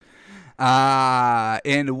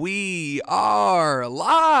And we are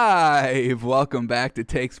live. Welcome back to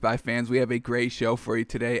Takes by Fans. We have a great show for you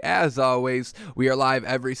today. As always, we are live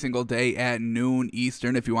every single day at noon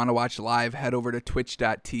Eastern. If you want to watch live, head over to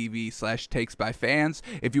twitch.tv/takesbyfans.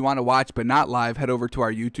 If you want to watch but not live, head over to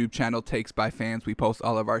our YouTube channel, Takes by Fans. We post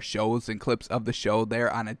all of our shows and clips of the show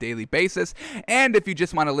there on a daily basis. And if you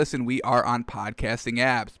just want to listen, we are on podcasting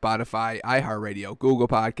apps, Spotify, iHeartRadio, Google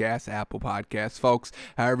Podcasts, Apple Podcasts. Folks,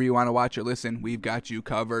 however you want to watch or listen, we've got you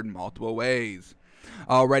covered multiple ways.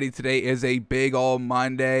 Already today is a big old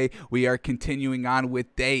Monday. We are continuing on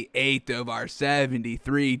with day 8 of our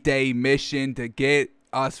 73-day mission to get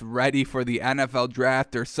us ready for the NFL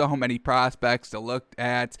draft. There's so many prospects to look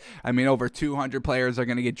at. I mean, over 200 players are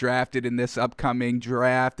going to get drafted in this upcoming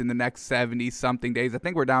draft in the next 70-something days. I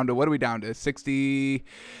think we're down to, what are we down to? 60,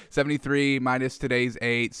 73 minus today's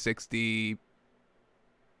 8, 66,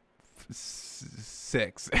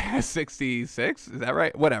 is that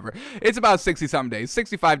right? Whatever, it's about 60 some days,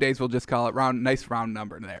 65 days, we'll just call it. Nice round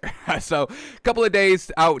number there. So a couple of days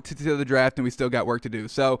out to the draft, and we still got work to do.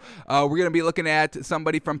 So we're gonna be looking at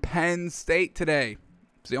somebody from Penn State today.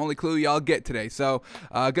 It's the only clue y'all get today. So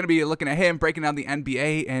gonna be looking at him, breaking down the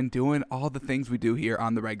NBA, and doing all the things we do here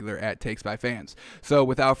on the regular at Takes by Fans. So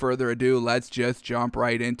without further ado, let's just jump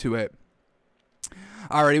right into it.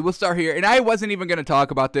 Alrighty, we'll start here. And I wasn't even going to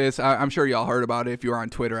talk about this. I'm sure y'all heard about it. If you were on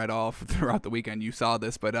Twitter at all throughout the weekend, you saw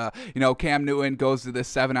this. But, Cam Newton goes to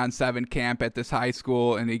this 7-on-7 camp at this high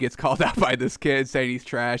school, and he gets called out by this kid saying he's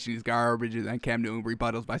trash and he's garbage. And then Cam Newton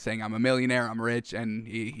rebuttals by saying, I'm a millionaire, I'm rich, and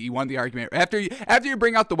he won the argument. After you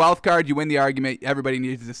bring out the wealth card, you win the argument. Everybody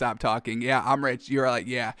needs to stop talking. Yeah, I'm rich. You're like,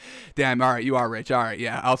 yeah, damn, all right, you are rich. All right,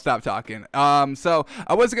 yeah, I'll stop talking. So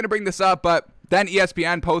I wasn't going to bring this up, but then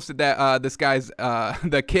ESPN posted that this guy's,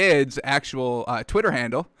 the kid's actual Twitter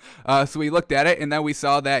handle. So we looked at it, and then we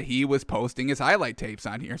saw that he was posting his highlight tapes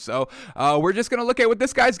on here. So we're just going to look at what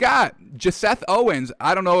this guy's got. Just Seth Owens.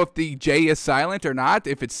 I don't know if the J is silent or not,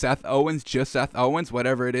 if it's Seth Owens, just Seth Owens,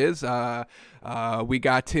 whatever it is. We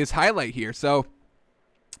got his highlight here. So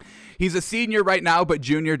he's a senior right now, but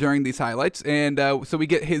junior during these highlights. And so we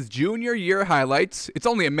get his junior year highlights. It's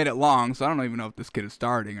only a minute long, so I don't even know if this kid is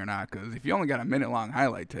starting or not. Because if you only got a minute-long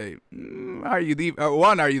highlight tape, are you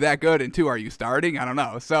that good? And 2, are you starting? I don't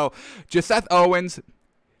know. So just Seth Owens.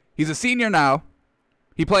 He's a senior now.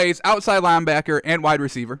 He plays outside linebacker and wide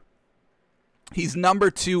receiver. He's number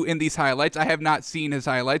 2 in these highlights. I have not seen his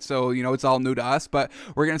highlights, so, it's all new to us. But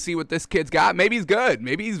we're going to see what this kid's got. Maybe he's good.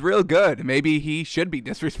 Maybe he's real good. Maybe he should be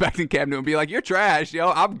disrespecting Cam Newton and be like, you're trash.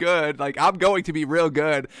 I'm good. Like, I'm going to be real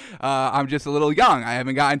good. I'm just a little young. I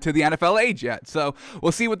haven't gotten to the NFL age yet. So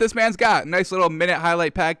we'll see what this man's got. Nice little minute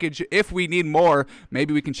highlight package. If we need more,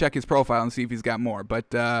 maybe we can check his profile and see if he's got more. But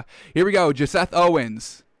here we go. Seth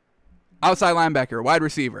Owens. Outside linebacker, wide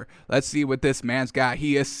receiver. Let's see what this man's got.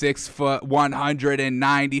 He is 6 foot,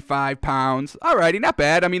 195 pounds. Alrighty, not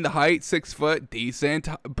bad. I mean, the height, 6 foot, decent.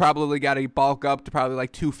 Probably got to bulk up to probably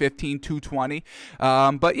like 215, 220.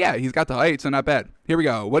 But yeah, he's got the height, so not bad. Here we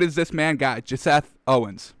go. What does this man got? Seth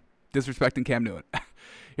Owens. Disrespecting Cam Newton.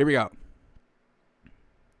 Here we go.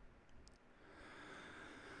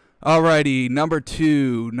 Alrighty, number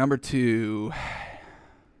two.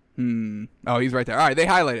 Oh, he's right there. All right, they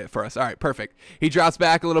highlight it for us. All right, perfect. He drops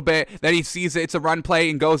back a little bit. Then he sees it's a run play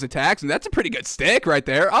and goes attacks. And that's a pretty good stick right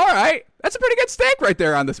there. All right, that's a pretty good stick right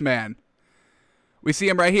there on this man. We see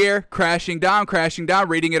him right here, crashing down,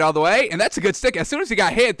 reading it all the way. And that's a good stick. As soon as he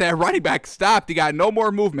got hit, that running back stopped. He got no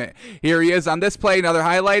more movement. Here he is on this play, another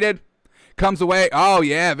highlighted. Comes away. Oh,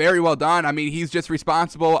 yeah, very well done. I mean, he's just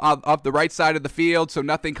responsible of the right side of the field, so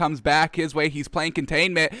nothing comes back his way. He's playing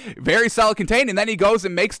containment. Very solid contain, and then he goes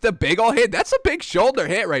and makes the big old hit. That's a big shoulder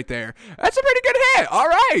hit right there. That's a pretty good hit. All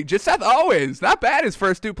right, Seth Owens. Not bad his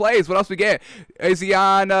first 2 plays. What else we get? Is he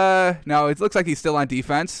on? No, it looks like he's still on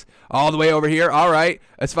defense. All the way over here. All right,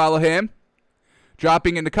 let's follow him.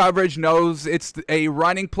 Dropping into coverage, knows it's a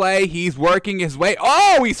running play. He's working his way.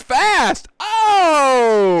 Oh, he's fast.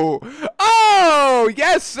 Oh,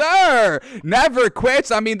 yes, sir. Never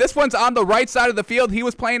quits. I mean, this one's on the right side of the field. He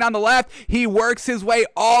was playing on the left. He works his way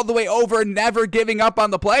all the way over, never giving up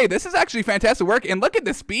on the play. This is actually fantastic work. And look at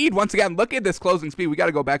the speed. Once again, look at this closing speed. We got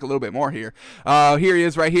to go back a little bit more here. Here he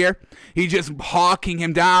is right here. He's just hawking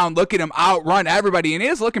him down. Look at him outrun everybody. And he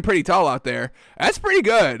is looking pretty tall out there. That's pretty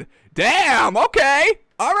good. Damn, okay.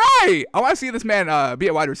 All right. I want to see this man be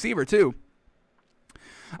a wide receiver, too.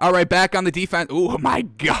 All right, back on the defense. Oh, my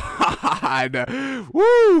God.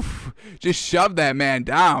 Woof. Just shove that man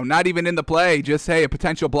down. Not even in the play. Just, hey, a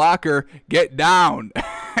potential blocker. Get down.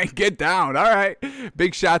 Get down. All right.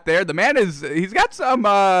 Big shot there. The man he's got some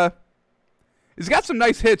He's got some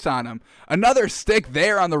nice hits on him. Another stick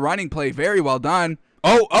there on the running play. Very well done.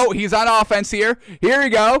 Oh, he's on offense here. Here we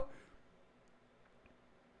go.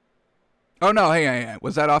 Oh, no, hey.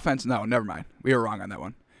 Was that offense? No, never mind. We were wrong on that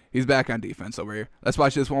one. He's back on defense over here. Let's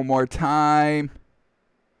watch this one more time.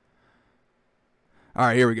 All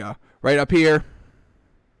right, here we go. Right up here.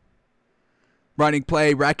 Running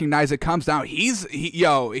play, recognize it, comes down. He's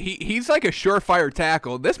like a surefire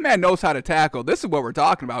tackle. This man knows how to tackle. This is what we're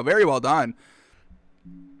talking about. Very well done.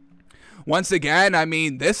 Once again, I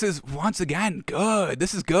mean, this is good.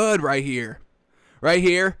 This is good right here. Right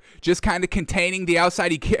here, just kind of containing the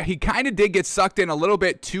outside. He kind of did get sucked in a little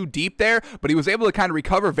bit too deep there, but he was able to kind of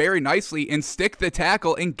recover very nicely and stick the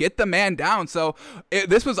tackle and get the man down. So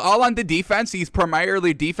this was all on the defense. He's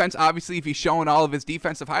primarily defense, obviously, if he's showing all of his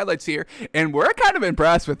defensive highlights here. And we're kind of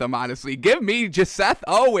impressed with him, honestly. Give me just Seth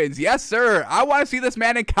Owens. Yes, sir. I want to see this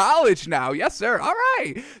man in college now. Yes, sir. All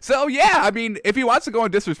right. So, yeah, I mean, if he wants to go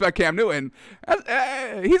and disrespect Cam Newton,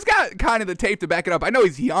 he's got kind of the tape to back it up. I know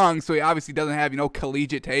he's young, so he obviously doesn't have,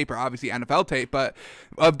 collegiate tape or obviously NFL tape, but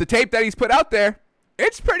of the tape that he's put out there,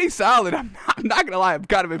 it's pretty solid. I'm not gonna lie, I'm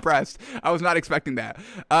kind of impressed. I was not expecting that.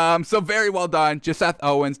 So very well done, just Seth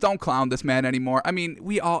Owens. Don't clown this man anymore. I mean,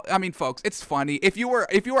 folks, it's funny. If you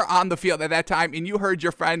were on the field at that time and you heard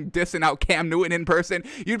your friend dissing out Cam Newton in person,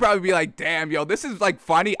 you'd probably be like, "Damn, yo, this is like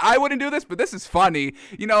funny. I wouldn't do this, but this is funny."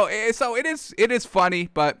 So it is funny,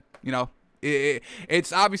 but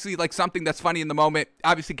it's obviously like something that's funny in the moment.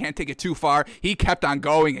 Obviously can't take it too far. He kept on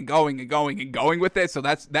going and going with it. So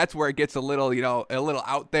that's where it gets a little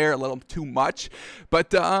out there, a little too much.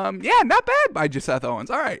 But yeah, not bad by just Seth Owens.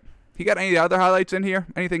 All right. He got any other highlights in here?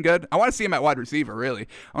 Anything good? I want to see him at wide receiver, really.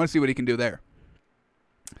 I want to see what he can do there.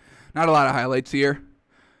 Not a lot of highlights here.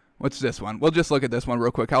 What's this one? We'll just look at this one real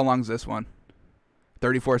quick. How long is this one?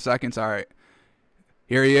 34 seconds. All right.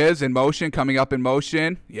 Here he is in motion, coming up in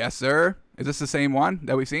motion. Yes, sir. Is this the same one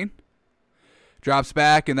that we've seen? Drops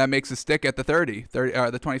back, and that makes a stick at the 30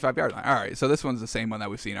 the 25-yard line. All right, so this one's the same one that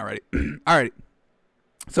we've seen already. All right.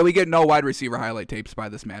 So we get no wide receiver highlight tapes by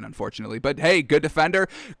this man, unfortunately. But, hey, good defender.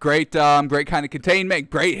 Great kind of containment.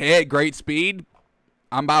 Great hit. Great speed.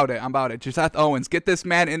 I'm about it. Just Seth Owens. Get this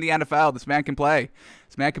man in the NFL. This man can play.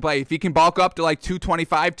 If he can bulk up to like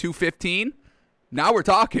 225, 215, now we're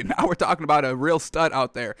talking. Now we're talking about a real stud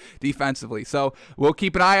out there defensively. So we'll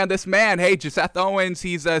keep an eye on this man. Hey, Seth Owens,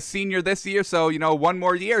 he's a senior this year, so one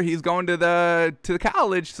more year he's going to the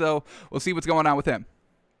college. So we'll see what's going on with him.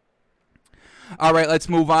 All right, let's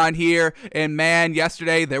move on here. And man,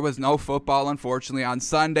 yesterday there was no football, unfortunately, on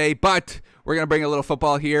Sunday, but we're going to bring a little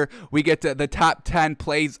football here. We get to the top 10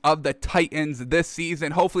 plays of the Titans this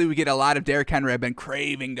season. Hopefully we get a lot of Derrick Henry. I've been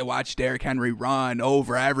craving to watch Derrick Henry run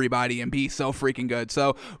over everybody and be so freaking good.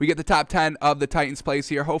 So we get the top 10 of the Titans plays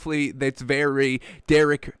here. Hopefully that's very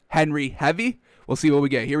Derrick Henry heavy. We'll see what we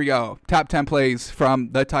get. Here we go. Top 10 plays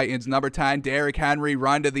from the Titans. Number 10, Derrick Henry,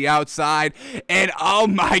 run to the outside. And, oh,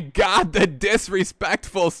 my God, the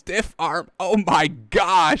disrespectful stiff arm. Oh, my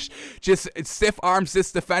gosh. Just stiff arms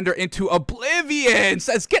this defender into oblivion.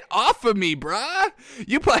 Says, get off of me, bruh.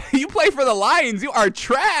 You play for the Lions. You are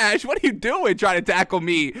trash. What are you doing trying to tackle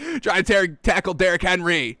me? Trying to tackle Derrick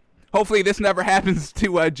Henry. Hopefully this never happens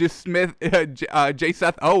to J.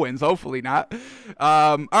 Seth Owens. Hopefully not.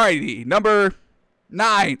 Alrighty, number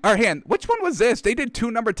 9. All right, which one was this? They did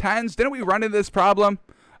 2 number 10s. Didn't we run into this problem?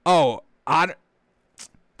 Oh,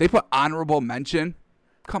 they put honorable mention.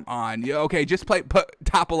 Come on. Yeah, okay, just put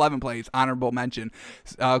top 11 plays, honorable mention.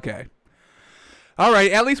 Okay. All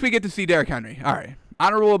right, at least we get to see Derrick Henry. All right.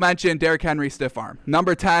 Honorable mention, Derrick Henry stiff arm.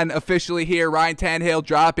 Number 10 officially here, Ryan Tannehill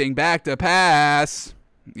dropping back to pass.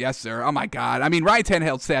 Yes, sir. Oh, my God. I mean, Ryan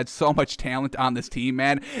Tannehill's had so much talent on this team,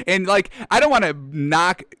 man. And, I don't want to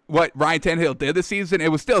knock what Ryan Tannehill did this season.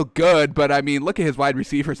 It was still good, but, I mean, look at his wide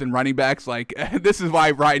receivers and running backs. This is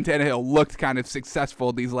why Ryan Tannehill looked kind of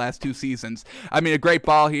successful these last 2 seasons. I mean, a great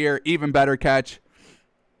ball here, even better catch.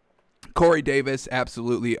 Corey Davis,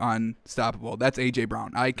 absolutely unstoppable. That's A.J.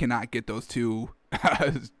 Brown. I cannot get those two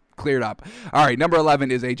cleared up. All right, number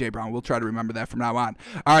 11 is A.J. Brown. We'll try to remember that from now on.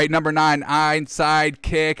 All right, number 9, onside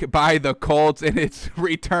kick by the Colts, and it's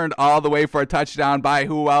returned all the way for a touchdown by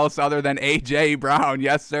who else other than A.J. Brown.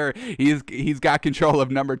 Yes, sir. He's got control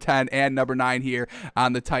of number 10 and number 9 here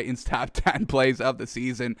on the Titans' top 10 plays of the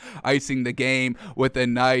season, icing the game with a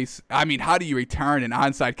nice, I mean, how do you return an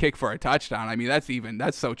onside kick for a touchdown? I mean,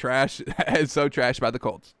 that's so trash. It's so trash by the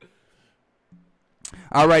Colts.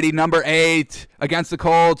 Alrighty, number 8 against the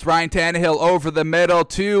Colts. Ryan Tannehill over the middle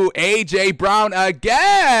to A.J. Brown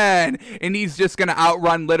again. And he's just going to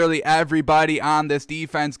outrun literally everybody on this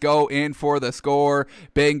defense. Go in for the score.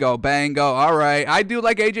 Bingo, bango. All right. I do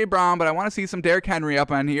like A.J. Brown, but I want to see some Derrick Henry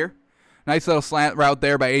up on here. Nice little slant route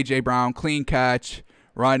there by A.J. Brown. Clean catch.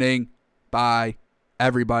 Running by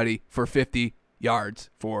everybody for 50 yards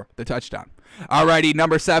for the touchdown. Alrighty,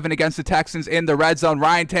 number 7 against the Texans in the red zone.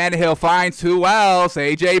 Ryan Tannehill finds who else?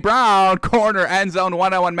 A.J. Brown, corner end zone,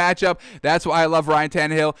 one-on-one matchup. That's why I love Ryan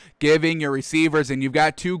Tannehill, giving your receivers, and you've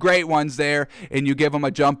got 2 great ones there, and you give them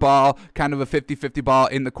a jump ball, kind of a 50-50 ball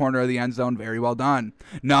in the corner of the end zone. Very well done.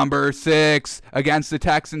 Number 6 against the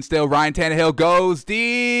Texans still. Ryan Tannehill goes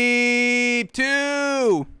deep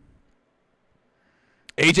to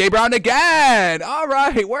A.J. Brown again. All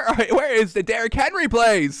right, where is the Derrick Henry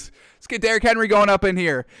plays? Let's get Derrick Henry going up in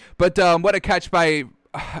here. But what a catch by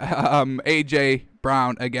A.J.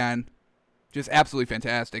 Brown again. Just absolutely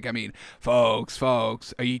fantastic. I mean, folks,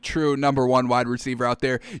 a true number 1 wide receiver out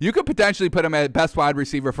there. You could potentially put him at best wide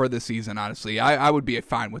receiver for this season, honestly. I would be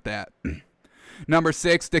fine with that. Number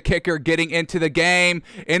 6, the kicker getting into the game,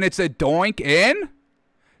 and it's a doink in.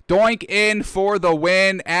 Doink in for the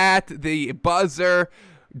win at the buzzer.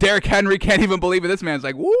 Derrick Henry can't even believe it. This man's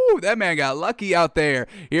like, woo, that man got lucky out there.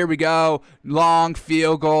 Here we go. Long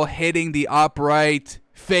field goal, hitting the upright,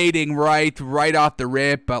 fading right off the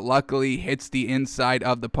rip, but luckily hits the inside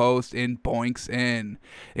of the post and boinks in.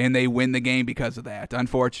 And they win the game because of that.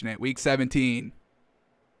 Unfortunate. Week 17.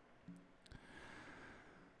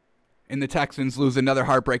 And the Texans lose another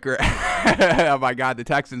heartbreaker. Oh, my God, the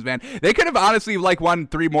Texans, man. They could have honestly won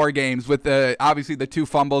 3 more games with obviously the 2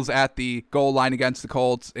 fumbles at the goal line against the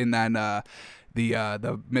Colts, and then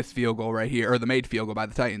the missed field goal right here, or the made field goal by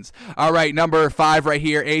the Titans. All right, number 5 right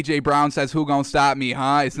here. A.J. Brown says, who gonna stop me,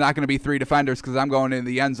 huh? It's not going to be 3 defenders because I'm going in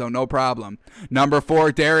the end zone, no problem. Number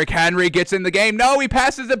 4, Derrick Henry gets in the game. No, he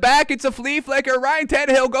passes it back. It's a flea flicker. Ryan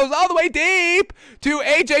Tannehill goes all the way deep to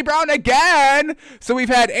A.J. Brown again. So we've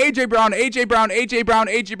had A.J. Brown, A.J. Brown, A.J. Brown,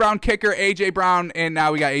 A.J. Brown, kicker, A.J. Brown, and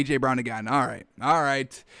now we got A.J. Brown again. All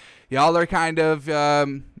right. Y'all are kind of...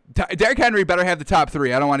 Derrick Henry better have the top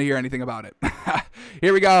 3. I don't want to hear anything about it.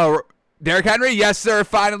 Here we go. Derrick Henry, yes, sir,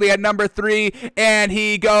 finally at number 3, and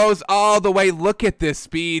he goes all the way. Look at this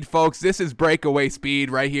speed, folks. This is breakaway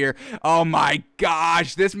speed right here. Oh, my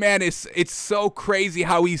gosh. This man it's so crazy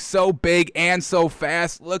how he's so big and so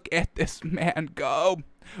fast. Look at this man go.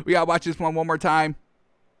 We got to watch this one more time.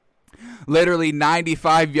 Literally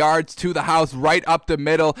 95 yards to the house, right up the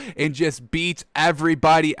middle, and just beats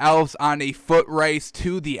everybody else on a foot race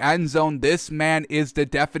to the end zone. This man is the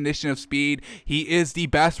definition of speed. He is the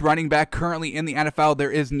best running back currently in the NFL. There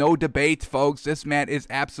is no debate, folks. This man is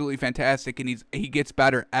absolutely fantastic, and he gets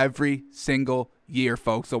better every single year,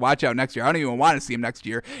 folks. So watch out next year. I don't even want to see him next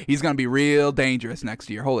year. He's going to be real dangerous next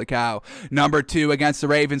year. Holy cow. Number 2 against the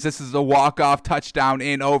Ravens. This is a walk-off touchdown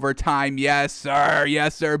in overtime. Yes, sir.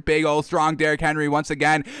 Yes, sir. Big old strong Derrick Henry once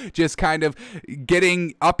again, just kind of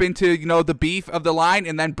getting up into, the beef of the line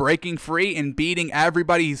and then breaking free and beating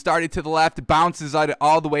everybody. He started to the left, bounces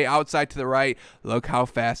all the way outside to the right. Look how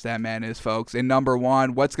fast that man is, folks. And number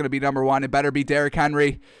 1, what's going to be number 1? It better be Derrick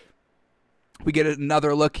Henry. We get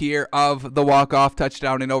another look here of the walk-off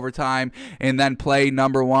touchdown in overtime, and then play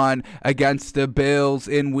number 1 against the Bills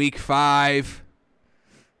in week 5.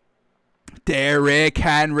 Derrick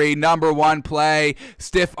Henry, number 1 play,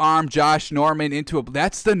 stiff arm Josh Norman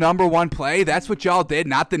that's the number 1 play? That's what y'all did,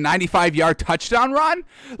 not the 95-yard touchdown run?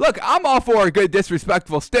 Look, I'm all for a good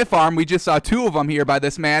disrespectful stiff arm. We just saw 2 of them here by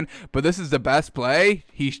this man, but this is the best play.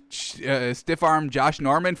 He stiff armed Josh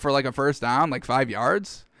Norman for a first down, 5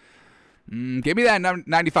 yards. Give me that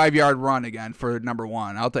 95-yard run again for number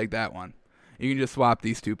 1. I'll take that one. You can just swap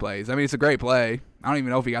these 2 plays. I mean, it's a great play. I don't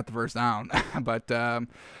even know if he got the first down. But,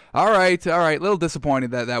 all right. A little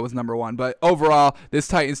disappointed that was number 1. But overall, this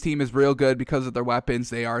Titans team is real good because of their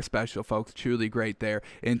weapons. They are special, folks. Truly great there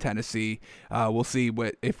in Tennessee. We'll see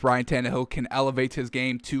if Ryan Tannehill can elevate his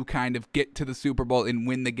game to kind of get to the Super Bowl and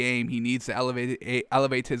win the game. He needs to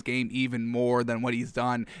elevate his game even more than what he's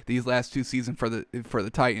done these last 2 seasons for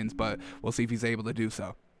the Titans. But we'll see if he's able to do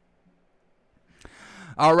so.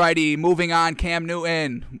 Alrighty, moving on. Cam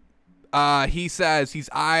Newton. He says he's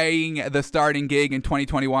eyeing the starting gig in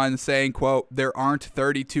 2021, saying, quote, "There aren't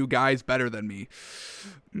 32 guys better than me."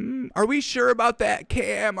 Are we sure about that,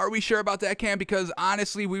 Cam? Are we sure about that, Cam? Because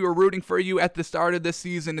honestly, we were rooting for you at the start of this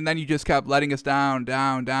season, and then you just kept letting us down,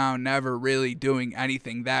 never really doing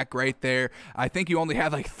anything that great there. I think you only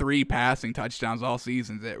had like 3 passing touchdowns all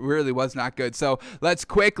season. It really was not good. So let's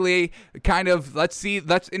quickly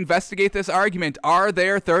let's investigate this argument. Are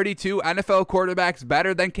there 32 NFL quarterbacks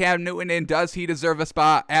better than Cam Newton, and does he deserve a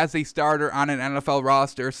spot as a starter on an NFL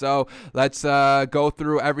roster? So let's go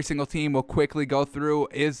through every single team. We'll quickly go through.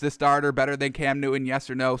 Is the starter better than Cam Newton? Yes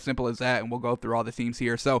or no? Simple as that. And we'll go through all the teams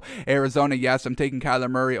here. So Arizona, yes, I'm taking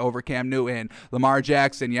Kyler Murray over Cam Newton. Lamar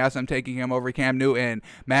Jackson, yes, I'm taking him over Cam Newton.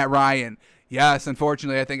 Matt Ryan, yes,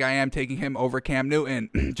 unfortunately, I think I am taking him over Cam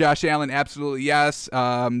Newton. Josh Allen, absolutely yes.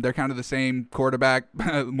 They're kind of the same quarterback.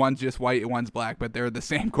 One's just white and one's black, but they're the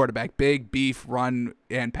same quarterback. Big, beef, run,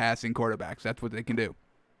 and passing quarterbacks. That's what they can do.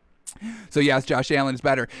 So yes, Josh Allen is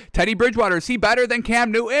better. Teddy Bridgewater, is he better than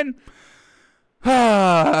Cam Newton?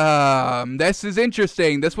 This is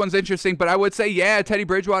interesting. This one's interesting, but I would say, yeah, Teddy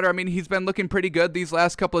Bridgewater, I mean, he's been looking pretty good these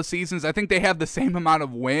last couple of seasons. I think they have the same amount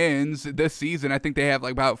of wins this season. I think they have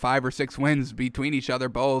like about 5 or 6 wins between each other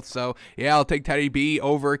both. So, yeah, I'll take Teddy B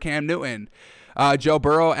over Cam Newton. Joe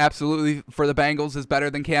Burrow, absolutely, for the Bengals is better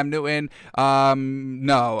than Cam Newton.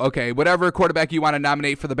 No. Okay, whatever quarterback you want to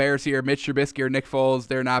nominate for the Bears here, Mitch Trubisky or Nick Foles,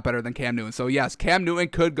 they're not better than Cam Newton. So, yes, Cam Newton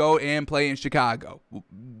could go and play in Chicago.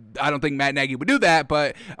 I don't think Matt Nagy would do that,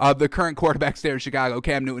 but the current quarterbacks there in Chicago,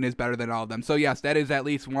 Cam Newton is better than all of them. So, yes, that is at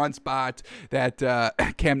least one spot that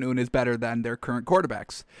Cam Newton is better than their current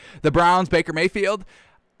quarterbacks. The Browns, Baker Mayfield.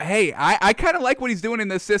 Hey, I kind of like what he's doing in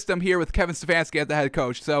this system here with Kevin Stefanski as the head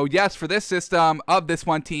coach. So, yes, for this system of this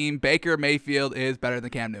one team, Baker Mayfield is better than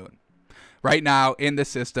Cam Newton. Right now, in the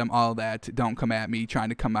system, all that, don't come at me trying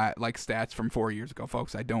to come at like stats from 4 years ago,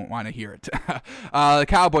 folks. I don't want to hear it. The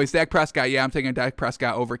Cowboys, Dak Prescott. Yeah, I'm taking Dak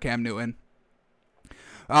Prescott over Cam Newton.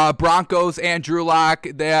 Broncos and Drew Lock.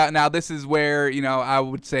 Now, this is where, I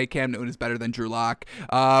would say Cam Newton is better than Drew Lock.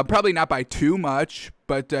 Probably not by too much,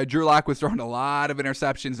 but Drew Lock was throwing a lot of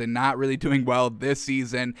interceptions and not really doing well this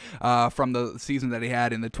season from the season that he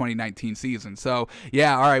had in the 2019 season. So,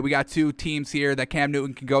 yeah, all right, we got 2 teams here that Cam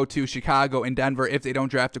Newton can go to, Chicago and Denver, if they don't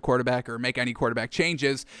draft a quarterback or make any quarterback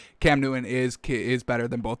changes. Cam Newton is better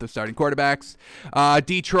than both the starting quarterbacks.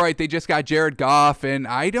 Detroit, they just got Jared Goff, and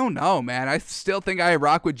I don't know, man. I still think I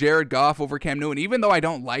rock with Jared Goff over Cam Newton, even though I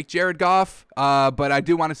don't like Jared Goff, but I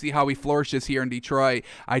do want to see how he flourishes here in Detroit.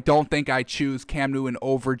 I don't think I choose Cam Newton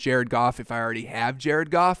over Jared Goff if I already have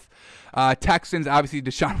Jared Goff. Texans, obviously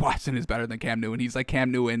Deshaun Watson is better than Cam Newton. He's like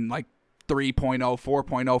Cam Newton, like 3.0, 4.0,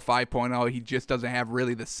 5.0. He just doesn't have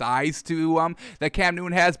really the size to that Cam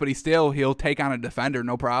Newton has, but he'll take on a defender,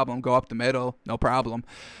 no problem. Go up the middle, no problem.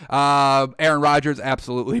 Aaron Rodgers,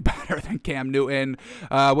 absolutely better than Cam Newton.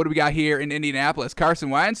 What do we got here in Indianapolis?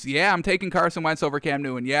 Carson Wentz? Yeah, I'm taking Carson Wentz over Cam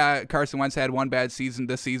Newton. Yeah, Carson Wentz had one bad season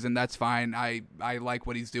this season. That's fine. I like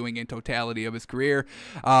what he's doing in totality of his career.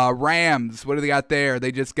 Rams, what do they got there?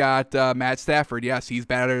 They just got Matt Stafford. Yes, he's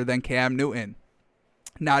better than Cam Newton.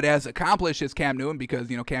 Not as accomplished as Cam Newton because,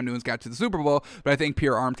 Cam Newton's got to the Super Bowl, but I think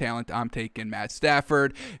pure arm talent, I'm taking Matt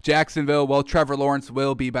Stafford. Jacksonville, well, Trevor Lawrence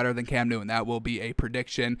will be better than Cam Newton. That will be a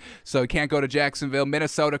prediction. So you can't go to Jacksonville.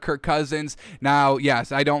 Minnesota, Kirk Cousins. Now,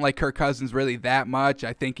 yes, I don't like Kirk Cousins really that much.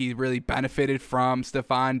 I think he really benefited from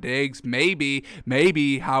Stephon Diggs.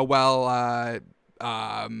 Maybe how well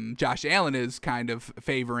Josh Allen is kind of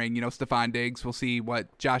favoring, Stephon Diggs. We'll see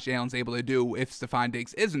what Josh Allen's able to do if Stephon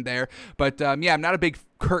Diggs isn't there. But, yeah, I'm not a big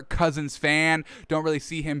Kirk Cousins fan. Don't really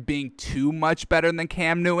see him being too much better than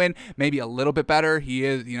Cam Newton. Maybe a little bit better. He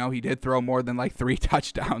is, he did throw more than like 3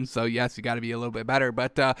 touchdowns. So, yes, you got to be a little bit better.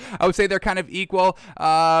 But I would say they're kind of equal.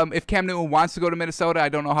 If Cam Newton wants to go to Minnesota, I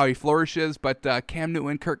don't know how he flourishes. But Cam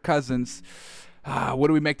Newton, Kirk Cousins, what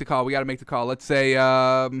do we make the call? We got to make the call. Let's say...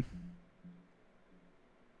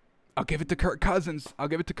 I'll give it to Kirk Cousins.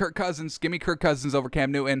 Give me Kirk Cousins over Cam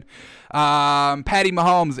Newton. Patty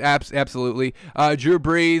Mahomes, absolutely. Drew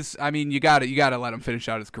Brees, I mean, you got to let him finish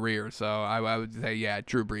out his career. So I would say, yeah,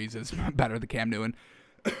 Drew Brees is better than Cam Newton.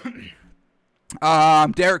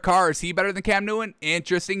 Derek Carr, is he better than Cam Newton?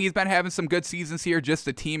 Interesting. He's been having some good seasons here. Just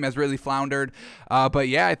the team has really floundered. But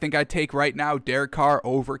yeah, I think I'd take right now Derek Carr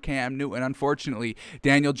over Cam Newton, unfortunately.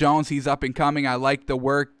 Daniel Jones, he's up and coming. I like the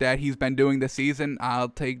work that he's been doing this season. I'll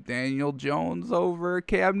take Daniel Jones over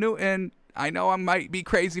Cam Newton. I know I might be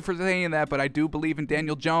crazy for saying that, but I do believe in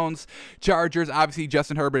Daniel Jones. Chargers, obviously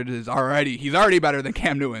Justin Herbert he's already better than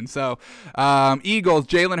Cam Newton. So Eagles,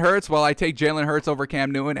 Jalen Hurts. Well, I take Jalen Hurts over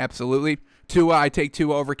Cam Newton, absolutely. Tua, I take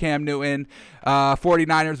Tua over Cam Newton.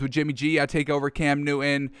 49ers with Jimmy G, I take over Cam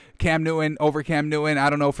Newton. Cam Newton over Cam Newton. I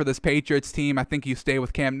don't know for this Patriots team. I think you stay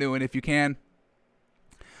with Cam Newton if you can.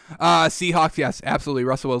 Seahawks, yes, absolutely.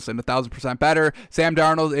 Russell Wilson, 1,000% better. Sam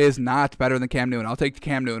Darnold is not better than Cam Newton. I'll take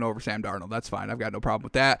Cam Newton over Sam Darnold. That's fine. I've got no problem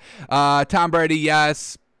with that. Tom Brady,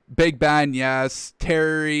 yes. Big Ben, yes.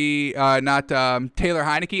 Taylor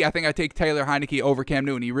Heineke. I think I take Taylor Heineke over Cam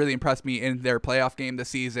Newton. He really impressed me in their playoff game this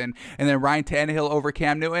season. And then Ryan Tannehill over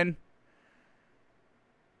Cam Newton.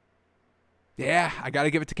 Yeah, I got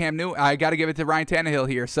to give it to Cam Newton. I got to give it to Ryan Tannehill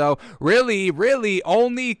here. So really,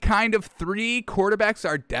 only kind of 3 quarterbacks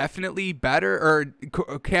are definitely better,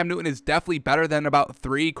 or Cam Newton is definitely better than about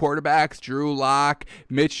 3 quarterbacks. Drew Lock,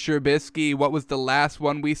 Mitch Trubisky. What was the last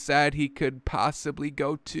one we said he could possibly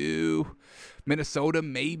go to? Minnesota,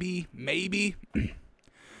 maybe.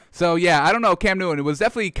 So, yeah, I don't know. Cam Newton was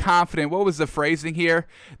definitely confident. What was the phrasing here?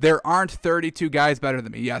 There aren't 32 guys better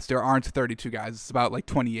than me. Yes, there aren't 32 guys. It's about like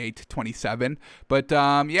 28, 27. But,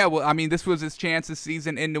 yeah, well, I mean, this was his chance this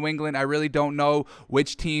season in New England. I really don't know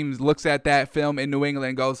which team looks at that film in New England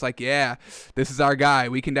and goes like, yeah, this is our guy.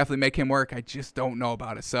 We can definitely make him work. I just don't know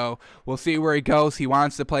about it. So we'll see where he goes. He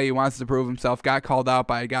wants to play. He wants to prove himself. Got called out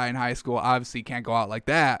by a guy in high school. Obviously can't go out like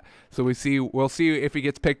that. So we'll see if he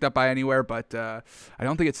gets picked up by anywhere. But I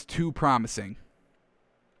don't think it's too promising.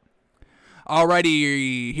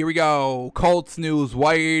 Alrighty, here we go. Colts news.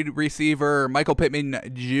 Wide receiver Michael Pittman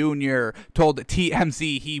Jr. told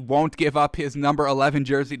TMZ he won't give up his number 11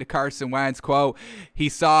 jersey to Carson Wentz. Quote, he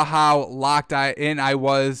saw how locked in I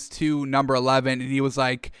was to number 11, and he was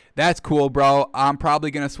like, that's cool, bro. I'm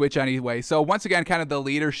probably going to switch anyway. So once again, kind of the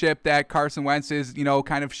leadership that Carson Wentz is,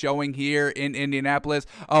 kind of showing here in Indianapolis.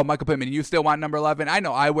 Oh, Michael Pittman, you still want number 11? I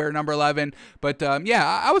know I wear number 11, but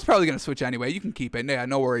yeah, I was probably going to switch anyway. You can keep it. Yeah,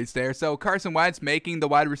 no worries there. So Carson Wentz making the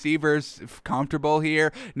wide receivers comfortable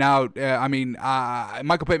here. Now,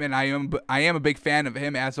 Michael Pittman, I am a big fan of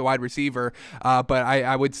him as a wide receiver, but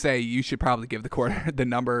I would say you should probably give the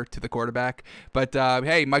number to the quarterback. But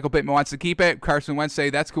hey, Michael Pittman wants to keep it. Carson Wentz say,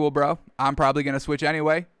 that's cool, bro. I'm probably going to switch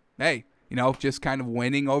anyway. Hey, just kind of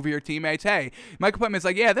winning over your teammates. Hey, Michael Pittman's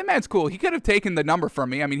like, yeah, that man's cool. He could have taken the number from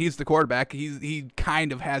me. I mean, he's the quarterback. He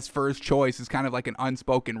kind of has first choice. It's kind of like an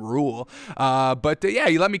unspoken rule. But yeah,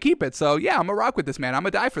 you let me keep it. So yeah, I'm going to rock with this man. I'm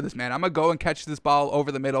going to die for this man. I'm going to go and catch this ball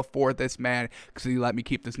over the middle for this man because he let me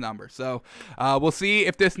keep this number. So we'll see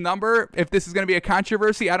if this is going to be a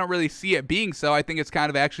controversy. I don't really see it being so. I think it's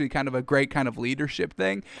actually a great kind of leadership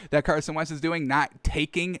thing that Carson Wentz is doing, not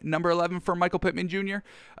taking number 11 from Michael Pittman Jr.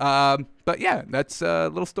 But yeah, that's a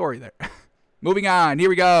little story there. Moving on, here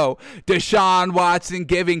we go. Deshaun Watson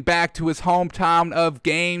giving back to his hometown of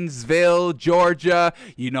Gainesville, Georgia.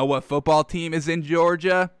 You know what football team is in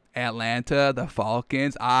Georgia? Atlanta, the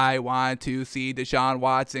Falcons. I want to see Deshaun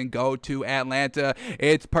Watson go to Atlanta.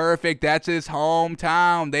 It's perfect. That's his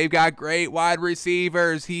hometown. They've got great wide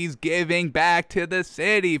receivers. He's giving back to the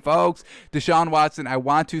city, folks. Deshaun Watson, I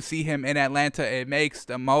want to see him in Atlanta. It makes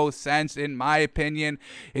the most sense in my opinion.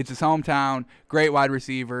 It's his hometown. Great wide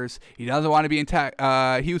receivers. He doesn't want to be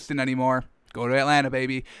in Houston anymore. Go to Atlanta,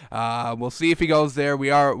 baby. We'll see if he goes there.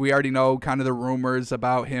 We already know kind of the rumors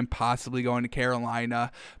about him possibly going to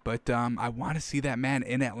Carolina, but I want to see that man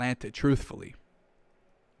in Atlanta, truthfully.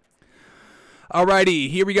 Alrighty,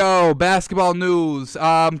 here we go. Basketball news.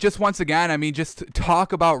 Just once again, just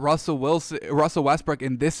talk about Russell Westbrook,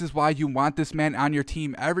 and this is why you want this man on your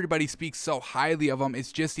team. Everybody speaks so highly of him.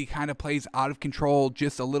 It's just he kind of plays out of control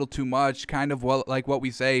just a little too much, kind of like what we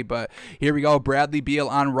say. But here we go. Bradley Beal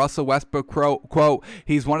on Russell Westbrook, quote,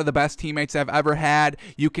 he's one of the best teammates I've ever had.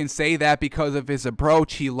 You can say that because of his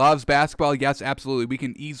approach. He loves basketball. Yes, absolutely. We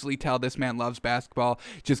can easily tell this man loves basketball.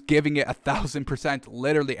 Just giving it 1,000%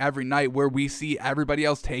 literally every night, where we see everybody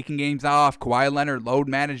else taking games off. Kawhi Leonard, load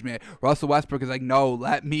management. Russell Westbrook is like, no,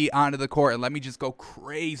 let me onto the court and let me just go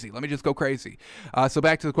crazy. So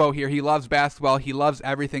back to the quote here. He loves basketball. He loves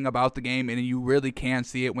everything about the game, and you really can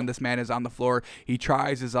see it when this man is on the floor. He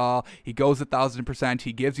tries his all. He goes 1,000%.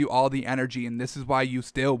 He gives you all the energy, and this is why you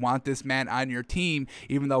still want this man on your team,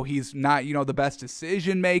 even though he's not, the best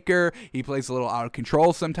decision maker. He plays a little out of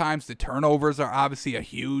control sometimes. The turnovers are obviously a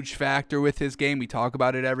huge factor with his game. We talk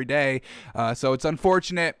about it every day. So it's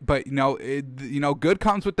unfortunate, but good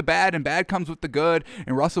comes with the bad and bad comes with the good.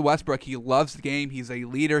 And Russell Westbrook, he loves the game. He's a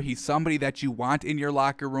leader. He's somebody that you want in your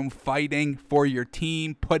locker room, fighting for your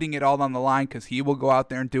team, putting it all on the line, because he will go out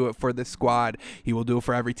there and do it for this squad. He will do it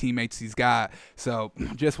for every teammates he's got. So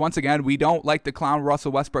just once again, we don't like to clown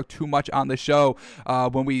Russell Westbrook too much on the show.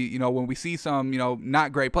 When we see some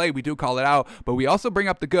not great play, we do call it out, but we also bring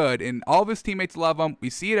up the good. And all of his teammates love him. We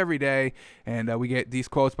see it every day, and we get these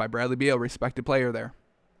quotes by Bradley Beal, respected player there.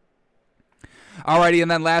 Alrighty, and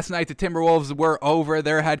then last night the Timberwolves were over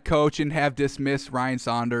their head coach and have dismissed Ryan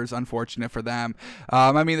Saunders. Unfortunate for them.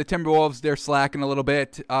 The Timberwolves, they're slacking a little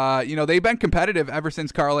bit. They've been competitive ever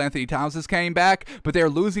since Karl-Anthony Towns has came back, but they're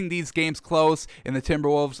losing these games close, and the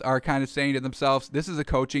Timberwolves are kind of saying to themselves, this is a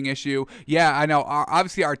coaching issue. Yeah, I know,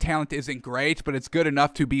 obviously our talent isn't great, but it's good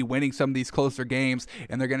enough to be winning some of these closer games,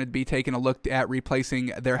 and they're going to be taking a look at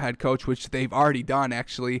replacing their head coach, which they've already done,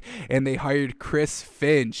 actually, and they hired Chris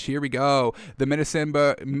Finch. Here we go. The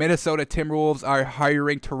Minnesota Timberwolves are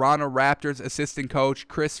hiring Toronto Raptors assistant coach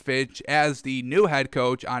Chris Finch as the new head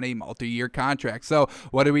coach on a multi-year contract. So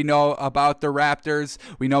what do we know about the Raptors?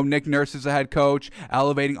 We know Nick Nurse is the head coach,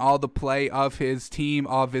 elevating all the play of his team,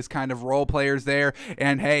 of his kind of role players there.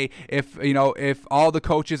 And hey, if all the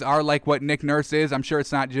coaches are like what Nick Nurse is, I'm sure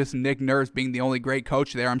it's not just Nick Nurse being the only great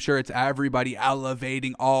coach there. I'm sure it's everybody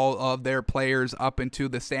elevating all of their players up into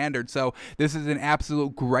the standard. So this is an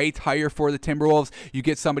absolute great hire for the Timberwolves. You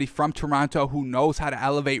get somebody from Toronto who knows how to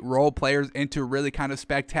elevate role players into really kind of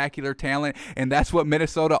spectacular talent, and that's what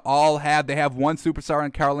Minnesota all have. They have one superstar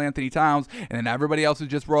in Karl-Anthony Towns, and then everybody else is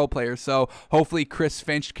just role players. So hopefully Chris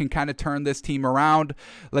Finch can kind of turn this team around.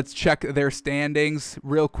 Let's check their standings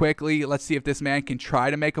real quickly. Let's see if this man can try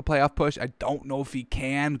to make a playoff push. I don't know if he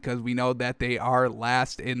can, because we know that they are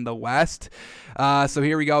last in the West. So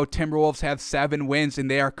here we go. Timberwolves have 7 wins,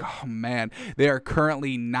 and they are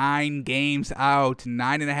currently 9 games out,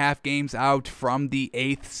 9.5 games out from the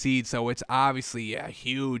 8th seed. So it's obviously a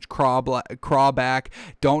huge crawl back.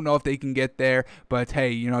 Don't know if they can get there, but hey,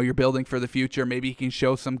 you're building for the future. Maybe he can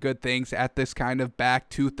show some good things at this kind of back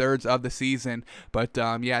 2/3 of the season. But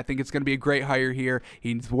I think it's going to be a great hire here.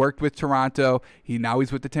 He's worked with Toronto. Now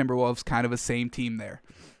he's with the Timberwolves, kind of a same team there.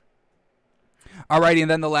 Alrighty, and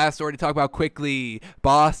then the last story to talk about quickly.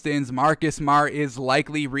 Boston's Marcus Smart is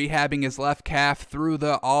likely rehabbing his left calf through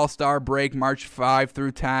the All-Star break, March 5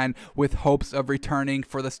 through 10, with hopes of returning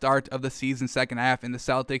for the start of the season second half, and the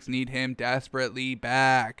Celtics need him desperately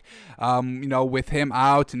back. With him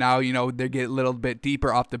out, now, they get a little bit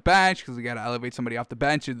deeper off the bench, because we got to elevate somebody off the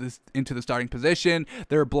bench into the starting position.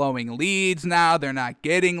 They're blowing leads now. They're not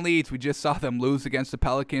getting leads. We just saw them lose against the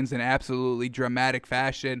Pelicans in absolutely dramatic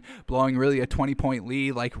fashion, blowing really a 20-point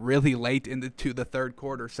lead like really late into the third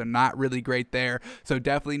quarter, so not really great there. So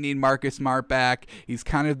definitely need Marcus Smart back. He's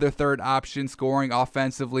kind of their third option scoring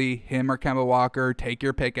offensively, him or Kemba Walker. Take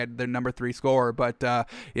your pick at their number 3 scorer, but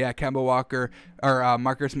Kemba Walker or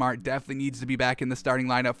Marcus Smart definitely needs to be back in the starting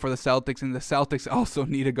lineup for the Celtics, and the Celtics also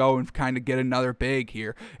need to go and kind of get another big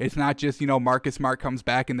here. It's not just Marcus Smart comes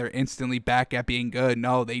back and they're instantly back at being good.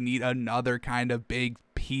 No, they need another kind of big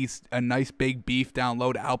piece, a nice big beef down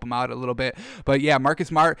low to help him out a little bit. But yeah, Marcus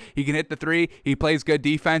Smart, he can hit the 3. He plays good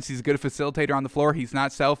defense. He's a good facilitator on the floor. He's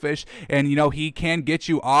not selfish, and he can get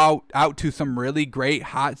you out to some really great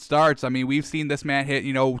hot starts. I mean, we've seen this man hit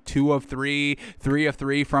 2 of 3, 3 of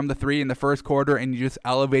 3 from the 3 in the first quarter, and you're just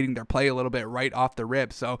elevating their play a little bit right off the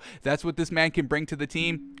rip. So that's what this man can bring to the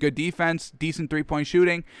team. Good defense, decent 3-point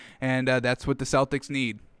shooting, and that's what the Celtics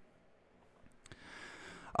need.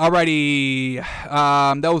 Alrighty,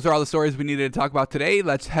 those are all the stories we needed to talk about today.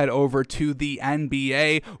 Let's head over to the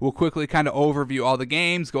NBA. We'll quickly kind of overview all the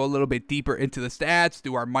games, go a little bit deeper into the stats,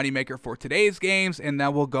 do our moneymaker for today's games, and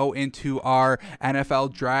then we'll go into our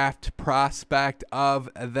NFL draft prospect of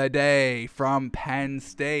the day from Penn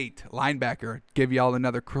State. Linebacker, give y'all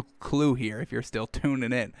another clue here if you're still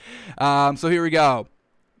tuning in. So here we go.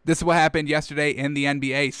 This is what happened yesterday in the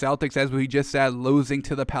NBA. Celtics, as we just said, losing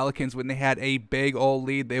to the Pelicans when they had a big old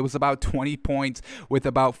lead. It was about 20 points with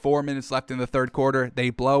about 4 minutes left in the third quarter. They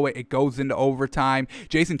blow it. It goes into overtime.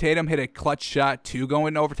 Jason Tatum hit a clutch shot to go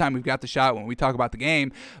into overtime. We've got the shot when we talk about the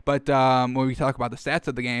game, but when we talk about the stats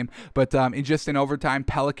of the game. But just in overtime,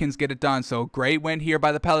 Pelicans get it done. So great win here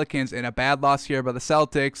by the Pelicans and a bad loss here by the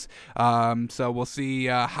Celtics. So we'll see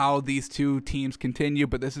how these two teams continue,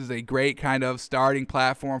 but this is a great kind of starting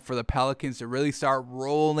platform platform for the Pelicans to really start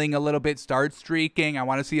rolling a little bit, start streaking. I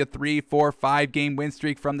want to see a 3, 4, 5 game win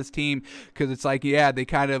streak from this team, because it's like, yeah, they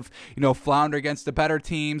kind of, flounder against the better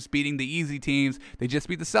teams, beating the easy teams. They just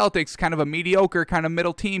beat the Celtics, kind of a mediocre kind of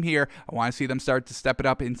middle team here. I want to see them start to step it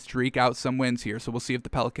up and streak out some wins here. So we'll see if the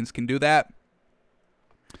Pelicans can do that.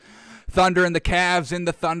 Thunder and the Cavs, and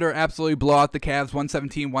the Thunder absolutely blow out the Cavs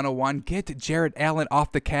 117-101. Get Jarrett Allen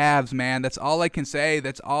off the Cavs, man. That's all I can say.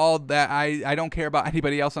 That's all that I don't care about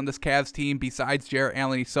anybody else on this Cavs team besides Jarrett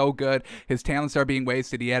Allen. He's so good. His talents are being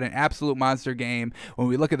wasted. He had an absolute monster game. When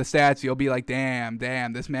we look at the stats, you'll be like, damn,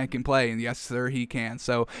 this man can play. And yes, sir, he can.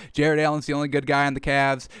 So Jarrett Allen's the only good guy on the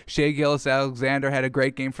Cavs. Shai Gilgeous-Alexander had a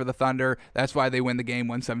great game for the Thunder. That's why they win the game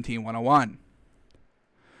 117-101.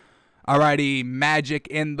 Alrighty, Magic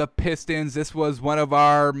in the Pistons. This was one of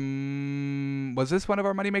our, was this one of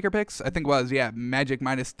our moneymaker picks? I think it was, yeah. Magic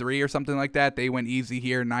 -3 or something like that. They went easy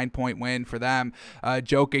here, 9-point win for them.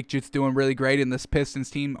 Jokic just doing really great in this Pistons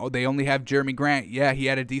team. Oh, they only have Jeremy Grant. Yeah, he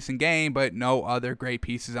had a decent game, but no other great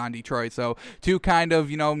pieces on Detroit. So two kind of,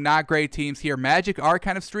 not great teams here. Magic are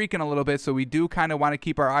kind of streaking a little bit, so we do kind of want to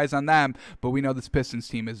keep our eyes on them, but we know this Pistons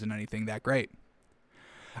team isn't anything that great.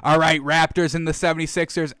 All right, Raptors and the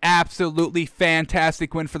 76ers. Absolutely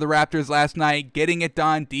fantastic win for the Raptors last night. Getting it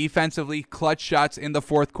done defensively, clutch shots in the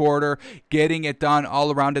fourth quarter, getting it done all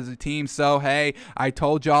around as a team. So, hey, I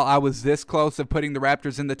told y'all I was this close of putting the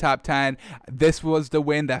Raptors in the top 10. This was the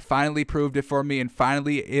win that finally proved it for me and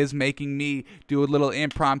finally is making me do a little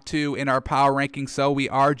impromptu in our power ranking. So we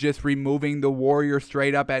are just removing the Warriors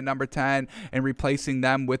straight up at number 10 and replacing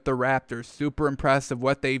them with the Raptors. Super impressive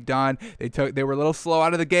what they've done. They were a little slow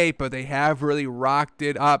out of the gate, but they have really rocked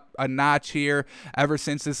it up a notch here ever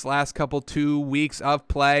since this last 2 weeks of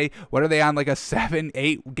play. What are they on, like a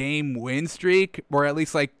 7-8 game win streak, or at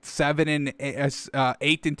least like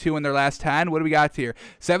 8-2 in their last 10? What do we got here?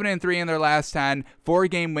 7-3 in their last 10,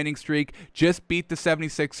 4-game winning streak. Just beat the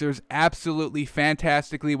 76ers. Absolutely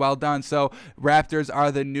fantastically well done. So Raptors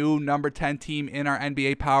are the new number 10 team in our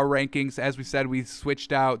NBA power rankings. As we said, we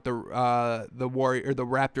switched out the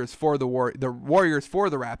Raptors for the Warriors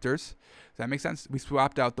for the Raptors. Does that make sense? We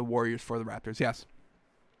swapped out the Warriors for the Raptors. Yes.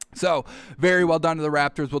 So, very well done to the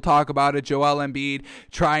Raptors. We'll talk about it. Joel Embiid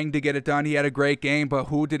trying to get it done. He had a great game, but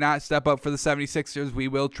who did not step up for the 76ers? We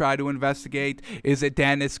will try to investigate. Is it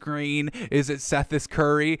Dennis Green? Is it Seth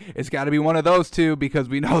Curry? It's got to be one of those two, because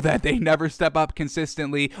we know that they never step up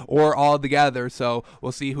consistently or all together. So,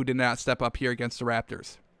 we'll see who did not step up here against the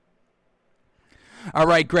Raptors. All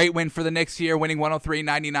right, great win for the Knicks here, winning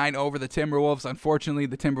 103-99 over the Timberwolves. Unfortunately,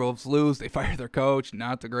 the Timberwolves lose. They fire their coach.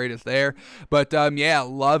 Not the greatest there. But, yeah,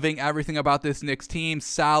 loving everything about this Knicks team.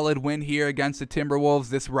 Solid win here against the Timberwolves,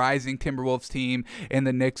 this rising Timberwolves team. And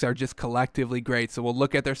the Knicks are just collectively great. So we'll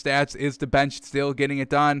look at their stats. Is the bench still getting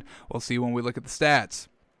it done? We'll see when we look at the stats.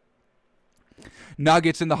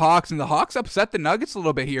 Nuggets and the Hawks upset the Nuggets a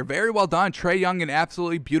little bit here. Very well done. Trae Young, an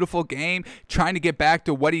absolutely beautiful game, trying to get back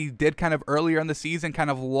to what he did kind of earlier in the season,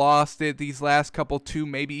 kind of lost it these last 2,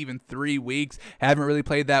 maybe even 3 weeks. Haven't really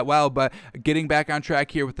played that well, but getting back on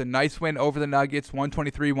track here with a nice win over the Nuggets,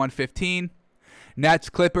 123-115. Nets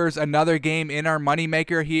Clippers, another game in our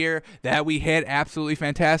moneymaker here that we hit. Absolutely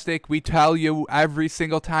fantastic. We tell you every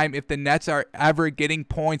single time, if the Nets are ever getting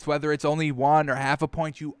points, whether it's only 1 or half a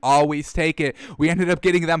point, you always take it. We ended up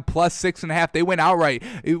getting them plus 6.5. They went outright.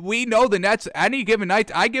 We know the Nets, any given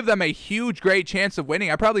night, I give them a huge, great chance of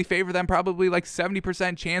winning. I probably favor them probably like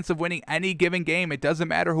 70% chance of winning any given game. It doesn't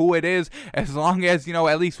matter who it is, as long as,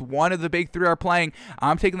 at least one of the big 3 are playing.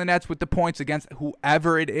 I'm taking the Nets with the points against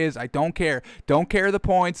whoever it is. I don't care. Don't care the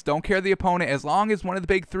points, don't care the opponent. As long as one of the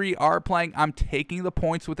big 3 are playing, I'm taking the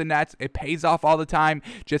points with the Nets. It pays off all the time.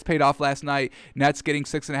 Just paid off last night. Nets getting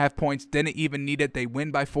 6.5 points. Didn't even need it. They win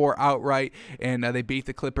by 4 outright, and they beat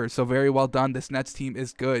the Clippers. So very well done. This Nets team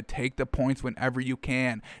is good. Take the points whenever you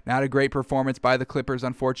can. Not a great performance by the Clippers,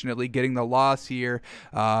 unfortunately, getting the loss here,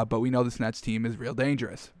 but we know this Nets team is real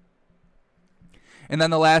dangerous. And then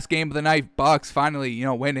the last game of the night, Bucks finally,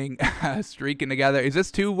 winning, streaking together. Is this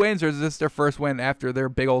 2 wins, or is this their first win after their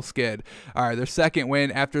big old skid? All right, their second win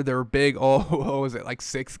after their big old, what was it, like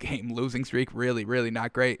 6-game losing streak? Really, really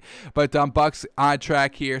not great. But Bucks on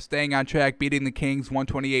track here, staying on track, beating the Kings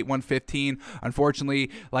 128-115. Unfortunately,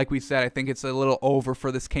 like we said, I think it's a little over for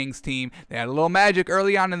this Kings team. They had a little magic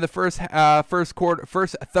early on in the first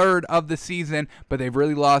third of the season, but they've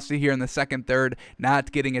really lost it here in the second third,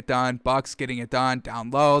 not getting it done. Bucks getting it done.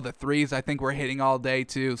 Down low, the threes I think we're hitting all day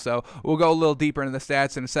too, so we'll go a little deeper into the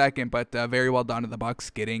stats in a second, but very well done to the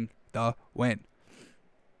Bucks getting the win.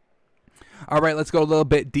 All right, let's go a little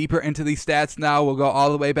bit deeper into these stats now. We'll go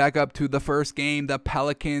all the way back up to the first game, the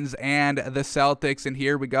Pelicans and the Celtics. And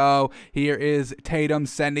here we go. Here is Tatum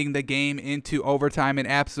sending the game into overtime. An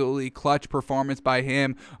absolutely clutch performance by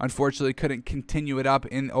him. Unfortunately, couldn't continue it up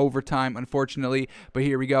in overtime, unfortunately. But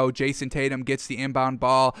here we go. Jason Tatum gets the inbound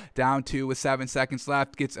ball down to with 7 seconds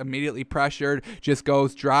left. Gets immediately pressured. Just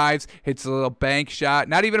goes, drives, hits a little bank shot.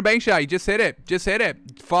 Not even a bank shot. He just hit it. Just hit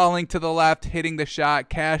it. Falling to the left, hitting the shot.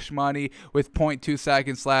 Cash money with 0.2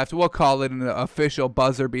 seconds left. We'll call it an official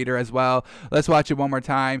buzzer beater as well. Let's watch it one more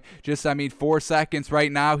time. 4 seconds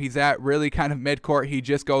right now. He's at really kind of midcourt. He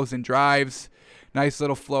just goes and drives. Nice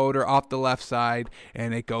little floater off the left side,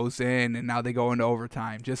 and it goes in, and now they go into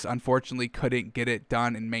overtime. Just unfortunately couldn't get it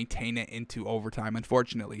done and maintain it into overtime,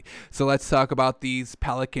 unfortunately. So let's talk about these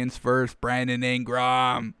Pelicans first. Brandon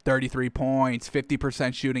Ingram, 33 points,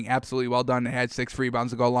 50% shooting, absolutely well done, and had 6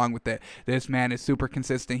 rebounds to go along with it. This man is super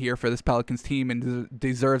consistent here for this Pelicans team and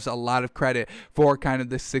deserves a lot of credit for kind of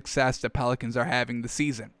the success the Pelicans are having this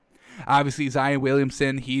season. Obviously, Zion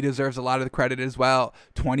Williamson, he deserves a lot of the credit as well.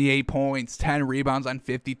 28 points, 10 rebounds on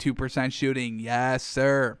 52% shooting. Yes,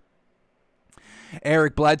 sir.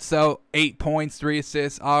 Eric Bledsoe, 8 points, 3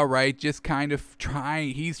 assists. All right, just kind of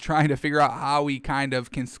trying. He's trying to figure out how he kind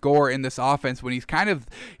of can score in this offense when he's kind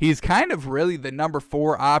of really the number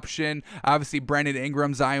 4 option. Obviously, Brandon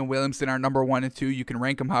Ingram, Zion Williamson are number 1 and 2. You can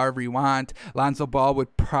rank them however you want. Lonzo Ball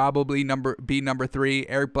would probably be number 3.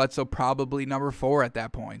 Eric Bledsoe probably number 4 at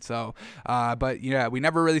that point. So, but yeah, we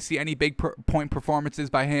never really see any big point performances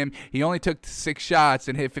by him. He only took 6 shots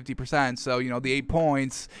and hit 50%. So the 8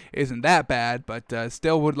 points isn't that bad, but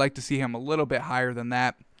still would like to see him a little bit higher than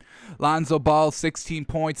that. Lonzo Ball, 16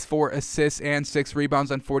 points, 4 assists, and 6 rebounds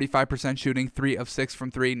on 45% shooting, 3 of 6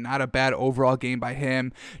 from 3. Not a bad overall game by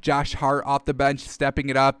him. Josh Hart off the bench, stepping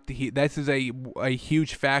it up. This is a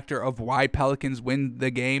huge factor of why Pelicans win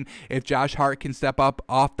the game. If Josh Hart can step up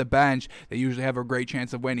off the bench, they usually have a great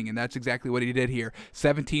chance of winning, and that's exactly what he did here.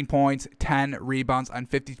 17 points, 10 rebounds on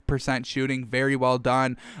 50% shooting. Very well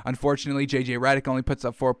done. Unfortunately, J.J. Redick only puts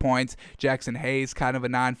up 4 points. Jackson Hayes, kind of a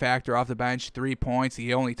non-factor off the bench, 3 points.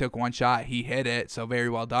 He only took 1 shot, he hit it, so very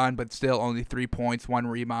well done, but still only 3 points, 1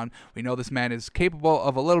 rebound. We know this man is capable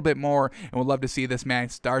of a little bit more, and we'd love to see this man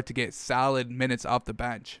start to get solid minutes off the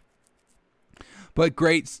bench. But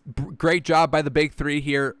great job by the big 3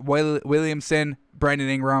 here. Williamson, Brandon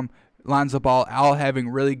Ingram, Lonzo Ball, all having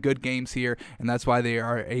really good games here, and that's why they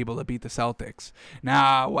are able to beat the Celtics.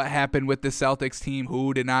 Now, what happened with the Celtics team?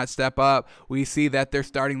 Who did not step up? We see that their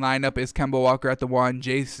starting lineup is Kemba Walker at the 1,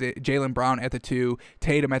 Jaylen Brown at the 2,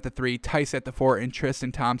 Tatum at the 3, Tice at the 4, and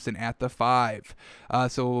Tristan Thompson at the 5.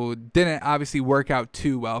 So didn't obviously work out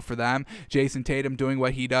too well for them. Jason Tatum doing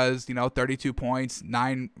what he does, 32 points,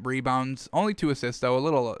 9 rebounds, only 2 assists though, a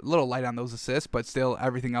little light on those assists, but still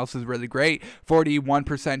everything else is really great.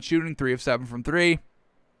 41% shooting, 3 of 7 from 3.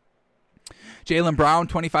 Jaylen Brown,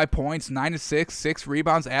 25 points, 9 of 6, 6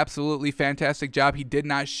 rebounds. Absolutely fantastic job. He did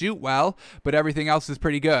not shoot well, but everything else is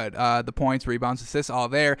pretty good. The points, rebounds, assists, all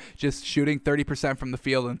there. Just shooting 30% from the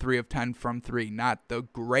field and 3 of 10 from 3. Not the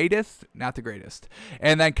greatest.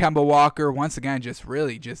 And then Kemba Walker, once again, just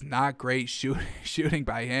not great shooting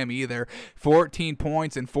by him either. 14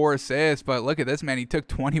 points and 4 assists, but look at this man. He took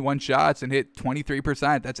 21 shots and hit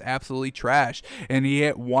 23%. That's absolutely trash. And he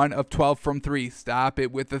hit 1 of 12 from 3. Stop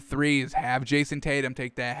it with the threes. Have Jason Tatum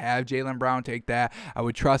take that. Have Jaylen Brown take that. I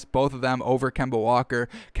would trust both of them over Kemba Walker.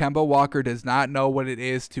 Kemba Walker does not know what it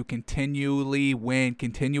is to continuously win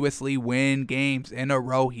games in a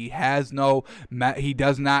row. He's never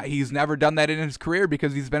done that in his career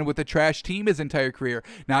because he's been with a trash team his entire career.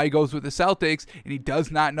 Now he goes with the Celtics and he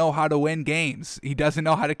does not know how to win games. He doesn't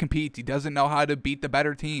know how to compete. He doesn't know how to beat the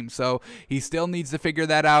better team. So he still needs to figure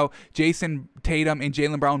that out. Jason Tatum and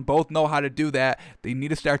Jaylen Brown both know how to do that. They need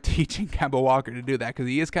to start teaching Kemba Walker to do that because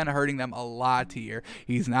he is kind of hurting them a lot here.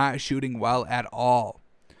 He's not shooting well at all.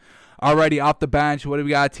 Alrighty, off the bench, what do we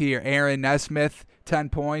got here? Aaron Nesmith, 10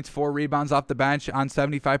 points, 4 rebounds off the bench on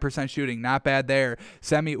 75% shooting. Not bad there.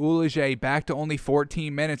 Semi Oulije back to only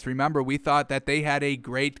 14 minutes. Remember, we thought that they had a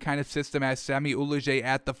great kind of system as Semi Oulije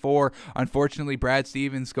at the 4. Unfortunately, Brad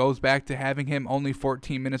Stevens goes back to having him only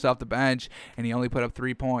 14 minutes off the bench, and he only put up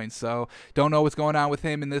 3 points. So don't know what's going on with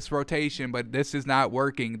him in this rotation, but this is not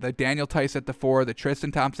working. The Daniel Tice at the 4, the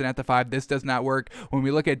Tristan Thompson at the 5, this does not work. When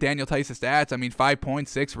we look at Daniel Tice's stats, 5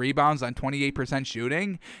 points, 6 rebounds on 28%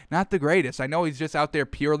 shooting. Not the greatest. I know he's just out there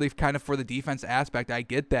purely kind of for the defense aspect. I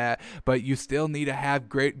get that, but you still need to have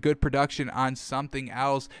good production on something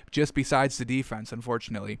else just besides the defense,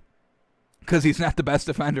 unfortunately. because he's not the best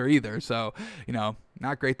defender either. So,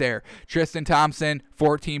 not great there. Tristan Thompson,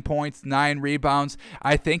 14 points, 9 rebounds.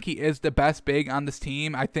 I think he is the best big on this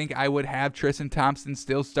team. I think I would have Tristan Thompson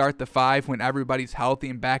still start the 5 when everybody's healthy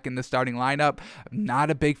and back in the starting lineup. I'm not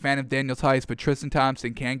a big fan of Daniel Theis, but Tristan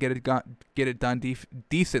Thompson can get it done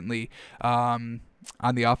decently on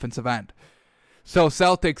the offensive end. So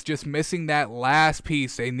Celtics just missing that last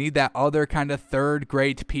piece. They need that other kind of third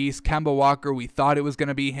great piece. Kemba Walker, we thought it was going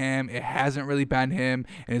to be him. It hasn't really been him.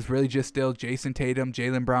 And it's really just still Jason Tatum,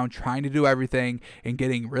 Jaylen Brown trying to do everything and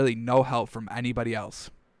getting really no help from anybody else.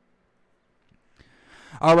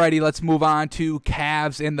 Alrighty, let's move on to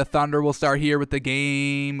Cavs and the Thunder. We'll start here with the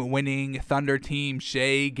game-winning Thunder team.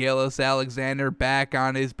 Shai Gilgeous-Alexander back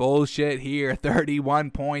on his bullshit here.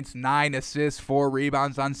 31 points, 9 assists, 4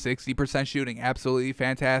 rebounds on 60% shooting. Absolutely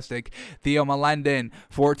fantastic. Theo Maledon,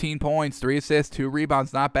 14 points, 3 assists, 2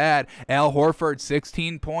 rebounds. Not bad. Al Horford,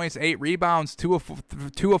 16 points, 8 rebounds, 2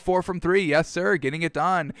 of 4 from 3. Yes, sir, getting it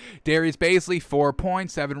done. Darius Bazley, 4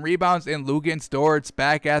 points, 7 rebounds. And Luguentz Dort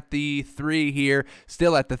back at the 3 here.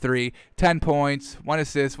 Still at the 3, 10 points, 1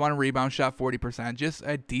 assist, 1 rebound, shot 40%. Just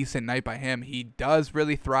a decent night by him. He does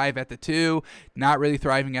really thrive at the 2, not really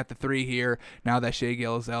thriving at the 3 here now that Shai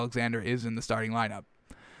Gilgeous-Alexander is in the starting lineup.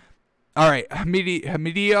 All right,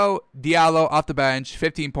 Hamidou Diallo off the bench,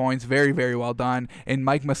 15 points, very, very well done. And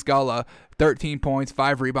Mike Muscala, 13 points,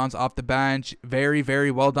 5 rebounds off the bench, very,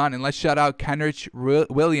 very well done. And let's shout out Kenrich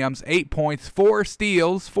Williams, 8 points, 4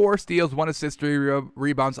 steals, 1 assist, 3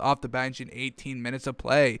 rebounds off the bench in 18 minutes of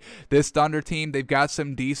play. This Thunder team, they've got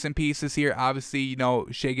some decent pieces here. Obviously,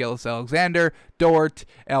 Shai Gilgeous-Alexander, Dort,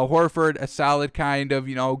 Al Horford, a solid kind of,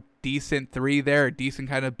 decent 3 there, a decent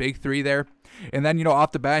kind of big 3 there. And then,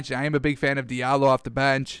 off the bench, I am a big fan of Diallo off the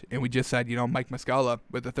bench. And we just said, Mike Muscala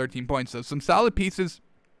with the 13 points. So some solid pieces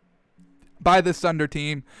by the Thunder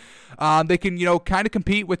team. They can, kind of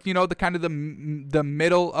compete with, the kind of the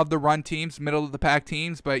middle of the run teams, middle of the pack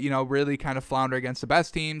teams, but, really kind of flounder against the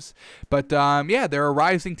best teams. But, they're a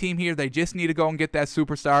rising team here. They just need to go and get that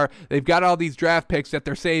superstar. They've got all these draft picks that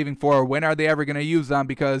they're saving for. When are they ever going to use them?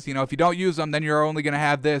 Because, if you don't use them, then you're only going to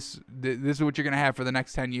have this. This is what you're going to have for the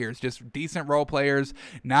next 10 years. Just decent role players,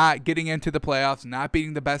 not getting into the playoffs, not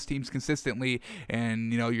beating the best teams consistently,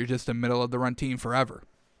 and, you're just a middle of the run team forever.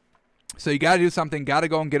 So you got to do something, got to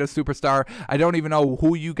go and get a superstar. I don't even know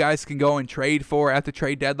who you guys can go and trade for at the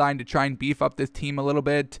trade deadline to try and beef up this team a little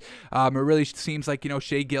bit. It really seems like,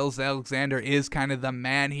 Shai Gilgeous-Alexander is kind of the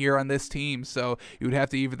man here on this team. So you would have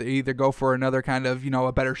to either go for another kind of,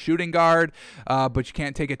 a better shooting guard, but you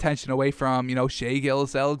can't take attention away from, Shai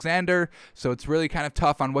Gilgeous-Alexander. So it's really kind of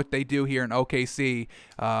tough on what they do here in OKC.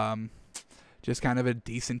 Just kind of a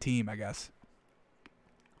decent team, I guess.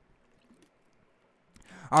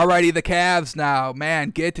 Alrighty, the Cavs now. Man,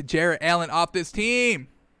 get Jarrett Allen off this team.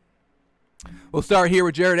 We'll start here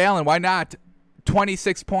with Jarrett Allen. Why not?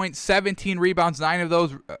 26 points, 17 rebounds, 9 of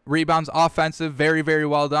those rebounds offensive. Very, very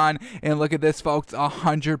well done. And look at this, folks.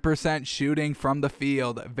 100% shooting from the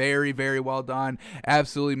field. Very, very well done.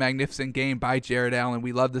 Absolutely magnificent game by Jarrett Allen.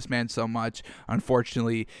 We love this man so much.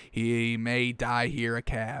 Unfortunately, he may die here a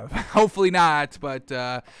Cav. Hopefully not, but...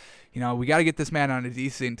 we got to get this man on a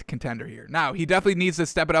decent contender here. Now, he definitely needs to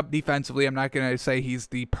step it up defensively. I'm not going to say he's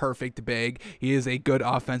the perfect big. He is a good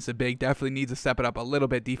offensive big. Definitely needs to step it up a little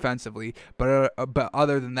bit defensively. But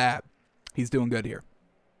other than that, he's doing good here.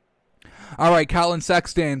 All right, Colin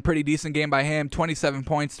Sexton, pretty decent game by him. 27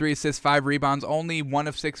 points, 3 assists, 5 rebounds. Only 1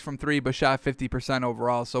 of 6 from 3, but shot 50%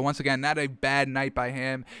 overall. So once again, not a bad night by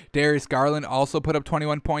him. Darius Garland also put up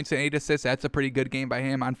 21 points and 8 assists. That's a pretty good game by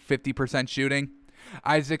him on 50% shooting.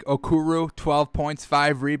 Isaac Okoro, 12 points,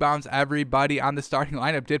 5 rebounds. Everybody on the starting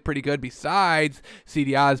lineup did pretty good besides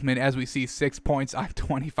Cedi Osman, as we see 6 points on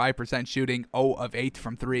 25% shooting, 0 of 8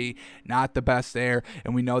 from 3. Not the best there,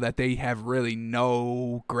 and we know that they have really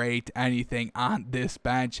no great anything on this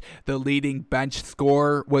bench. The leading bench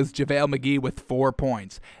scorer was JaVale McGee with 4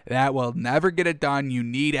 points. That will never get it done. You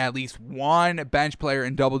need at least one bench player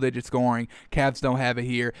in double-digit scoring. Cavs don't have it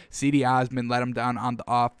here. Cedi Osman let him down on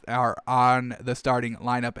the starting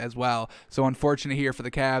lineup as well. So unfortunate here for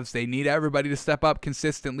the Cavs. They need everybody to step up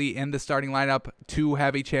consistently in the starting lineup to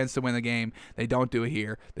have a chance to win the game. They don't do it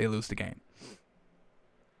here. They lose the game.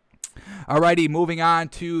 Alrighty, moving on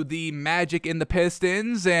to the Magic and the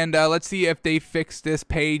Pistons, and let's see if they fixed this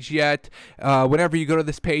page yet. Whenever you go to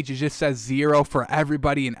this page, it just says 0 for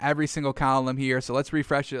everybody in every single column here, so let's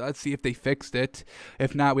refresh it. Let's see if they fixed it.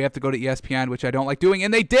 If not, we have to go to ESPN, which I don't like doing,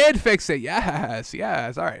 and they did fix it. Yes,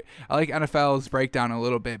 alright. I like NFL's breakdown a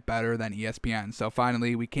little bit better than ESPN, so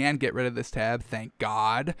finally we can get rid of this tab. Thank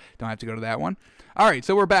God. Don't have to go to that one. Alright,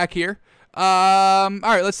 so we're back here. All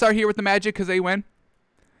right, let's start here with the Magic because they win.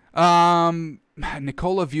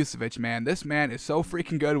 Nikola Vucevic, man. This man is so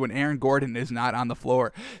freaking good when Aaron Gordon is not on the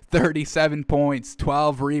floor. 37 points,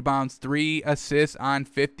 12 rebounds, 3 assists on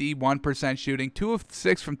 51% shooting. 2 of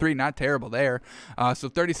 6 from 3, not terrible there. So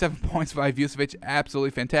 37 points by Vucevic,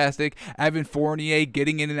 absolutely fantastic. Evan Fournier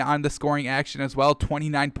getting in on the scoring action as well.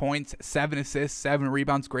 29 points, 7 assists, 7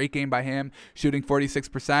 rebounds. Great game by him, shooting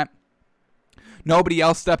 46%. Nobody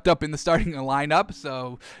else stepped up in the starting lineup,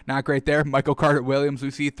 so not great there. Michael Carter-Williams, we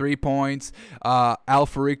see 3 points.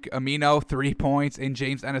 Al-Farouq Amino, 3 points. And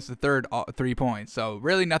James Ennis III, 3 points. So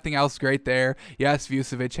really nothing else great there. Yes,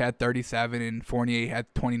 Vucevic had 37 and Fournier had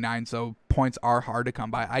 29, so points are hard to come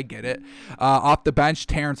by. I get it. Off the bench,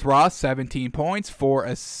 Terrence Ross, 17 points,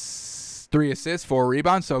 3 assists, 4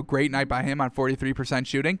 rebounds. So great night by him on 43%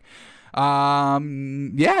 shooting.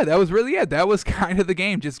 Yeah, that was really it. That was kind of the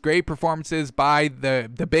game. Just great performances by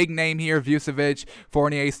the big name here, Vucevic,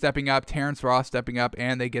 Fournier stepping up, Terrence Ross stepping up,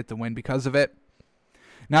 and they get the win because of it.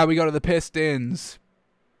 Now we go to the Pistons.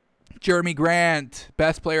 Jeremy Grant,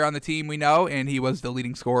 best player on the team we know, and he was the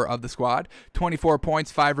leading scorer of the squad. 24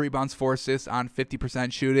 points, 5 rebounds, 4 assists on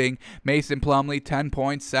 50% shooting. Mason Plumlee, 10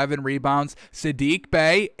 points, 7 rebounds. Saddiq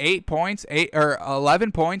Bey,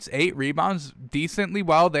 11 points, 8 rebounds, decently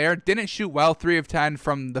well there. Didn't shoot well, 3 of 10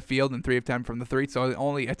 from the field and 3 of 10 from the 3, so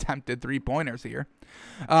only attempted 3-pointers here.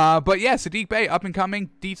 But yeah, Saddiq Bey, up and coming,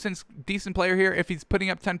 decent player here. If he's putting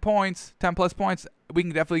up 10 plus points, we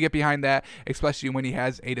can definitely get behind that, especially when he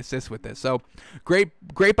has 8 assists with this. So great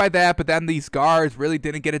by that, but then these guards really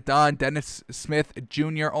didn't get it done. Dennis Smith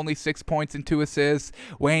Jr., only 6 points and 2 assists.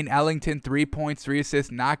 Wayne Ellington, 3 points, 3 assists,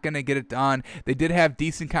 not going to get it done. They did have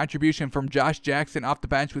decent contribution from Josh Jackson off the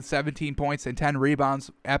bench with 17 points and 10 rebounds.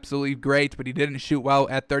 Absolutely great, but he didn't shoot well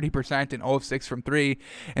at 30% and 0 of 6 from 3.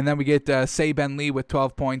 And then we get Saben Lee with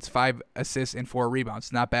 12 points, 5 assists, and 4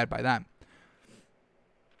 rebounds. Not bad by them.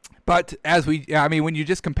 But when you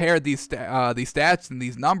just compare these stats and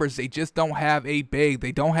these numbers, they just don't have a big.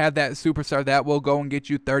 They don't have that superstar that will go and get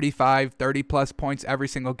you 30-plus points every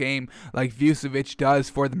single game like Vucevic does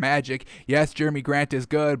for the Magic. Yes, Jeremy Grant is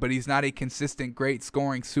good, but he's not a consistent, great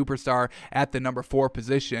scoring superstar at the number 4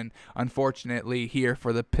 position, unfortunately, here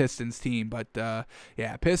for the Pistons team. But,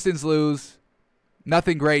 yeah, Pistons lose.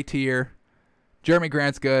 Nothing great here. Jeremy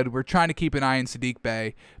Grant's good. We're trying to keep an eye on Saddiq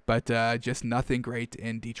Bey, but just nothing great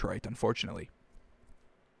in Detroit, unfortunately.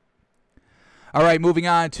 All right, moving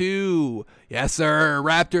on to, yes, sir,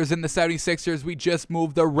 Raptors and the 76ers. We just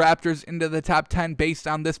moved the Raptors into the top 10 based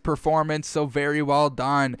on this performance, so very well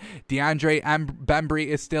done. DeAndre Bembry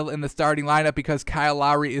is still in the starting lineup because Kyle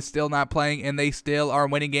Lowry is still not playing, and they still are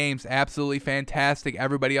winning games. Absolutely fantastic.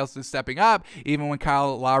 Everybody else is stepping up, even when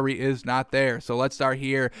Kyle Lowry is not there. So let's start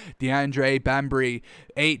here. DeAndre Bembry,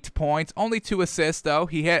 8 points, only 2 assists, though.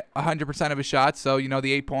 He hit 100% of his shots, so,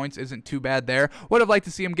 the 8 points isn't too bad there. Would have liked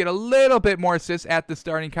to see him get a little bit more assists at the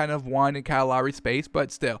starting kind of one in Kyle Lowry's space,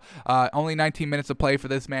 but still, only 19 minutes of play for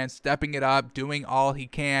this man, stepping it up, doing all he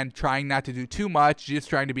can, trying not to do too much, just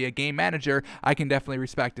trying to be a game manager. I can definitely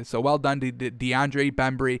respect it. So well done to DeAndre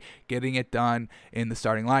Bembry getting it done in the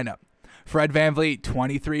starting lineup. Fred VanVleet,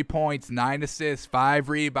 23 points, 9 assists, 5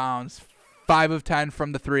 rebounds, 5 of 10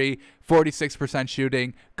 from the 3, 46%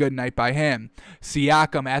 shooting. Good night by him.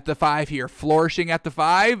 Siakam at the 5 here, flourishing at the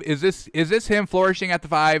 5. Is this him flourishing at the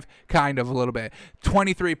 5? Kind of, a little bit.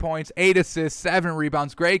 23 points, 8 assists, 7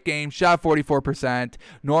 rebounds. Great game. Shot 44%.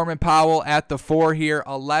 Norman Powell at the 4 here,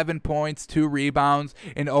 11 points, 2 rebounds.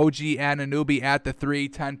 And OG Anunoby at the 3,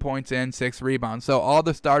 10 points and 6 rebounds. So all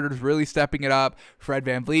the starters really stepping it up. Fred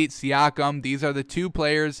VanVleet, Siakam, these are the 2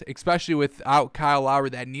 players, especially without Kyle Lowry,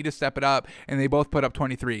 that need to step it up, and they both put up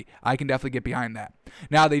 23. I can definitely get behind that.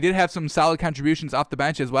 Now, they did have some solid contributions off the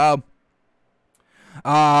bench as well.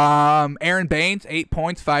 Aaron Baines, 8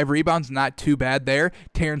 points, 5 rebounds, not too bad there.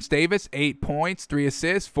 Terrence Davis, 8 points, 3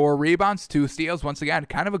 assists, 4 rebounds, 2 steals. Once again,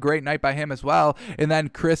 kind of a great night by him as well. And then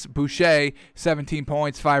Chris Boucher, 17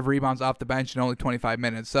 points, 5 rebounds off the bench in only 25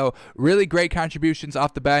 minutes. So really great contributions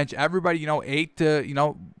off the bench. Everybody, 8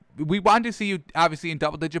 to, we wanted to see you obviously in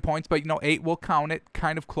double-digit points, but 8 will count it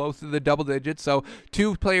kind of close to the double digits. So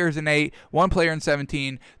 2 players in 8, 1 player in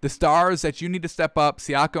 17. The stars that you need to step up,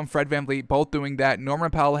 Siakam, Fred VanVleet, both doing that.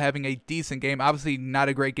 Norman Powell having a decent game. Obviously not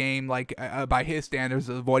a great game like by his standards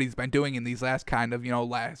of what he's been doing in these last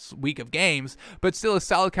last week of games, but still a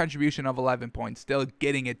solid contribution of 11 points. Still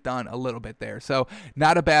getting it done a little bit there. So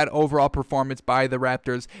not a bad overall performance by the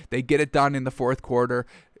Raptors. They get it done in the fourth quarter,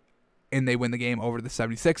 and they win the game over the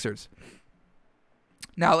 76ers.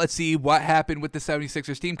 Now let's see what happened with the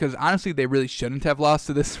 76ers team, because honestly they really shouldn't have lost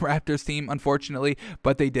to this Raptors team, unfortunately,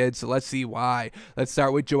 but they did. So let's see why. Let's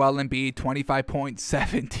start with Joel Embiid, 25 points,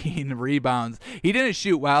 17 rebounds. He didn't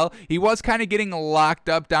shoot well. He was kind of getting locked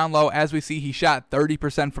up down low. As we see, he shot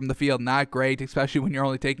 30% from the field. Not great, especially when you're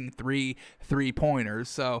only taking three-pointers.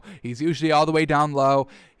 So he's usually all the way down low.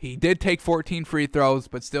 He did take 14 free throws,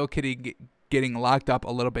 but still getting locked up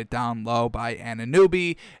a little bit down low by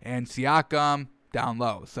Anunoby and Siakam down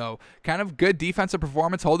low. So kind of good defensive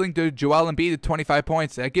performance, holding to Joel Embiid to 25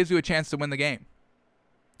 points. That gives you a chance to win the game.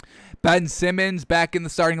 Ben Simmons back in the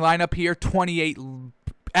starting lineup here, 28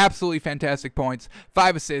 absolutely fantastic points,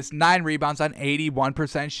 5 assists, 9 rebounds on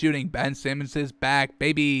 81% shooting. Ben Simmons is back,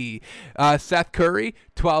 baby. Seth Curry,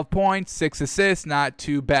 12 points, 6 assists, not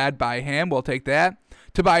too bad by him. We'll take that.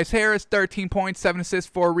 Tobias Harris, 13 points, 7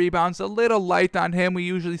 assists, 4 rebounds. A little light on him. We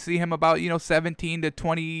usually see him about, 17 to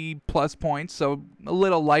 20 plus points, so a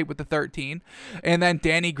little light with the 13. And then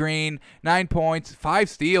Danny Green, 9 points, 5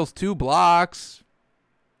 steals, 2 blocks,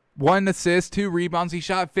 1 assist, 2 rebounds. He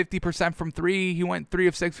shot 50% from 3. He went 3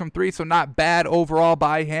 of 6 from 3, so not bad overall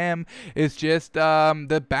by him. It's just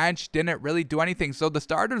the bench didn't really do anything. So the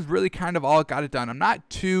starters really kind of all got it done. I'm not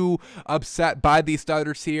too upset by these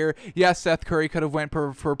starters here. Yes, Seth Curry could have went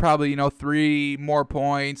for probably 3 more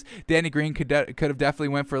points. Danny Green could have definitely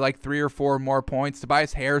went for like 3 or 4 more points.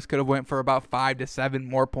 Tobias Harris could have went for about 5 to 7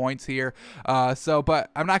 more points here.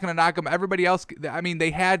 But I'm not gonna knock them. Everybody else, I mean,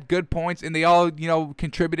 they had good points and they all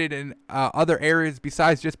contributed in other areas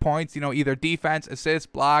besides just points, either defense, assists,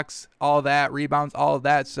 blocks, all that, rebounds, all of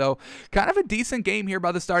that. So kind of a decent game here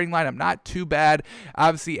by the starting lineup. Not too bad.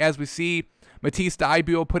 Obviously, as we see, Matisse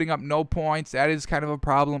Thybulle putting up no points. That is kind of a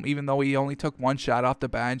problem, even though he only took 1 shot off the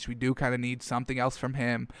bench. We do kind of need something else from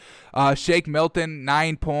him. Shake Milton,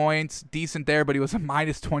 9 points. Decent there, but he was a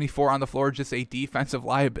minus 24 on the floor. Just a defensive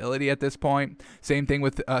liability at this point. Same thing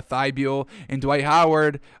with Thybulle. And Dwight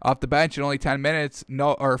Howard off the bench in only 10 minutes.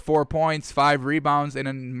 4 points, 5 rebounds, and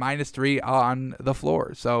a minus 3 on the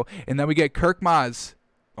floor. So, and then we get Korkmaz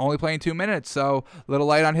only playing 2 minutes. So a little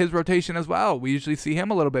light on his rotation as well. We usually see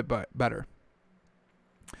him a little bit better.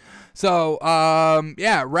 So,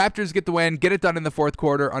 Raptors get the win, get it done in the fourth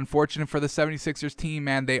quarter. Unfortunate for the 76ers team,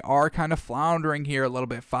 man. They are kind of floundering here a little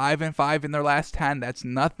bit. 5-5 in their last 10. That's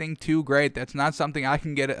nothing too great. That's not something I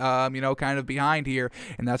can get, kind of behind here.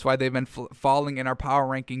 And that's why they've been falling in our power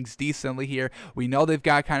rankings decently here. We know they've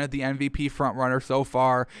got kind of the MVP front runner so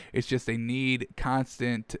far. It's just they need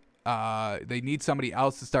constant. They need somebody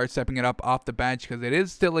else to start stepping it up off the bench because it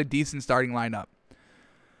is still a decent starting lineup.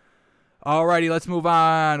 Alrighty, let's move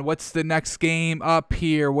on. What's the next game up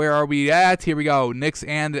here? Where are we at? Here we go. Knicks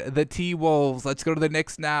and the T-Wolves. Let's go to the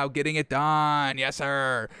Knicks now. Getting it done. Yes,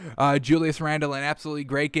 sir. Julius Randle, an absolutely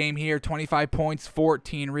great game here. 25 points,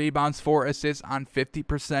 14 rebounds, 4 assists on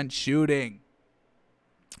 50% shooting.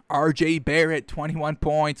 RJ Barrett, 21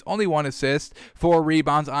 points, only 1 assist, 4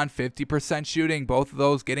 rebounds on 50% shooting. Both of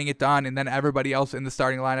those getting it done. And then everybody else in the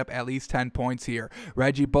starting lineup, at least 10 points here.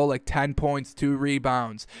 Reggie Bullock, 10 points, 2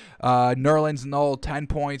 rebounds. Nerlens Noel, 10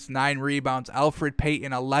 points, 9 rebounds. Alfred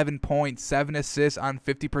Payton, 11 points, 7 assists on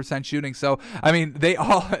 50% shooting. So, I mean,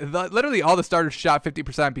 literally all the starters shot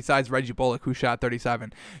 50% besides Reggie Bullock, who shot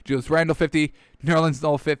 37. Julius Randle, 50. Nerlens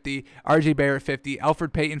Noel, 50. RJ Barrett, 50.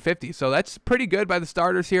 Alfred Payton, 50. So that's pretty good by the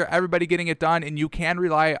starters here. Everybody getting it done, and you can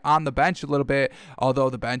rely on the bench a little bit, although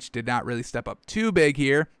the bench did not really step up too big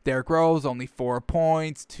here. Derrick Rose, only 4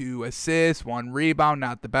 points, 2 assists, 1 rebound.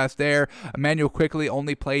 Not the best there. Emmanuel Quickley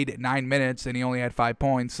only played 9 minutes, and he only had 5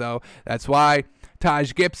 points. So that's why.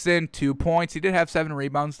 Taj Gibson, 2 points. He did have 7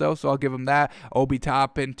 rebounds, though, so I'll give him that. Obi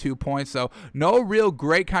Toppin, 2 points. So no real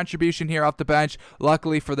great contribution here off the bench.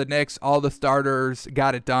 Luckily for the Knicks, all the starters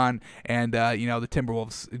got it done, and, the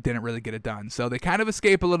Timberwolves didn't really get it done. So they kind of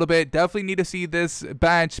escape a little bit. Definitely need to see this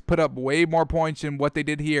bench put up way more points than what they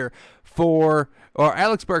did here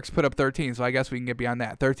Alex Burks put up 13, so I guess we can get beyond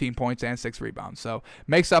that. 13 points and 6 rebounds. So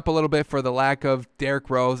makes up a little bit for the lack of Derrick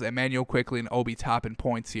Rose, Emmanuel Quickley, and Obi Toppin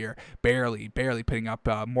points here. Barely putting up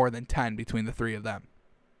more than 10 between the 3 of them.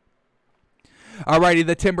 Alrighty,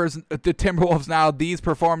 the Timberwolves now. These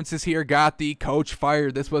performances here got the coach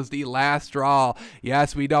fired. This was the last straw.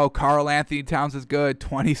 Yes, we know Karl Anthony Towns is good.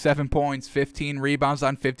 27 points, 15 rebounds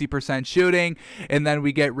on 50% shooting. And then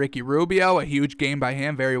we get Ricky Rubio, a huge game by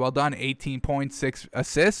him. Very well done. 18 points, 6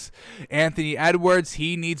 assists. Anthony Edwards,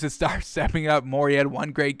 he needs to start stepping up more. He had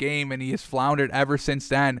 1 great game, and he has floundered ever since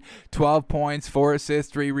then. 12 points, 4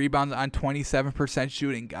 assists, 3 rebounds on 27%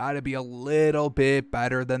 shooting. Got to be a little bit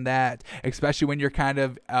better than that, especially especially when you're kind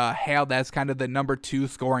of hailed as kind of the number 2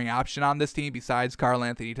 scoring option on this team besides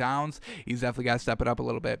Karl-Anthony Towns. He's definitely got to step it up a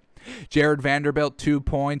little bit. Jared Vanderbilt, 2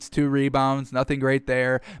 points, 2 rebounds, nothing great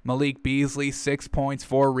there. Malik Beasley, 6 points,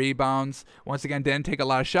 4 rebounds. Once again, didn't take a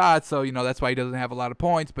lot of shots, so that's why he doesn't have a lot of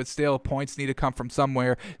points, but still, points need to come from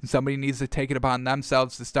somewhere, and somebody needs to take it upon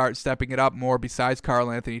themselves to start stepping it up more besides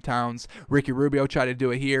Karl-Anthony Towns. Ricky Rubio tried to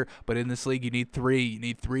do it here, but in this league, you need 3. You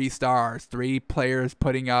need 3 stars, 3 players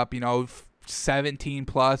putting up, 17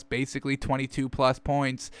 plus, basically 22 plus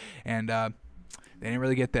points, and they didn't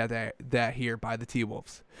really get that here by the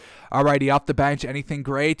T-Wolves. Alrighty, off the bench, anything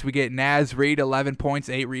great? We get Naz Reid, 11 points,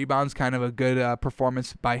 8 rebounds, kind of a good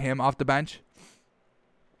performance by him off the bench.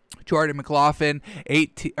 Jordan McLaughlin,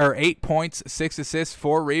 8 points, 6 assists,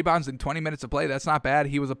 4 rebounds in 20 minutes of play. That's not bad.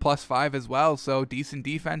 He was a +5 as well, so decent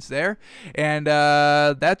defense there. And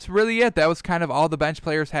that's really it. That was kind of all the bench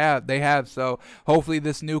players have. So hopefully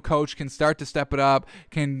this new coach can start to step it up,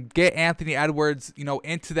 can get Anthony Edwards,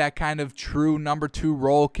 into that kind of true number 2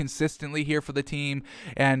 role consistently here for the team.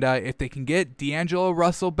 And if they can get D'Angelo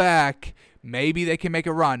Russell back, maybe they can make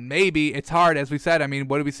a run. Maybe. It's hard, as we said. I mean,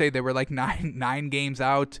 what did we say? They were like nine games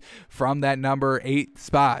out from that number 8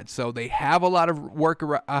 spot. So they have a lot of work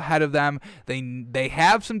ahead of them. They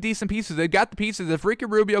have some decent pieces. They've got the pieces. If Ricky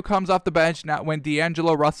Rubio comes off the bench, not when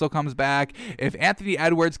D'Angelo Russell comes back, if Anthony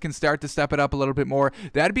Edwards can start to step it up a little bit more,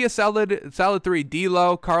 that'd be a solid 3.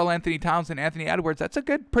 D'Lo, Karl-Anthony Towns, and Anthony Edwards. That's a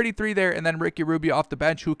good, pretty 3 there. And then Ricky Rubio off the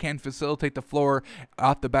bench, who can facilitate the floor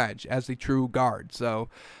off the bench as a true guard. So,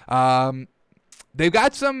 They've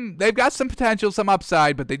got some potential, some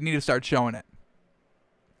upside, but they need to start showing it.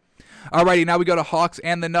 Alrighty, now we go to Hawks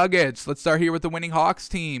and the Nuggets. Let's start here with the winning Hawks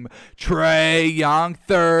team. Trae Young,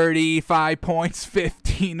 35 points,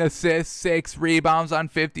 15 assists, 6 rebounds on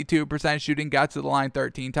 52% shooting. Got to the line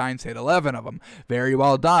 13 times, hit 11 of them. Very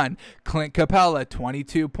well done. Clint Capella,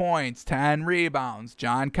 22 points, 10 rebounds.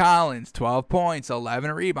 John Collins, 12 points,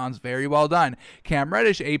 11 rebounds. Very well done. Cam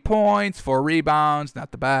Reddish, 8 points, 4 rebounds.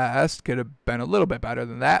 Not the best. Could have been a little bit better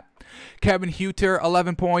than that. Kevin Huter,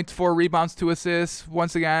 11 points, 4 rebounds, 2 assists.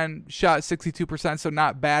 Once again, shot 62%, so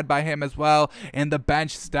not bad by him as well. And the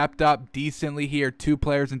bench stepped up decently here. 2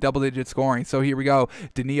 players in double-digit scoring. So here we go.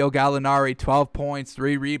 Danilo Gallinari, 12 points,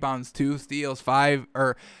 3 rebounds, 2 steals,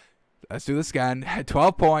 let's do this again.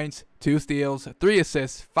 12 points, 2 steals, 3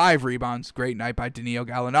 assists, 5 rebounds. Great night by Danilo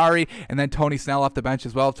Gallinari. And then Tony Snell off the bench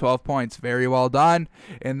as well, 12 points. Very well done.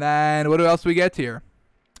 And then what else do we get here?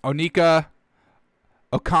 Onyeka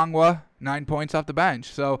Okongwu, 9 points off the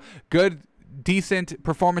bench. So good, decent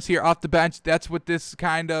performance here off the bench. That's what this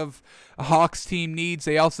kind of Hawks team needs.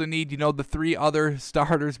 They also need, the 3 other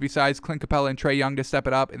starters besides Clint Capella and Trae Young to step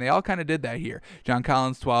it up, and they all kind of did that here. John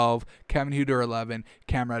Collins, 12, Kevin Huter, 11,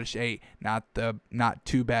 Cam Reddish, 8. Not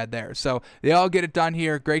too bad there. So they all get it done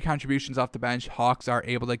here. Great contributions off the bench. Hawks are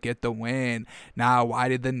able to get the win. Now, why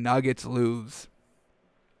did the Nuggets lose?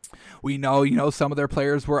 We know, some of their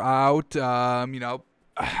players were out.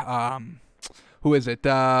 Who is it?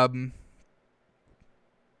 Paul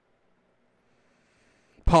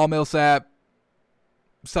Millsap,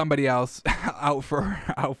 somebody else out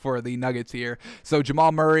for the Nuggets here. So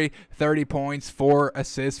Jamal Murray, 30 points, 4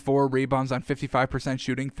 assists, 4 rebounds on 55%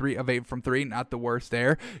 shooting, 3 of 8 from 3, not the worst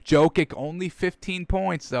there. Jokic, only 15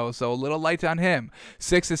 points though, so a little light on him.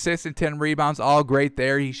 6 assists and 10 rebounds, all great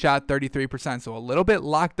there. He shot 33%, so a little bit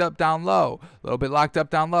locked up down low.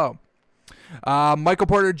 Michael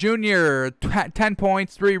Porter Jr., 10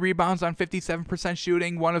 points, 3 rebounds on 57%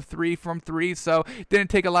 shooting, 1 of 3 from 3, so didn't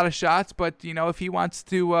take a lot of shots, but, if he wants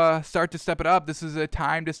to start to step it up, this is a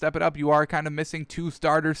time to step it up. You are kind of missing 2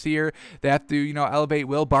 starters here. They have to, elevate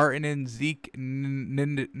Will Barton and Zeke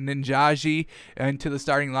Nnaji into the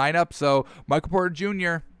starting lineup, so Michael Porter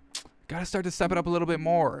Jr., got to start to step it up a little bit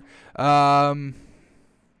more.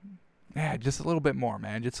 Yeah, just a little bit more,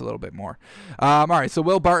 man. Just a little bit more. All right, so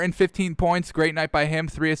Will Barton, 15 points. Great night by him.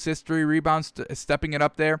 3 assists, 3 rebounds, stepping it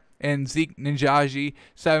up there. And Zeke Nnaji,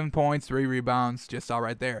 7 points, 3 rebounds. Just all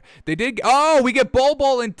right there. They did. Oh, we get Bol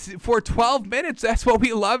Bol for 12 minutes. That's what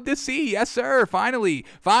we love to see. Yes, sir. Finally,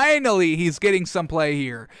 he's getting some play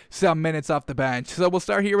here. Some minutes off the bench. So we'll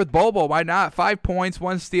start here with Bol Bol. Why not? 5 points,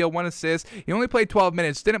 1 steal, 1 assist. He only played 12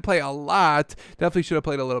 minutes. Didn't play a lot. Definitely should have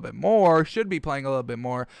played a little bit more. Should be playing a little bit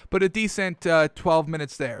more. But a decent 12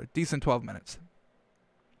 minutes there. Decent 12 minutes.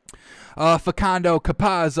 Facundo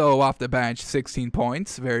Campazzo off the bench, 16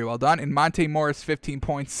 points. Very well done. And Monte Morris, 15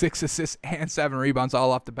 points, 6 assists, and 7 rebounds,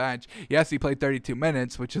 all off the bench. Yes, he played 32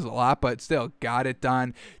 minutes, which is a lot, but still got it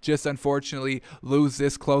done. Just unfortunately lose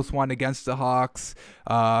this close one against the Hawks.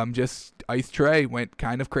 Just Ice Trey went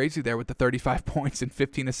kind of crazy there with the 35 points and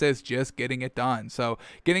 15 assists, just getting it done. So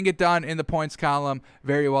getting it done in the points column,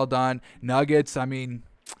 very well done. Nuggets, I mean,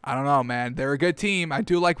 I don't know, man. They're a good team. I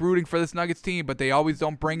do like rooting for this Nuggets team, but they always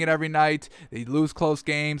don't bring it every night. They lose close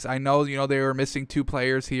games. I know, they were missing 2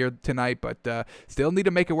 players here tonight, but still need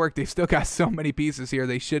to make it work. They've still got so many pieces here.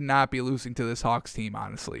 They should not be losing to this Hawks team,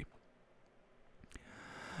 honestly.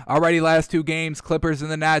 Alrighty, last 2 games, Clippers and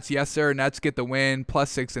the Nets. Yes, sir, Nets get the win,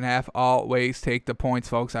 plus 6.5. Always take the points,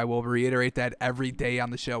 folks. I will reiterate that every day on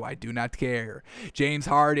the show. I do not care. James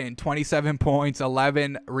Harden, 27 points,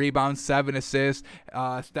 11 rebounds, 7 assists.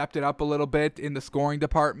 Stepped it up a little bit in the scoring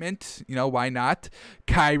department. Why not?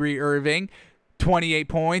 Kyrie Irving, 28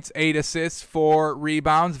 points, 8 assists, 4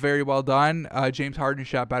 rebounds. Very well done. James Harden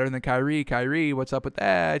shot better than Kyrie. Kyrie, what's up with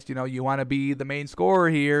that? You want to be the main scorer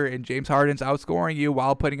here, and James Harden's outscoring you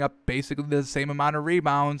while putting up basically the same amount of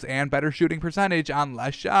rebounds and better shooting percentage on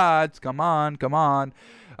less shots. Come on.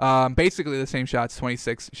 Basically the same shots,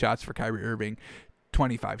 26 shots for Kyrie Irving,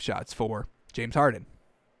 25 shots for James Harden.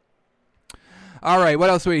 All right, what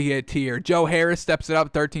else we get here? Joe Harris steps it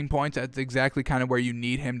up, 13 points. That's exactly kind of where you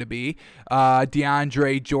need him to be.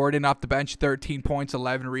 DeAndre Jordan off the bench, 13 points,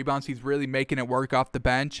 11 rebounds. He's really making it work off the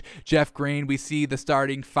bench. Jeff Green, we see the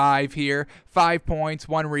starting 5 here. 5 points,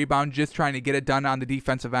 1 rebound, just trying to get it done on the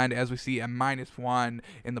defensive end, as we see a -1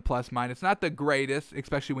 in the plus-minus. Not the greatest,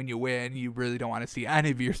 especially when you win. You really don't want to see any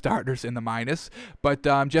of your starters in the minus. But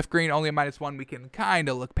Jeff Green, only a -1. We can kind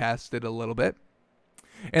of look past it a little bit.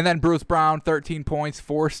 And then Bruce Brown, 13 points,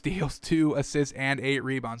 4 steals, 2 assists, and 8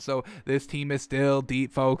 rebounds. So this team is still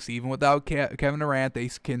deep, folks. Even without Kevin Durant, they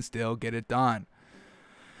can still get it done.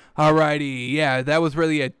 Alrighty, yeah, that was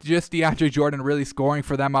really it. Just DeAndre Jordan really scoring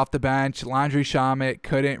for them off the bench. Landry Shamet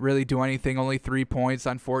couldn't really do anything, only 3 points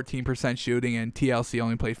on 14% shooting, and TLC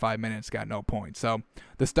only played 5 minutes, got no points. So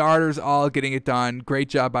the starters all getting it done. Great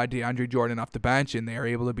job by DeAndre Jordan off the bench, and they are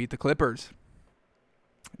able to beat the Clippers.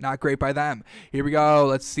 Not great by them. Here we go.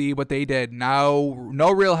 Let's see what they did. Now,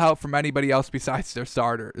 no real help from anybody else besides their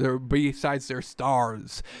stars.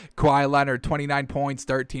 Kawhi Leonard, 29 points,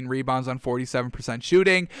 13 rebounds on 47%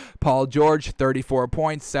 shooting. Paul George, 34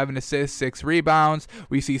 points, 7 assists, 6 rebounds.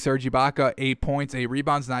 We see Serge Ibaka, 8 points, 8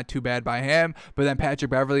 rebounds. Not too bad by him. But then Patrick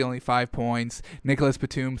Beverley, only 5 points. Nicholas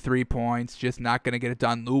Batum, 3 points. Just not going to get it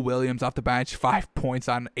done. Lou Williams off the bench, 5 points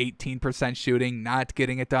on 18% shooting. Not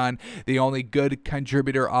getting it done. The only good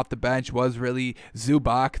contributor off the bench was really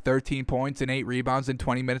Zubac, 13 points and 8 rebounds in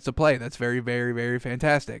 20 minutes of play. That's very, very, very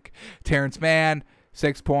fantastic. Terrence Mann,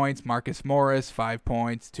 6 points. Marcus Morris, 5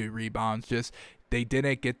 points, 2 rebounds. Just they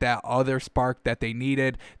didn't get that other spark that they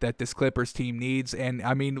needed, that this Clippers team needs. And,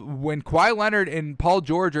 I mean, when Kawhi Leonard and Paul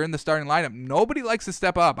George are in the starting lineup, nobody likes to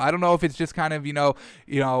step up. I don't know if it's just kind of,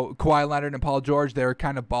 Kawhi Leonard and Paul George, they're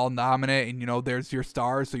kind of ball dominant, and, there's your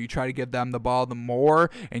stars, so you try to give them the ball the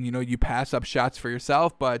more, and, you pass up shots for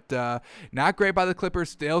yourself. But not great by the Clippers,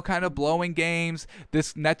 still kind of blowing games.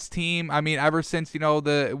 This Nets team, I mean, ever since,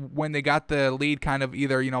 when they got the lead kind of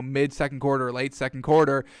either, mid-second quarter or late second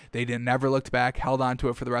quarter, they never looked back, held on to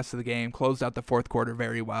it for the rest of the game, closed out the fourth quarter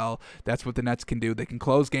very well. That's what the Nets can do. They can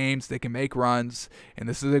close games, they can make runs, and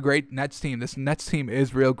this is a great Nets team. This Nets team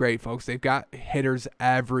is real great, folks. They've got hitters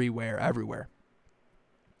everywhere.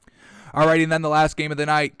 Alrighty, and then the last game of the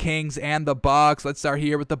night, Kings and the Bucks. Let's start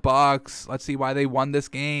here with the Bucks. Let's see why they won this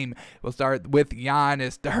game. We'll start with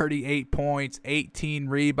Giannis, 38 points, 18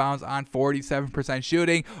 rebounds on 47%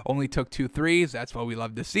 shooting. Only took 2 threes. That's what we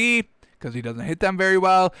love to see, because he doesn't hit them very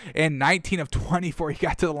well. And 19 of 24, he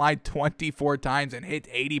got to the line 24 times and hit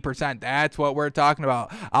 80%. That's what we're talking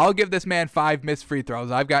about. I'll give this man 5 missed free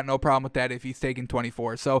throws. I've got no problem with that if he's taking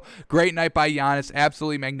 24. So great night by Giannis,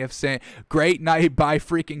 absolutely magnificent. Great night by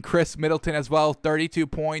freaking Chris Middleton as well. 32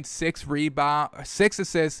 points, 6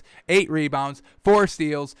 assists, 8 rebounds, 4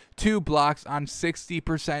 steals, 2 blocks on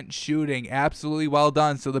 60% shooting. Absolutely well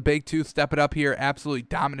done. So the big two step it up here. Absolutely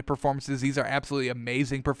dominant performances. These are absolutely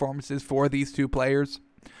amazing performances for these two players.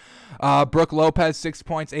 Brooke Lopez, 6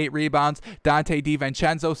 points, 8 rebounds. Dante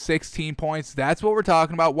DiVincenzo, 16 points. That's what we're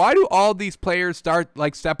talking about. Why do all these players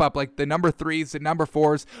step up, like the number 3s, the number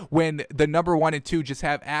 4s, when the number 1 and 2 just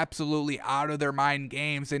have absolutely out of their mind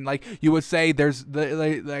games? And like you would say,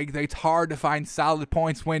 it's hard to find solid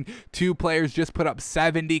points when 2 players just put up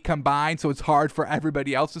 70 combined, so it's hard for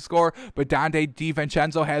everybody else to score. But Dante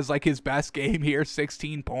DiVincenzo has like his best game here,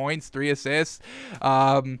 16 points, 3 assists.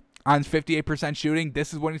 On 58% shooting.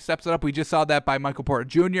 This is when he steps it up. We just saw that by Michael Porter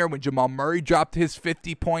Jr. when Jamal Murray dropped his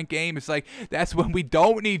 50-point game. It's like, that's when we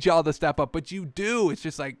don't need y'all to step up, but you do. It's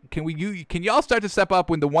just like, can y'all start to step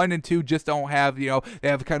up when the 1 and 2 just don't have, they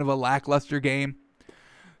have kind of a lackluster game?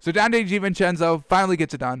 So Dante DiVincenzo finally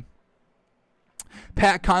gets it done.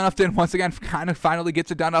 Pat Connaughton, once again, kind of finally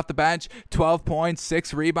gets it done off the bench. 12 points,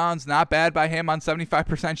 6 rebounds. Not bad by him on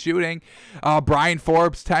 75% shooting. Brian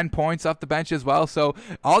Forbes, 10 points off the bench as well. So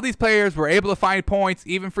all these players were able to find points.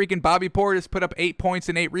 Even freaking Bobby Portis put up 8 points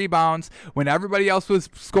and 8 rebounds when everybody else was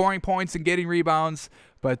scoring points and getting rebounds.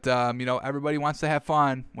 But, everybody wants to have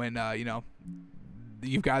fun when,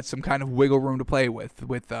 you've got some kind of wiggle room to play with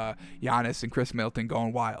Giannis and Chris Middleton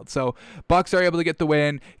going wild. So Bucks are able to get the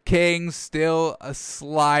win. Kings still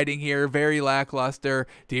sliding here, very lackluster.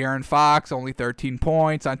 De'Aaron Fox only 13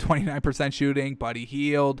 points on 29% shooting. Buddy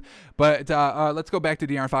Hield. But let's go back to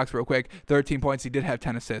De'Aaron Fox real quick. 13 points. He did have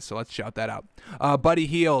 10 assists, so let's shout that out. Buddy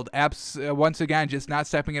Hield, once again, just not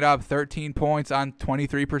stepping it up. 13 points on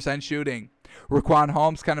 23% shooting. Raquan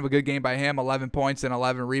Holmes, kind of a good game by him, 11 points and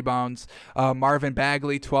 11 rebounds. Marvin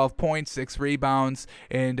Bagley, 12 points, 6 rebounds.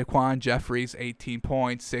 And Daquan Jeffries, 18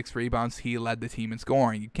 points, 6 rebounds. He led the team in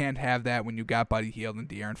scoring. You can't have that when you got Buddy Hield and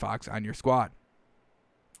De'Aaron Fox on your squad.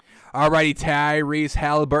 Alrighty, Tyrese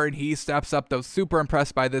Halliburton, he steps up, though. Super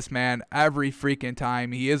impressed by this man every freaking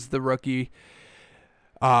time. He is the rookie.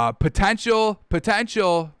 Potential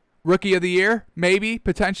Rookie of the Year, maybe,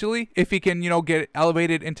 potentially, if he can, get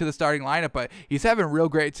elevated into the starting lineup. But he's having real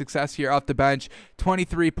great success here off the bench.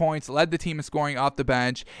 23 points, led the team in scoring off the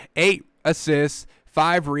bench. 8 assists,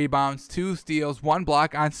 5 rebounds, 2 steals, 1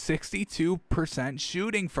 block on 62%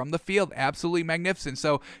 shooting from the field. Absolutely magnificent.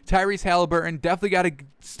 So Tyrese Halliburton, definitely got to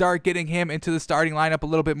start getting him into the starting lineup a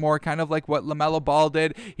little bit more, kind of like what LaMelo Ball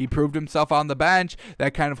did. He proved himself on the bench.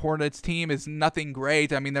 That kind of Hornets team is nothing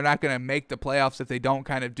great. I mean, they're not going to make the playoffs if they don't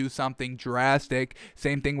kind of do something drastic.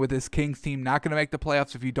 Same thing with this Kings team. Not going to make the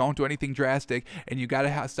playoffs if you don't do anything drastic, and you got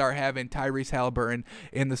to start having Tyrese Halliburton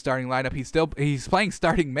in the starting lineup. He's playing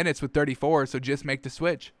starting minutes with 34, so just make the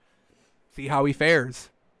switch. See how he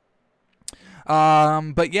fares.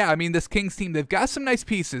 But yeah, I mean, this Kings team, they've got some nice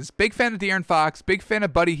pieces. Big fan of De'Aaron Fox. Big fan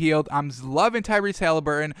of Buddy Hield. I'm loving Tyrese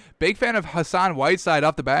Halliburton. Big fan of Hassan Whiteside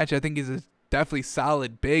off the bench. I think he's a definitely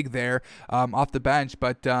solid big there off the bench,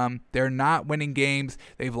 but they're not winning games.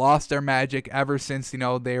 They've lost their magic ever since, they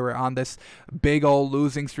were on this big old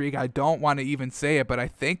losing streak. I don't want to even say it, but I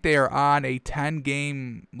think they are on a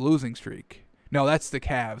 10-game losing streak. No, that's the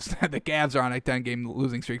Cavs. The Cavs are on a 10-game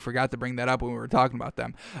losing streak. Forgot to bring that up when we were talking about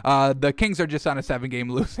them. The Kings are just on a 7-game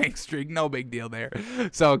losing streak. No big deal there.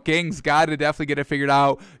 So Kings got to definitely get it figured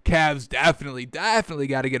out. Cavs definitely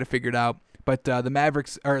got to get it figured out. But the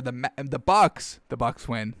Mavericks, or the Bucks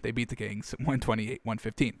win. They beat the Kings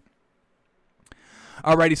 128-115.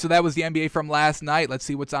 Alrighty, so that was the NBA from last night. Let's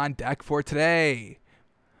see what's on deck for today.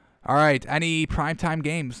 All right, any primetime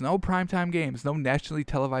games? No primetime games. No nationally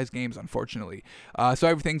televised games, unfortunately. So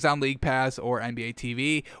everything's on League Pass or NBA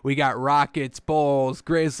TV. We got Rockets, Bulls,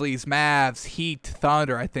 Grizzlies, Mavs, Heat,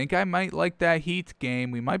 Thunder. I think I might like that Heat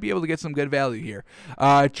game. We might be able to get some good value here.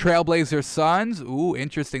 Trailblazers, Suns. Ooh,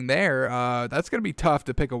 interesting there. That's going to be tough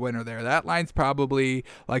to pick a winner there. That line's probably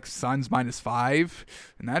like Suns -5.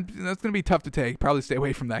 And that's going to be tough to take. Probably stay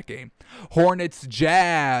away from that game. Hornets,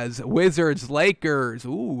 Jazz, Wizards, Lakers.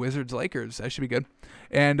 Ooh, Wizards, Lakers. That should be good.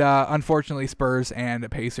 And unfortunately, Spurs and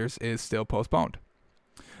Pacers is still postponed.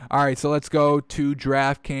 All right, so let's go to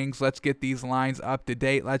DraftKings. Let's get these lines up to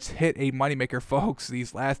date. Let's hit a moneymaker, folks.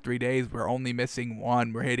 These last 3 days, we're only missing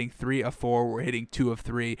 1. We're hitting 3 of 4. We're hitting 2 of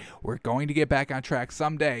 3. We're going to get back on track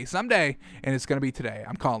someday, and it's going to be today.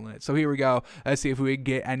 I'm calling it. So here we go. Let's see if we can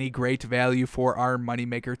get any great value for our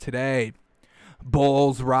moneymaker today.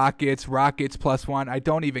 Bulls, Rockets +1. I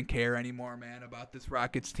don't even care anymore, man, about this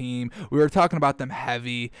Rockets team. We were talking about them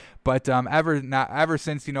heavy, but ever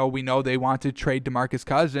since we know they want to trade DeMarcus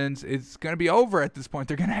Cousins, it's gonna be over at this point.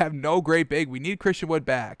 They're gonna have no great big. We need Christian Wood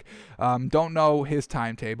back. Don't know his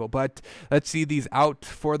timetable, but let's see these out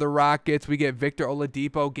for the Rockets. We get Victor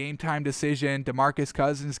Oladipo, game time decision. DeMarcus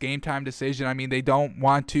Cousins, game time decision. I mean, they're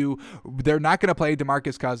not gonna play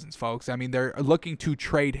DeMarcus Cousins, folks. I mean, they're looking to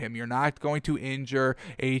trade him. You're not going to injure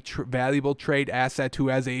a valuable trade asset who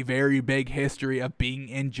has a very big history of being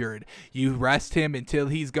injured. You rest him until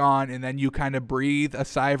he's gone, and then you kind of breathe a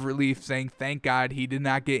sigh of relief saying, thank God he did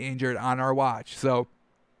not get injured on our watch. So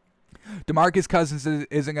DeMarcus Cousins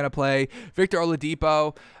isn't going to play. Victor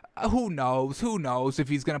Oladipo, who knows if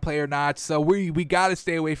he's going to play or not. So we got to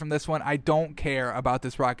stay away from this one. I don't care about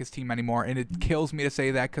this Rockets team anymore, and it kills me to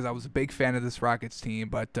say that because I was a big fan of this Rockets team,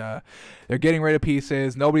 but they're getting rid of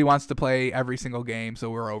pieces. Nobody wants to play every single game, so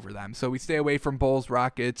we're over them. So we stay away from Bulls,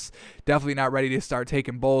 Rockets. Definitely not ready to start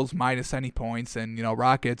taking Bulls minus any points, and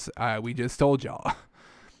Rockets, we just told y'all.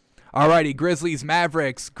 Alrighty, Grizzlies,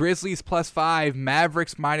 Mavericks. Grizzlies +5,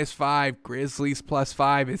 Mavericks -5. Grizzlies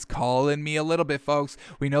 +5 is calling me a little bit, folks.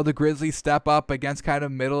 We know the Grizzlies step up against kind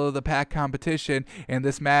of middle of the pack competition, and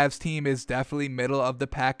this Mavs team is definitely middle of the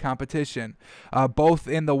pack competition. Both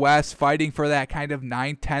in the West, fighting for that kind of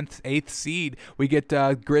 9th, 10th, 8th seed. We get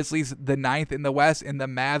Grizzlies the 9th in the West, and the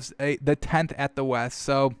Mavs the 10th at the West.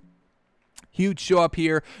 So huge show up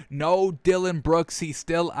here. No Dillon Brooks. He's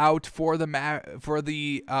still out for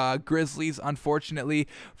the Grizzlies, unfortunately.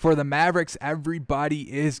 For the Mavericks,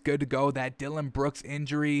 everybody is good to go. That Dillon Brooks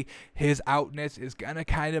injury, his outness, is going to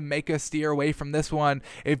kind of make us steer away from this one.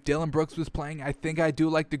 If Dillon Brooks was playing, I think I do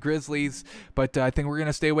like the Grizzlies, but I think we're going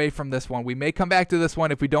to stay away from this one. We may come back to this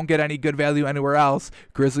one if we don't get any good value anywhere else.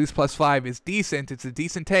 Grizzlies +5 is decent. It's a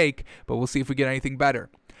decent take, but we'll see if we get anything better.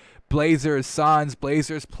 Blazers, Suns,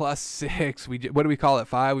 Blazers +6. What do we call it?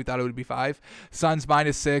 5? We thought it would be 5. Suns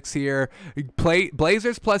 -6 here.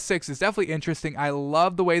 Blazers +6 is definitely interesting. I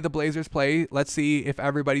love the way the Blazers play. Let's see if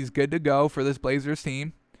everybody's good to go for this Blazers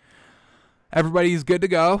team. Everybody's good to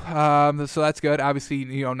go, so that's good. Obviously,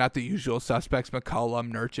 not the usual suspects, McCollum,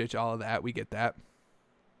 Nurkic, all of that. We get that.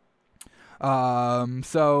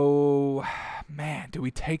 So, man, do we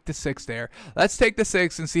take the 6 there? Let's take the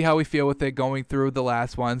 6 and see how we feel with it going through the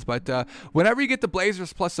last ones. But whenever you get the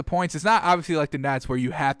Blazers plus the points, it's not obviously like the Nets where you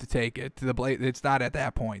have to take it. It's not at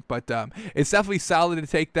that point. But it's definitely solid to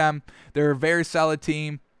take them. They're a very solid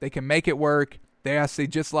team. They can make it work. They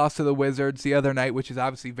just lost to the Wizards the other night, which is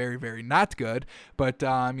obviously very, very not good. But,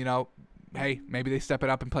 hey, maybe they step it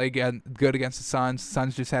up and play again good against the Suns.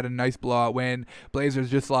 Suns just had a nice blowout win. Blazers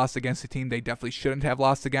just lost against a team they definitely shouldn't have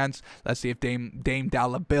lost against. Let's see if Dame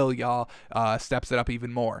Dollar Bill, y'all, steps it up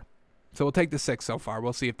even more. So we'll take the 6 so far.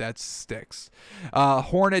 We'll see if that sticks.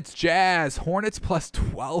 Hornets, Jazz. Hornets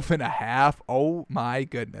 +12.5. Oh, my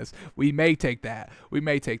goodness. We may take that.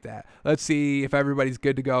 Let's see if everybody's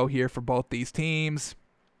good to go here for both these teams.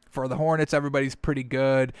 For the Hornets, everybody's pretty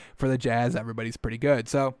good. For the Jazz, everybody's pretty good.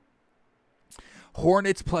 So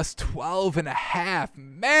Hornets +12.5.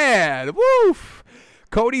 Man, woof.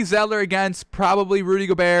 Cody Zeller against probably Rudy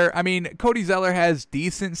Gobert. I mean, Cody Zeller has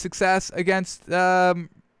decent success against,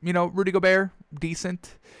 Rudy Gobert.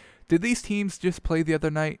 Decent. Did these teams just play the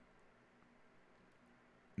other night?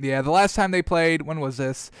 Yeah, the last time they played, when was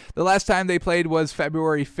this? The last time they played was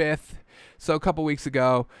February 5th. So a couple weeks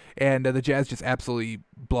ago, and the Jazz just absolutely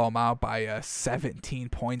blow them out by 17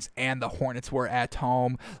 points, and the Hornets were at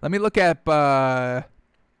home. Let me look at,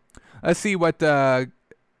 let's see what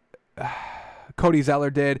Cody Zeller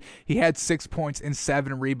did. He had 6 points and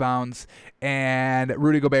 7 rebounds, and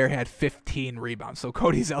Rudy Gobert had 15 rebounds. So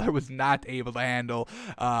Cody Zeller was not able to handle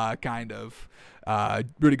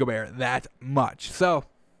Rudy Gobert that much. So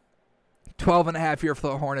 12.5 here for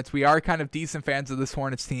the Hornets. We are kind of decent fans of this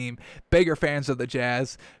Hornets team. Bigger fans of the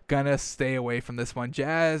Jazz. Gonna stay away from this one.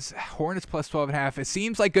 Jazz, Hornets +12.5. It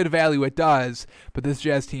seems like good value. It does. But this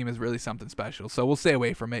Jazz team is really something special. So we'll stay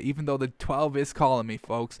away from it. Even though the 12 is calling me,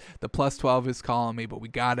 folks. The +12 is calling me. But we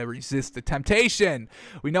gotta resist the temptation.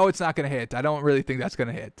 We know it's not gonna hit. I don't really think that's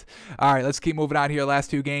gonna hit. All right, let's keep moving on here. Last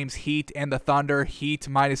two games. Heat and the Thunder. Heat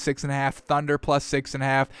 -6.5. Thunder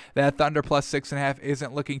 +6.5. That Thunder +6.5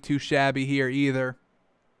 isn't looking too shabby here either.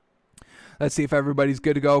 Let's see if everybody's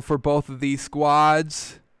good to go for both of these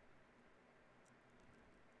squads.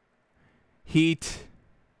 Heat.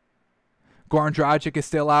 Goran Dragic is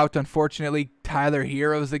still out, unfortunately. Tyler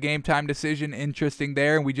Hero's the game time decision. Interesting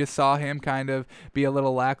there, and we just saw him kind of be a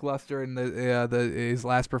little lackluster in his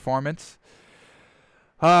last performance.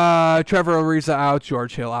 Trevor Ariza out,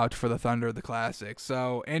 George Hill out for the Thunder, the Classic.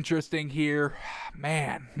 So, interesting here.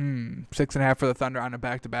 Man, 6.5 for the Thunder on a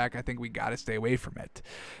back-to-back. I think we got to stay away from it.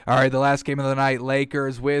 All right, the last game of the night,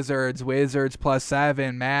 Lakers, Wizards. Wizards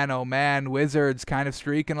 +7. Man, oh man, Wizards kind of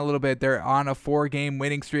streaking a little bit. They're on a 4-game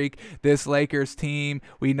winning streak. This Lakers team,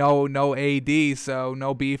 we know no AD, so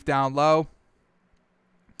no beef down low.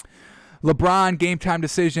 LeBron, game time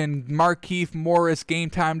decision. Markieff Morris,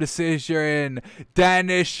 game time decision.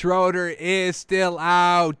 Dennis Schroeder is still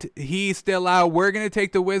out. He's still out. We're going to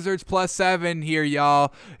take the Wizards +7 here,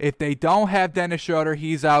 y'all. If they don't have Dennis Schroeder,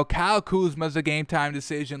 he's out. Kyle Kuzma's a game time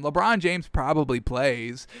decision. LeBron James probably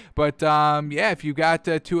plays. But, yeah, if you got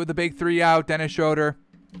two of the big three out, Dennis Schroeder,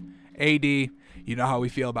 AD, you know how we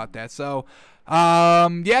feel about that. So,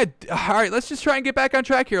 yeah, all right, let's just try and get back on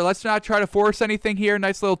track here. Let's not try to force anything here.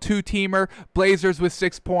 Nice little two-teamer. Blazers with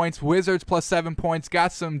 6 points, Wizards +7 points.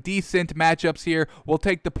 Got some decent matchups here. We'll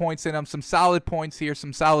take the points in them, some solid points here,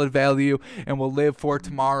 some solid value, and we'll live for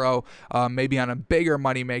tomorrow, maybe on a bigger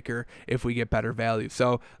moneymaker if we get better value.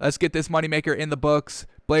 So let's get this moneymaker in the books.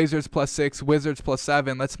 Blazers +6, Wizards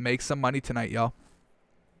 +7. Let's make some money tonight, y'all.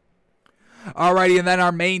 Alrighty, and then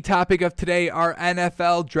our main topic of today, our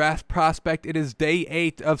NFL draft prospect. It is day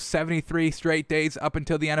 8 of 73 straight days up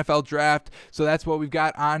until the NFL draft. So that's what we've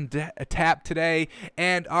got on tap today.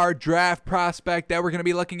 And our draft prospect that we're going to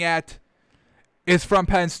be looking at is from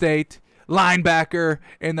Penn State, linebacker,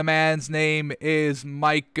 and the man's name is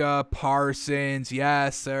Micah Parsons.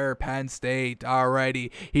 Yes, sir, Penn State. Alrighty,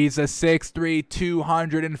 he's a 6'3",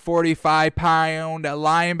 245-pound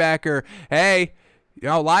linebacker. Hey, you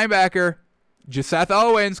know, linebacker, Seth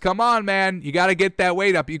Owens, come on, man. You got to get that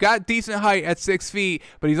weight up. You got decent height at 6 feet,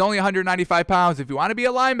 but he's only 195 pounds. If you want to be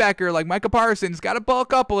a linebacker like Micah Parsons, got to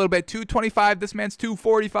bulk up a little bit. 225. This man's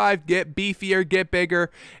 245. Get beefier, get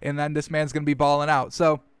bigger, and then this man's going to be balling out.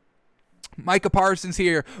 So, Micah Parsons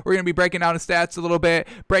here. We're going to be breaking down his stats a little bit,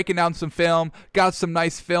 breaking down some film. Got some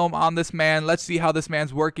nice film on this man. Let's see how this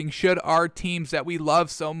man's working. Should our teams that we love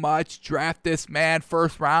so much draft this man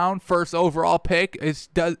first round, first overall pick? Is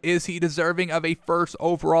he deserving of a first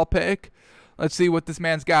overall pick? Let's see what this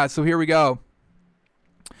man's got. So here we go.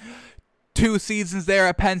 2 seasons there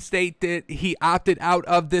at Penn State. He opted out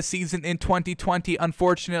of this season in 2020,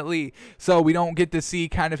 unfortunately. So we don't get to see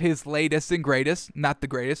kind of his latest and greatest. Not the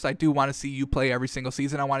greatest. I do want to see you play every single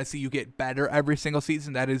season. I want to see you get better every single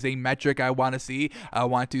season. That is a metric I want to see. I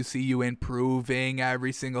want to see you improving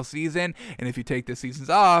every single season. And if you take this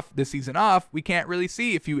season off, we can't really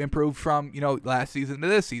see if you improve from, last season to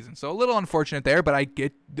this season. So a little unfortunate there, but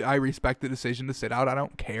I respect the decision to sit out. I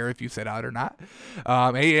don't care if you sit out or not.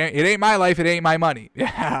 It ain't my life. It ain't my money.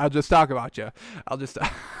 Yeah, I'll just talk about you. I'll just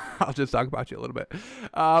talk about you a little bit.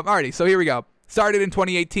 Alrighty, so here we go. Started in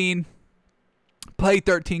 2018. Played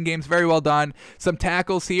 13 games. Very well done. Some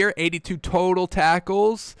tackles here. 82 total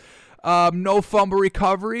tackles. No fumble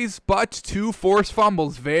recoveries, but 2 forced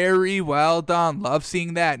fumbles. Very well done. Love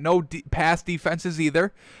seeing that. No pass defenses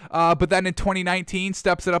either. But then in 2019,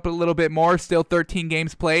 steps it up a little bit more. Still 13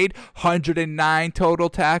 games played. 109 total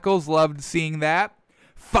tackles. Loved seeing that.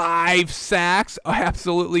 5 sacks,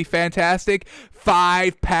 absolutely fantastic.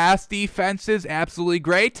 5 pass defenses, absolutely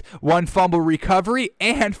great. 1 fumble recovery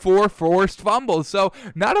and 4 forced fumbles. So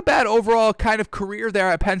not a bad overall kind of career there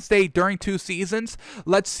at Penn State during 2 seasons.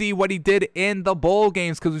 Let's see what he did in the bowl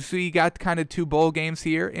games, because we see he got kind of 2 bowl games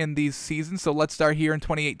here in these seasons. So let's start here in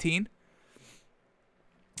 2018.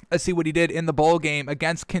 Let's see what he did in the bowl game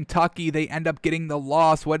against Kentucky. They end up getting the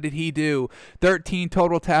loss. What did he do? 13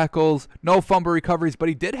 total tackles, no fumble recoveries, but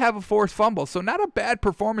he did have a forced fumble. So not a bad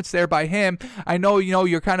performance there by him. I know,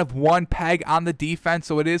 you're kind of one peg on the defense,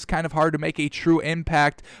 so it is kind of hard to make a true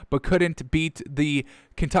impact, but couldn't beat the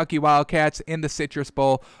Kentucky Wildcats in the Citrus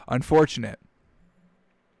Bowl. Unfortunate.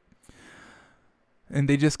 And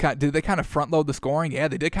did they kind of front load the scoring? Yeah,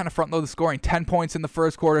 they did kind of front load the scoring. 10 points in the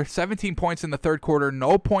first quarter, 17 points in the third quarter,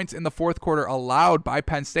 no points in the fourth quarter allowed by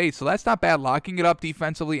Penn State. So that's not bad. Locking it up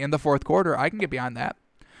defensively in the fourth quarter, I can get behind that.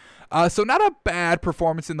 So not a bad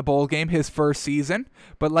performance in the bowl game, his first season.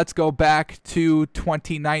 But let's go back to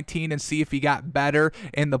 2019 and see if he got better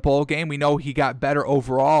in the bowl game. We know he got better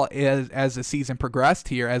overall as the season progressed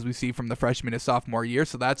here, as we see from the freshman to sophomore year.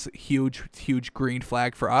 So that's huge, huge green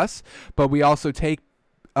flag for us. But we also take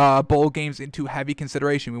bowl games into heavy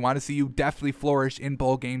consideration. We want to see you definitely flourish in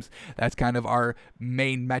bowl games. That's kind of our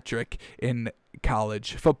main metric in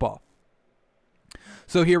college football.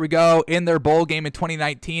 So here we go. In their bowl game in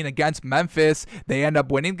 2019 against Memphis, they end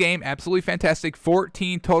up winning the game. Absolutely fantastic.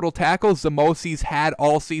 14 total tackles, the most he's had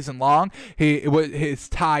all season long. He's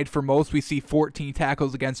tied for most. We see 14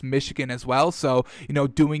 tackles against Michigan as well. So,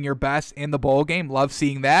 doing your best in the bowl game. Love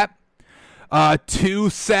seeing that. 2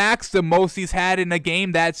 sacks, the most he's had in a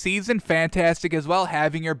game that season. Fantastic as well. If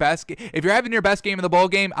you're having your best game in the bowl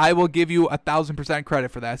game, I will give you 1,000%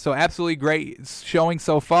 credit for that. So absolutely great showing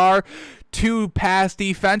so far. 2 pass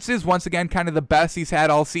defenses, once again kind of the best he's had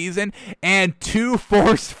all season, and 2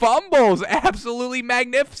 forced fumbles. Absolutely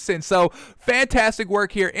magnificent. So fantastic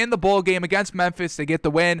work here in the bowl game against Memphis to get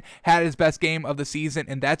the win. Had his best game of the season,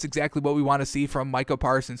 and that's exactly what we want to see from Micah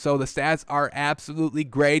Parsons. So the stats are absolutely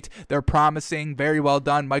great. They're promising. Very well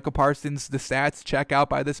done, Micah Parsons. The stats check out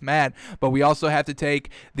by this man, but we also have to take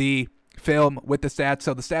the film with the stats.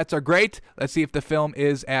 So the stats are great. Let's see if the film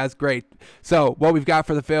is as great. So what we've got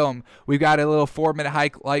for the film, we've got a little 4-minute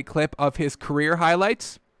highlight clip of his career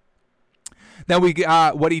highlights. Then we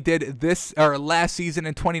got what he did last season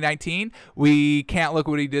in 2019. We can't look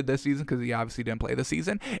what he did this season because he obviously didn't play this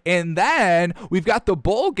season. And then we've got the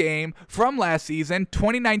bowl game from last season,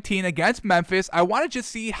 2019 against Memphis. I want to just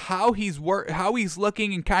see how he's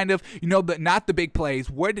looking and kind of, not the big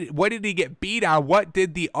plays. What did he get beat on? What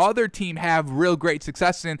did the other team have real great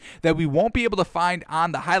success in that we won't be able to find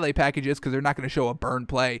on the highlight packages because they're not going to show a burn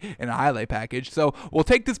play in a highlight package. So we'll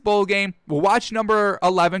take this bowl game. We'll watch number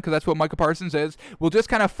 11 because that's what Micah Parsons is. We'll just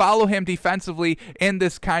kind of follow him defensively in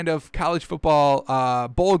this kind of college football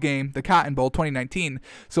bowl game, the Cotton Bowl 2019.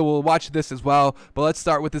 So we'll watch this as well. But let's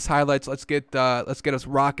start with his highlights. Let's get us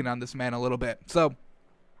rocking on this man a little bit. So,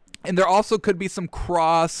 and there also could be some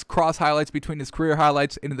cross highlights between his career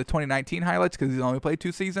highlights and the 2019 highlights because he's only played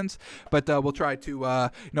 2 seasons. But we'll try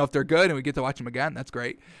to, if they're good and we get to watch them again, that's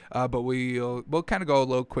great. But we'll kind of go a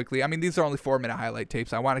little quickly. I mean, these are only 4-minute highlight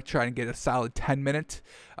tapes. I want to try and get a solid 10-minute.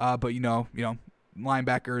 But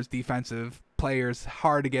linebackers, defensive players,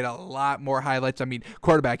 hard to get a lot more highlights. I mean,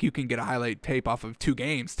 quarterback, you can get a highlight tape off of 2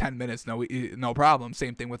 games, 10 minutes, no problem.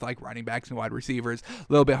 Same thing with like running backs and wide receivers. A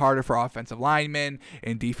little bit harder for offensive linemen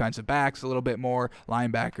and defensive backs, a little bit more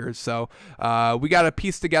linebackers. So we got to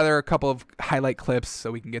piece together a couple of highlight clips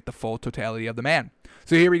so we can get the full totality of the man.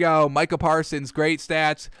 So here we go. Micah Parsons, great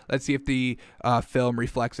stats. Let's see if the film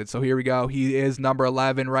reflects it. So here we go. He is number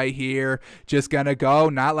 11 right here. Just going to go,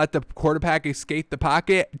 not let the quarterback escape the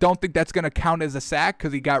pocket. Don't think that's going to count as a sack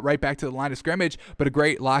because he got right back to the line of scrimmage, but a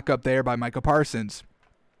great lockup there by Micah Parsons.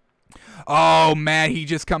 Oh, man, he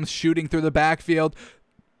just comes shooting through the backfield.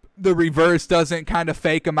 The reverse doesn't kind of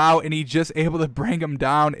fake him out, and he's just able to bring him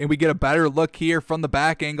down, and we get a better look here from the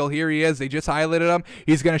back angle. Here he is. They just highlighted him.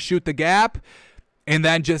 He's going to shoot the gap. And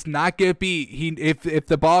then just not get beat. If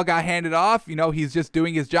the ball got handed off, he's just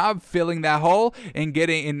doing his job, filling that hole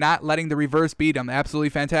and not letting the reverse beat him. Absolutely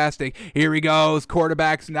fantastic. Here he goes.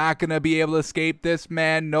 Quarterback's not going to be able to escape this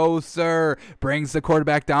man. No, sir. Brings the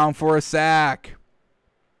quarterback down for a sack.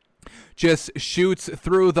 Just shoots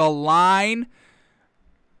through the line.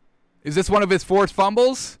 Is this one of his forced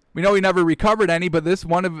fumbles? We know he never recovered any, but is this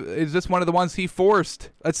one of the ones he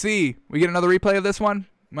forced? Let's see. We get another replay of this one?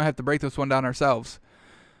 Might have to break this one down ourselves.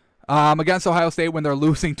 Against Ohio State when they're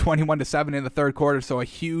losing 21-7 in the third quarter. So a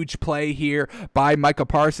huge play here by Micah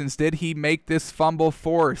Parsons. Did he make this fumble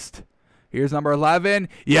forced? Here's number 11.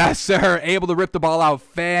 Yes, sir. Able to rip the ball out.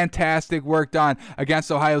 Fantastic work done against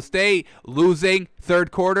Ohio State. Losing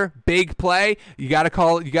third quarter. Big play. You got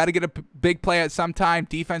to get a big play at some time.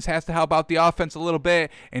 Defense has to help out the offense a little bit.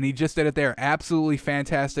 And he just did it there. Absolutely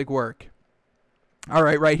fantastic work. All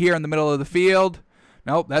right here in the middle of the field.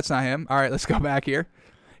 Nope, that's not him. All right, let's go back here.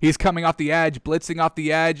 He's coming off the edge, blitzing off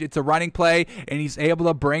the edge. It's a running play, and he's able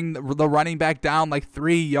to bring the running back down like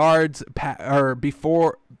 3 yards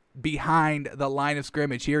behind the line of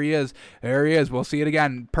scrimmage. Here he is. There he is. We'll see it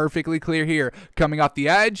again. Perfectly clear here. Coming off the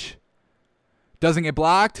edge. Doesn't get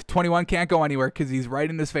blocked. 21 can't go anywhere because he's right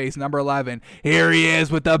in his face. Number 11. Here he is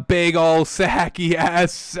with the big old sack.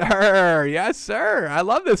 Yes, sir. Yes, sir. I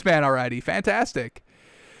love this man already. Fantastic.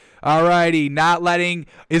 Alrighty, not letting,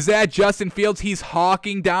 is that Justin Fields? He's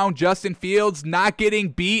hawking down Justin Fields, not getting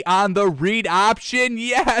beat on the read option.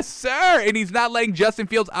 Yes, sir. And he's not letting Justin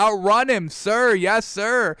Fields outrun him, sir. Yes,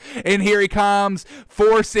 sir. And here he comes,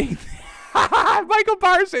 forcing Michael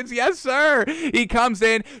Parsons, yes, sir. He comes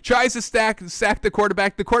in, tries to sack the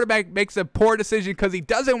quarterback. The quarterback makes a poor decision because he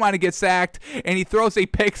doesn't want to get sacked, and he throws a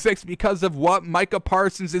pick six because of what Micah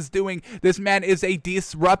Parsons is doing. This man is a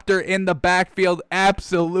disruptor in the backfield.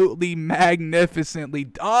 Absolutely magnificently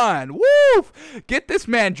done. Woo! Get this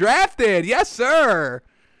man drafted. Yes, sir.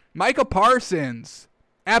 Micah Parsons.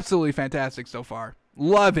 Absolutely fantastic so far.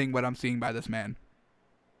 Loving what I'm seeing by this man.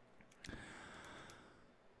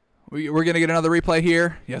 We're going to get another replay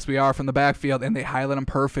here. Yes, we are, from the backfield, and they highlight him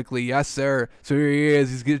perfectly. Yes, sir. So here he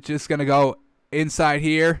is. He's just going to go inside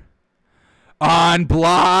here.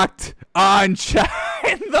 Unblocked. Unchecked.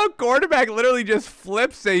 The The quarterback literally just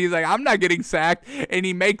flips it. He's like, I'm not getting sacked. And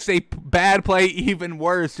he makes a bad play even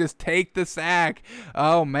worse. Just take the sack.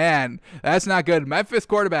 Oh, man. That's not good. Memphis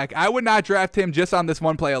quarterback, I would not draft him just on this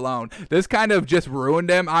one play alone. This kind of just ruined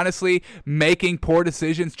him, honestly. Making poor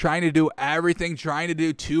decisions, trying to do everything, trying to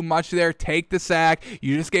do too much there. Take the sack.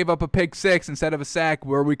 You just gave up a pick six instead of a sack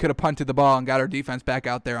where we could have punted the ball and got our defense back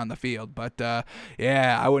out there on the field. But,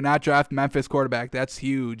 yeah, I would not draft Memphis quarterback. That's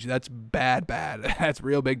huge. That's bad. That's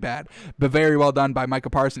real big bad. But very well done by Micah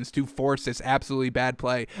Parsons to force this absolutely bad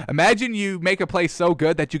play. Imagine you make a play so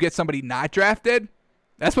good that you get somebody not drafted.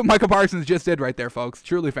 That's what Micah Parsons just did right there, folks.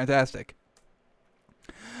 Truly fantastic.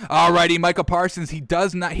 Alrighty, Micah Parsons, he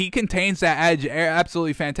contains that edge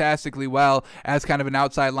absolutely fantastically well as kind of an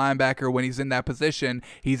outside linebacker when he's in that position.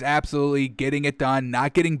 He's absolutely getting it done,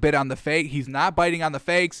 not getting bit on the fake. He's not biting on the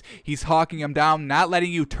fakes. He's hawking him down, not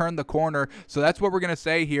letting you turn the corner. So that's what we're going to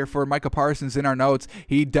say here for Micah Parsons in our notes.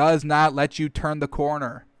 He does not let you turn the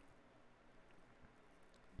corner.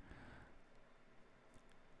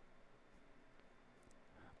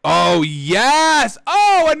 Oh, yes.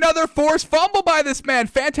 Oh, another forced fumble by this man.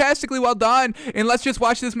 Fantastically well done. And let's just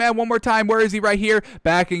watch this man one more time. Where is he? Right here.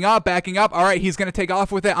 Backing up. All right, he's going to take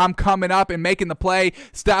off with it. I'm coming up and making the play.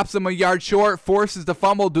 Stops him a yard short. Forces the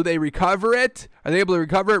fumble. Do they recover it? Are they able to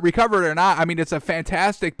recover it? Recover it or not? I mean, it's a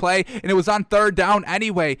fantastic play, and it was on third down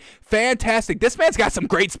anyway. Fantastic. This man's got some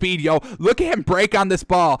great speed, yo. Look at him break on this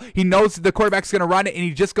ball. He knows the quarterback's going to run it, and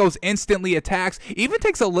he just goes instantly attacks. Even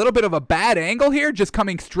takes a little bit of a bad angle here, just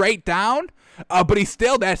coming straight down. But he's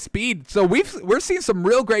still that speed. So we're seeing some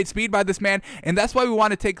real great speed by this man, and that's why we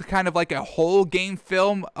want to take kind of like a whole game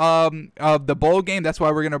film of the bowl game. That's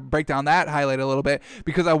why we're going to break down that highlight a little bit,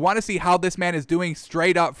 because I want to see how this man is doing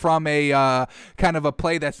straight up from a kind of a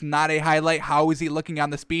play that's not a highlight. How is he looking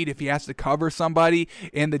on the speed if he has to cover somebody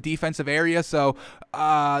in the defensive area? So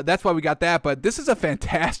that's why we got that. But this is a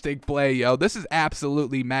fantastic play, yo. This is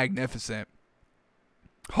absolutely magnificent.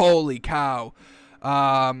 Holy cow.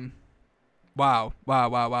 Wow.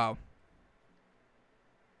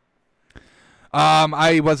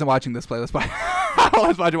 I wasn't watching this play. Let's watch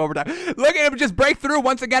it one more time. Look at him just break through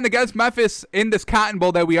once again against Memphis in this Cotton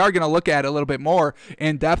Bowl that we are going to look at a little bit more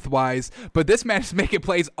in depth-wise. But this man is making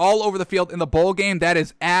plays all over the field in the bowl game. That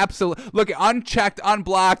is absolute. Look, unchecked,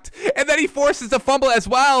 unblocked. And then he forces the fumble as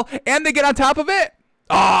well. And they get on top of it.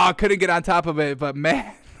 Oh, couldn't get on top of it. But,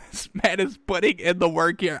 man. This man is putting in the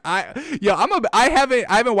work here. I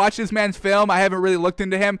haven't watched this man's film. I haven't really looked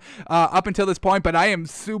into him up until this point, but I am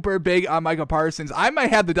super big on Micah Parsons. I might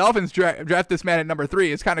have the Dolphins draft this man at number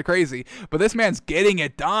 3. It's kind of crazy, but this man's getting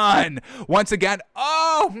it done once again.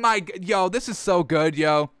 Oh my, yo, this is so good,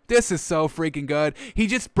 yo. This is so freaking good. He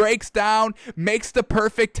just breaks down, makes the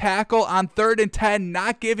perfect tackle on 3rd and 10,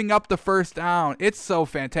 not giving up the first down. It's so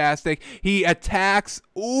fantastic. He attacks.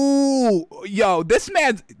 Ooh, yo, this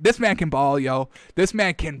man can ball, yo. This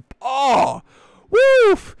man can ball.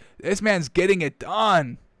 Woof. This man's getting it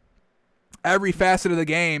done. Every facet of the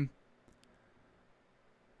game.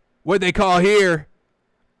 What they call here.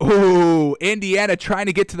 Ooh, Indiana trying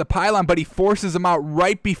to get to the pylon, but he forces him out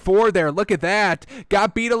right before there. Look at that.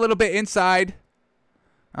 Got beat a little bit inside.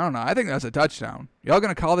 I don't know. I think that's a touchdown. Y'all going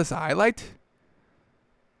to call this a highlight?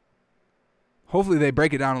 Hopefully they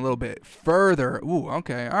break it down a little bit further. Ooh,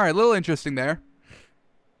 okay. All right, a little interesting there.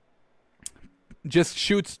 Just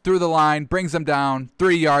shoots through the line, brings him down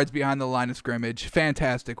 3 yards behind the line of scrimmage.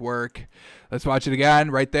 Fantastic work. Let's watch it again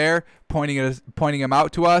right there, pointing him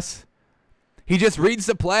out to us. He just reads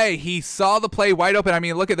the play. He saw the play wide open. I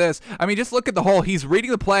mean, look at this. I mean, just look at the hole. He's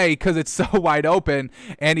reading the play because it's so wide open,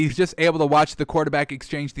 and he's just able to watch the quarterback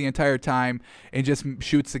exchange the entire time and just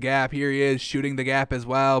shoots the gap. Here he is shooting the gap as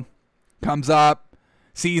well. Comes up,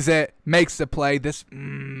 sees it, makes the play. This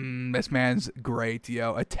man's great,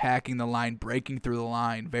 yo. Attacking the line, breaking through the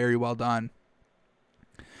line. Very well done.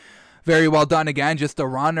 Very well done again, just a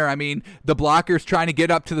runner. I mean, the blocker's trying to get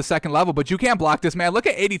up to the second level, but you can't block this man. Look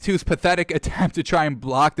at 82's pathetic attempt to try and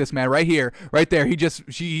block this man right here, right there. He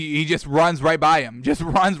just runs right by him, just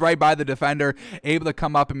runs right by the defender, able to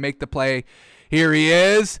come up and make the play. Here he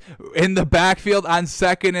is in the backfield on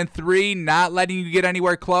 2nd and 3, not letting you get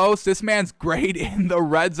anywhere close. This man's great in the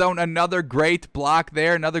red zone. Another great block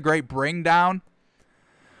there, another great bring down.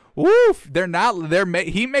 Woof!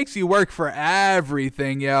 He makes you work for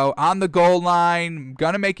everything, yo. On the goal line,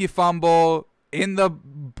 gonna make you fumble.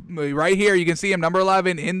 Right here, you can see him, number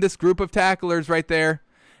 11, in this group of tacklers right there.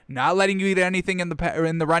 Not letting you get anything in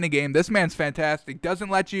the running game. This man's fantastic. Doesn't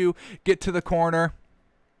let you get to the corner.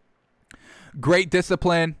 Great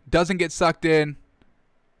discipline. Doesn't get sucked in.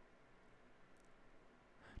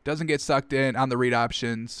 Doesn't get sucked in on the read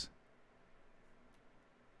options.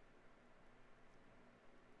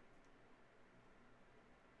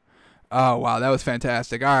 Oh, wow, that was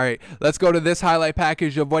fantastic. All right, let's go to this highlight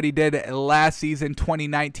package of what he did last season,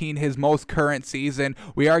 2019, his most current season.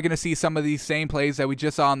 We are going to see some of these same plays that we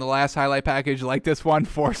just saw in the last highlight package, like this one,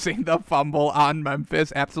 forcing the fumble on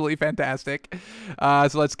Memphis. Absolutely fantastic. So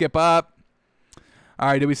let's skip up. All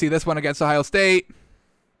right, did we see this one against Ohio State?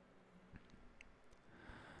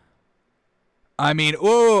 I mean,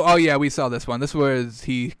 oh yeah, we saw this one. This was,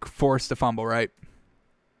 he forced a fumble, right?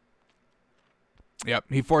 Yep,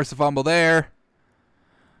 he forced a fumble there.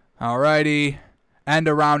 Alrighty. End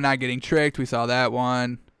around, not getting tricked. We saw that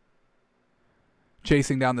one.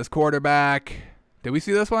 Chasing down this quarterback. Did we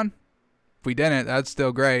see this one? If we didn't, that's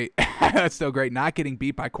still great. That's still great. Not getting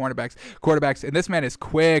beat by quarterbacks. And this man is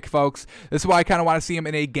quick, folks. This is why I kind of want to see him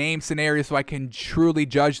in a game scenario so I can truly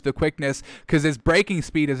judge the quickness, because his breaking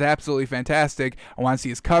speed is absolutely fantastic. I want to see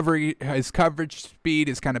his coverage speed,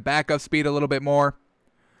 his kind of backup speed a little bit more.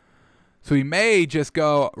 So he may just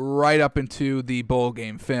go right up into the bowl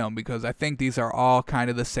game film, because I think these are all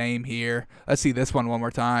kind of the same here. Let's see this one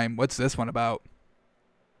more time. What's this one about?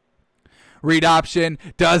 Read option,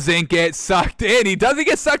 doesn't get sucked in. He doesn't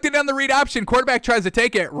get sucked in on the read option. Quarterback tries to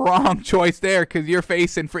take it. Wrong choice there, because you're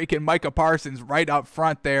facing freaking Micah Parsons right up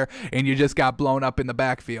front there, and you just got blown up in the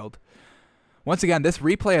backfield. Once again, this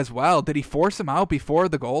replay as well. Did he force him out before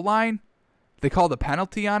the goal line? They called a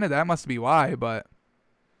penalty on it. That must be why, but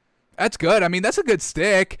that's good. I mean, that's a good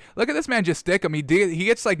stick. Look at this man just stick him. He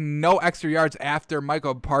gets like no extra yards after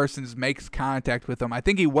Michael Parsons makes contact with him. I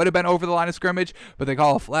think he would have been over the line of scrimmage, but they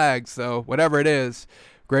call a flag. So whatever it is,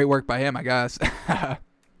 great work by him, I guess.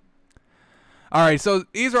 All right, so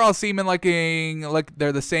these are all seeming like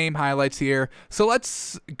they're the same highlights here. So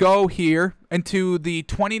let's go here into the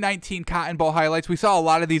 2019 Cotton Bowl highlights. We saw a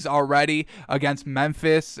lot of these already against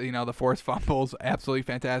Memphis. You know, the forced fumbles, absolutely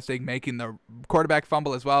fantastic. Making the quarterback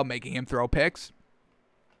fumble as well, making him throw picks.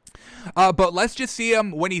 But let's just see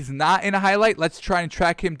him when he's not in a highlight. Let's try and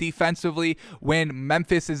track him defensively when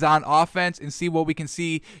Memphis is on offense and see what we can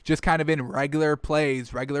see just kind of in regular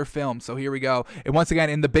plays, regular film. So here we go. And once again,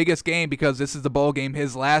 in the biggest game, because this is the bowl game,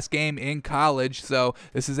 his last game in college. So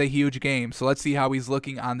this is a huge game. So let's see how he's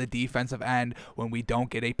looking on the defensive end when we don't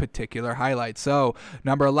get a particular highlight. So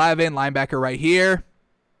number 11, linebacker right here.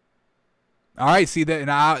 All right, see that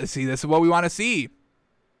now. See, this is what we want to see.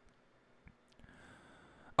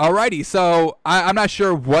 Alrighty, so I'm not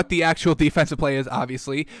sure what the actual defensive play is,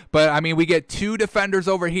 obviously, but I mean, we get two defenders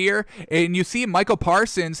over here, and you see Michael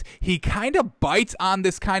Parsons, he kind of bites on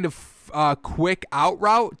this kind of quick out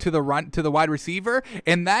route to the wide receiver,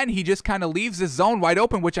 and then he just kind of leaves his zone wide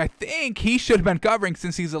open, which I think he should have been covering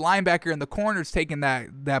since he's a linebacker and the corner's taking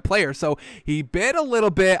that player. So he bit a little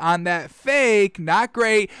bit on that fake, not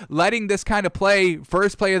great, letting this kind of play,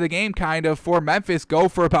 first play of the game kind of for Memphis, go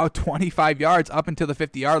for about 25 yards up into the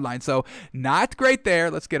 50-yard line. So not great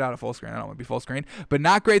there. Let's get out of full screen. I don't want to be full screen, but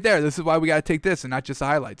not great there. This is why we got to take this and not just the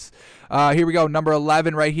highlights. Here we go. Number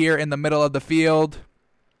 11 right here in the middle of the field.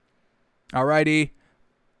 Alrighty.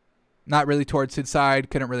 Not really towards his side.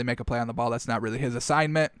 Couldn't really make a play on the ball. That's not really his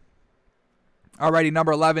assignment. Alrighty,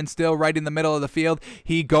 number 11 still right in the middle of the field.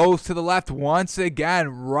 He goes to the left once again.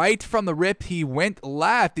 Right from the rip, he went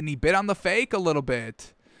left, and he bit on the fake a little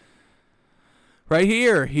bit. Right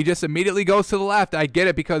here, he just immediately goes to the left. I get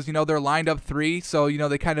it because, you know, they're lined up three, so, you know,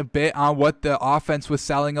 they kind of bit on what the offense was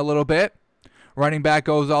selling a little bit. Running back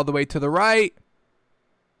goes all the way to the right.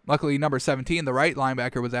 Luckily, number 17, the right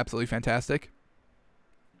linebacker, was absolutely fantastic.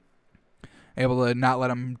 Able to not let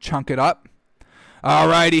him chunk it up.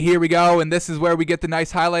 Alrighty, here we go, and this is where we get the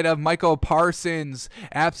nice highlight of Michael Parsons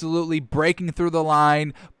absolutely breaking through the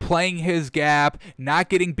line, playing his gap, not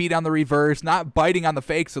getting beat on the reverse, not biting on the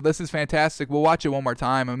fake, so this is fantastic. We'll watch it one more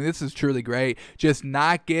time. I mean, this is truly great. Just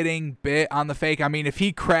not getting bit on the fake. I mean, if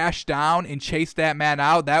he crashed down and chased that man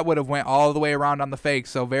out, that would have went all the way around on the fake,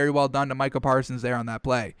 so very well done to Michael Parsons there on that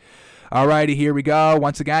play. Alrighty, here we go.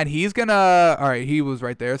 Once again, he's going to, all right, he was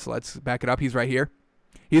right there, so let's back it up. He's right here.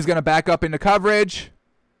 He's going to back up into coverage.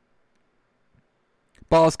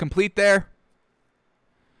 Ball is complete there.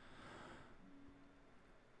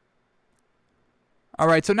 All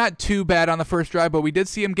right, so not too bad on the first drive, but we did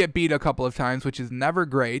see him get beat a couple of times, which is never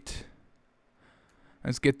great.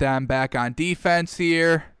 Let's get them back on defense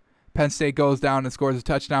here. Penn State goes down and scores a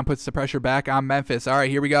touchdown, puts the pressure back on Memphis. All right,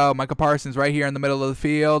 here we go. Michael Parsons right here in the middle of the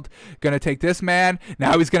field. Going to take this man.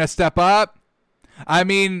 Now he's going to step up. I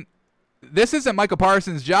mean, this isn't Micah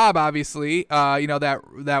Parsons' job, obviously.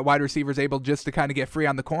 That wide receiver is able just to kind of get free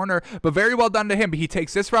on the corner, but very well done to him. He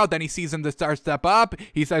takes this route, then he sees him to step up.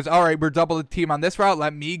 He says, all right, we're double the team on this route.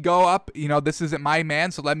 Let me go up. This isn't my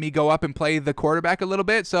man, so let me go up and play the quarterback a little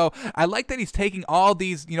bit. So I like that he's taking all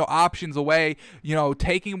these, options away,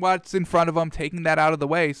 taking what's in front of him, taking that out of the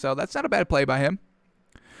way. So that's not a bad play by him.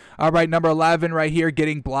 All right, number 11 right here,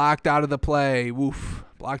 getting blocked out of the play. Woof,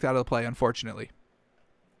 blocked out of the play, unfortunately.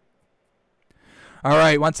 All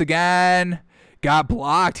right, once again, got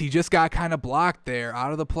blocked. He just got kind of blocked there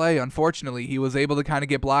out of the play. Unfortunately, he was able to kind of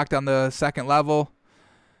get blocked on the second level.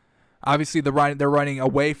 Obviously, they're running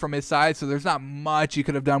away from his side, so there's not much you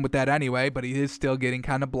could have done with that anyway, but he is still getting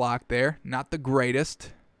kind of blocked there. Not the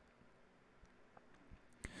greatest.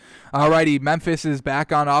 All righty, Memphis is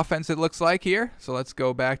back on offense, it looks like here. So let's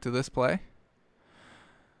go back to this play.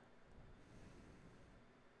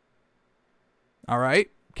 All right,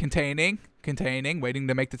 containing, waiting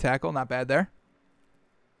to make the tackle. Not bad there.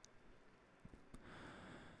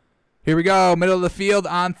 Here we go, middle of the field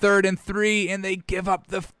on 3rd and 3, and they give up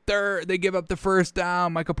the first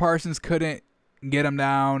down. Micah Parsons couldn't get him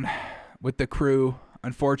down with the crew.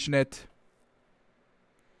 Unfortunate.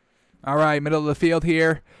 All right, middle of the field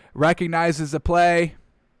here. Recognizes the play.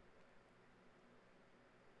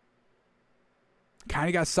 Kind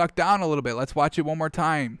of got sucked down a little bit. Let's watch it one more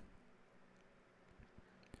time.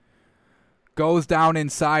 Goes down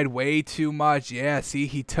inside way too much. Yeah, see,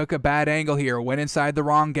 he took a bad angle here. Went inside the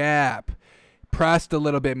wrong gap. Pressed a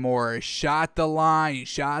little bit more. Shot the line.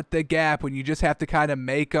 Shot the gap when you just have to kind of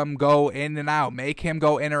make him go in and out. Make him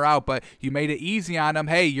go in or out. But you made it easy on him.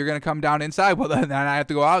 Hey, you're going to come down inside. Well, then I have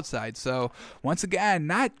to go outside. So, once again,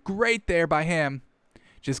 not great there by him.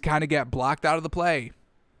 Just kind of get blocked out of the play.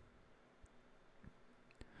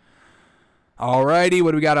 Alrighty,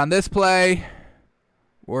 what do we got on this play?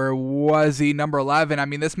 Where was he? Number 11. I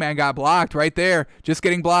mean, this man got blocked right there. Just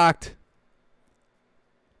getting blocked.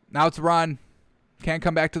 Now it's a run. Can't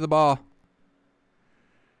come back to the ball.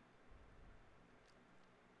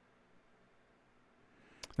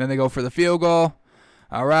 Then they go for the field goal.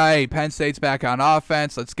 All right, Penn State's back on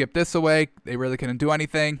offense. Let's skip this away. They really couldn't do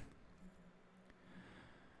anything.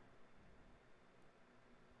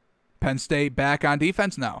 Penn State back on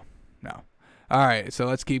defense? No. All right, so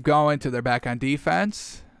let's keep going till they're back on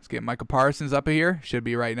defense. Let's get Micah Parsons up here. Should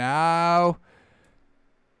be right now.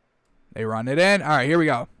 They run it in. All right, here we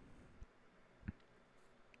go.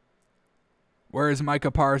 Where is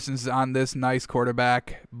Micah Parsons on this nice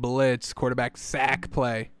quarterback blitz, quarterback sack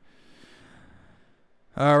play?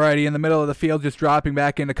 All righty, in the middle of the field, just dropping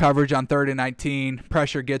back into coverage on 3rd and 19.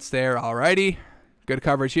 Pressure gets there. All righty. Good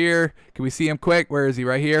coverage here. Can we see him quick? Where is he?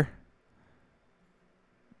 Right here.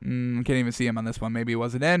 Can't even see him on this one. Maybe he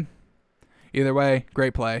wasn't in. Either way,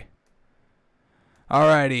 great play.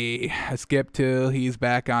 Alrighty, let's skip till he's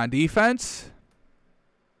back on defense.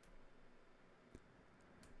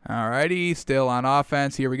 Alrighty, still on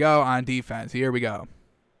offense. Here we go, on defense. Here we go.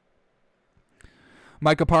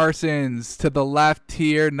 Micah Parsons to the left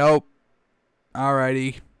here. Nope.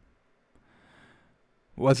 Alrighty.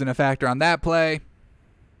 Wasn't a factor on that play.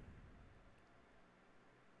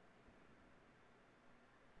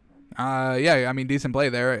 Yeah, I mean, decent play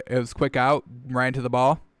there. It was quick out, ran to the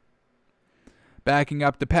ball. Backing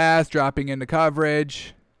up the pass, dropping into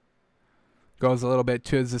coverage. Goes a little bit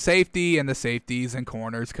to the safety, and the safeties and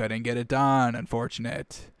corners couldn't get it done.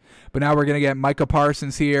 Unfortunate. But now we're going to get Micah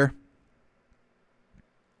Parsons here.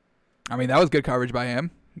 I mean, that was good coverage by him.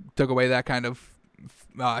 Took away that kind of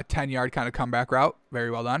 10-yard kind of comeback route.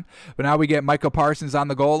 Very well done. But now we get Micah Parsons on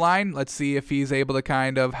the goal line. Let's see if he's able to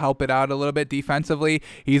kind of help it out a little bit defensively.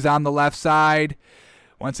 He's on the left side.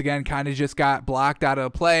 Once again, kind of just got blocked out of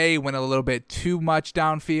the play. Went a little bit too much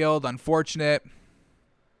downfield. Unfortunate.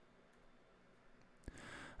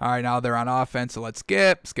 All right, now they're on offense, so let's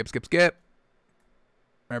skip.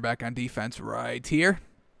 They're back on defense right here.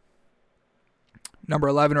 Number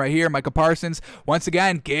 11 right here, Micah Parsons. Once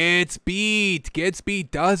again, gets beat,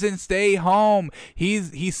 doesn't stay home. He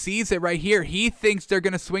sees it right here. He thinks they're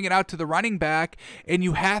going to swing it out to the running back, and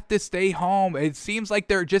you have to stay home. It seems like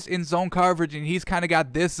they're just in zone coverage, and he's kind of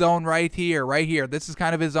got this zone right here. This is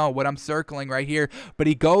kind of his zone, what I'm circling right here. But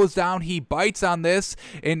he goes down, he bites on this,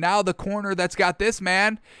 and now the corner that's got this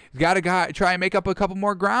man got to try and make up a couple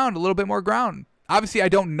more ground, a little bit more ground. Obviously, I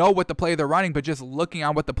don't know what the play they're running, but just looking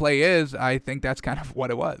on what the play is, I think that's kind of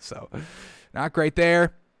what it was. So, not great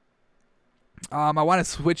there. I want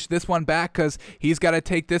to switch this one back because he's got to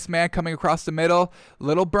take this man coming across the middle.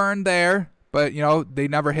 Little burn there, but, they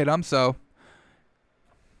never hit him, so.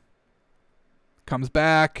 Comes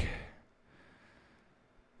back.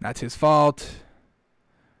 That's his fault.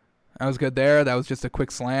 That was good there. That was just a quick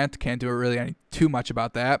slant. Can't do it really too much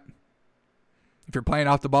about that. If you're playing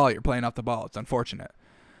off the ball, you're playing off the ball. It's unfortunate.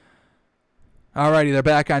 Alrighty, they're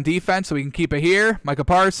back on defense, so we can keep it here. Micah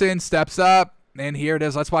Parsons steps up, and here it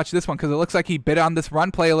is. Let's watch this one because it looks like he bit on this run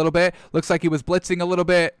play a little bit. Looks like he was blitzing a little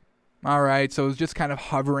bit. All right, so it was just kind of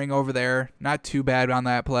hovering over there. Not too bad on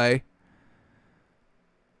that play.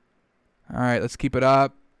 All right, let's keep it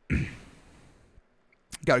up.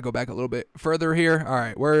 Got to go back a little bit further here. All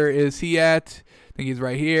right, where is he at? I think he's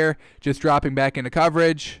right here. Just dropping back into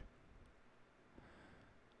coverage.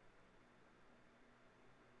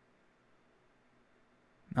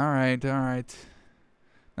 All right, all right.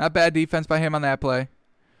 Not bad defense by him on that play.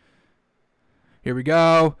 Here we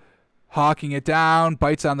go. Hawking it down,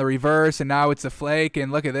 bites on the reverse, and now it's a flake.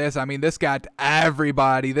 And look at this. I mean, this got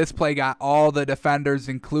everybody. This play got all the defenders,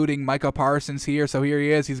 including Micah Parsons here. So here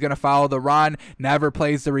he is. He's going to follow the run. Never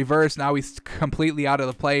plays the reverse. Now he's completely out of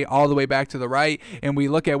the play all the way back to the right. And we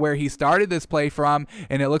look at where he started this play from,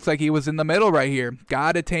 and it looks like he was in the middle right here.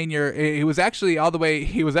 Got to attain your. He was actually all the way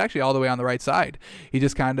on the right side. He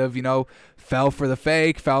just kind of, fell for the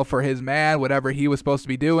fake, fell for his man, whatever he was supposed to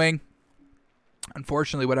be doing.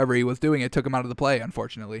 Unfortunately, whatever he was doing, it took him out of the play,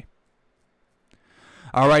 unfortunately.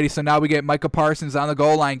 Alrighty, so now we get Micah Parsons on the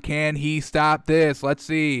goal line. Can he stop this? Let's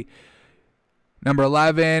see. Number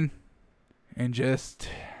 11. And just,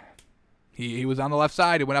 he was on the left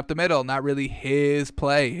side. It went up the middle. Not really his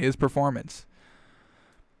play, his performance.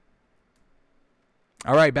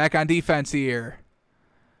 All right, back on defense here.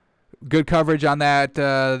 Good coverage on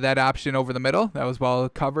that option over the middle. That was well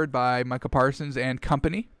covered by Micah Parsons and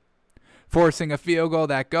company. Forcing a field goal,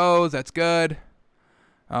 that goes. That's good.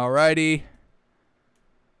 Alrighty.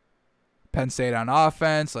 Penn State on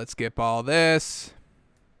offense. Let's skip all this.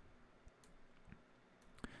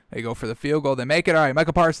 They go for the field goal. They make it. All right,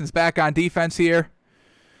 Micah Parsons back on defense here.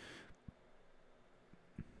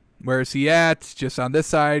 Where is he at? Just on this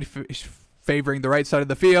side, favoring the right side of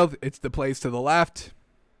the field. It's the plays to the left.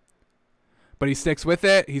 But he sticks with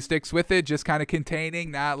it. He sticks with it, just kind of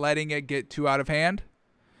containing, not letting it get too out of hand.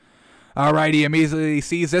 All right, he immediately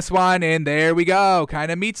sees this one, and there we go.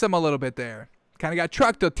 Kind of meets him a little bit there. Kind of got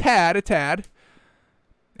trucked a tad.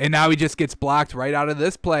 And now he just gets blocked right out of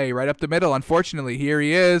this play, right up the middle. Unfortunately, here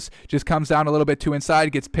he is. Just comes down a little bit too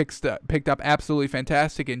inside, gets picked up absolutely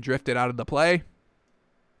fantastic, and drifted out of the play.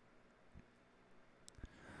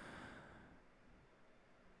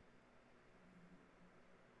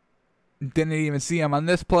 Didn't even see him on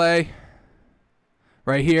this play.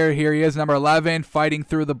 Right here he is, number 11, fighting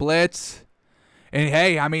through the blitz. And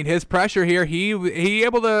hey, I mean, his pressure here, he was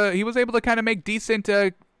able to kind of make decent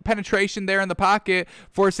penetration there in the pocket,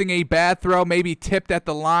 forcing a bad throw, maybe tipped at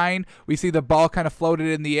the line. We see the ball kind of floated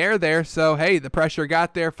in the air there. So hey, the pressure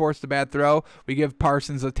got there, forced a bad throw. We give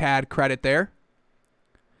Parsons a tad credit there.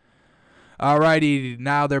 Alrighty,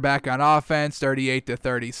 now they're back on offense,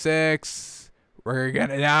 38-36.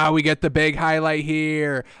 Now we get the big highlight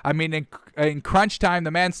here. I mean, in crunch time, the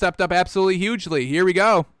man stepped up absolutely hugely. Here we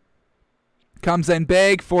go. Comes in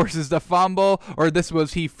big, forces the fumble,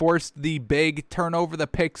 he forced the big turnover, the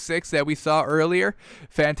pick six that we saw earlier.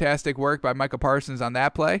 Fantastic work by Micah Parsons on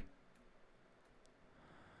that play.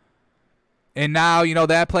 And now,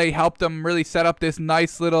 that play helped them really set up this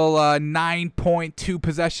nice little 9.2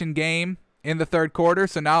 possession game in the third quarter.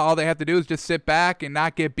 So now all they have to do is just sit back and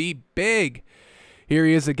not get beat big. Here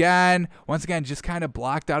he is again. Once again, just kind of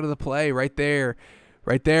blocked out of the play right there.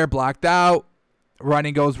 Right there, blocked out.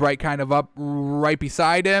 Running goes right kind of up right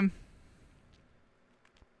beside him.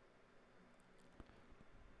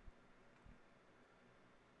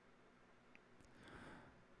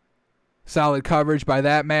 Solid coverage by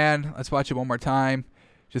that man. Let's watch it one more time.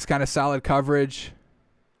 Just kind of solid coverage.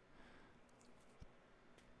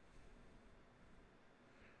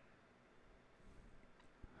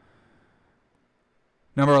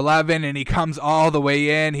 Number 11, and he comes all the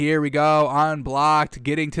way in. Here we go, unblocked,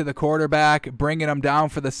 getting to the quarterback, bringing him down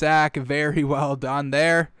for the sack. Very well done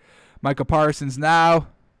there. Micah Parsons now.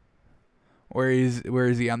 Where is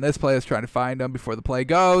he on this play? Let's try to find him before the play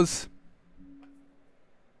goes.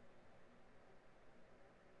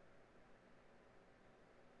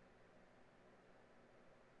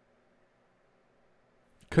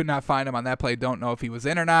 Could not find him on that play. Don't know if he was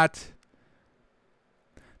in or not.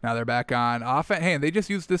 Now they're back on offense. Hey, they just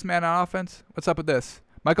used this man on offense. What's up with this?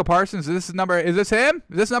 Michael Parsons, is this him?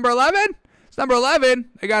 Is this number 11? It's number 11.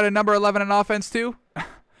 They got a number 11 on offense too.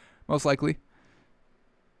 Most likely.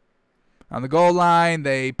 On the goal line,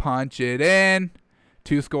 they punch it in.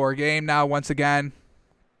 2-score game now once again.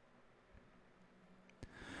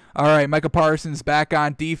 All right, Micah Parsons back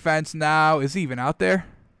on defense now. Is he even out there?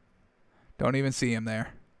 Don't even see him there.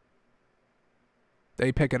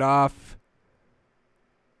 They pick it off.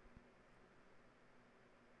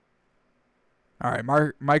 All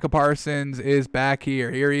right, Micah Parsons is back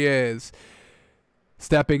here. Here he is.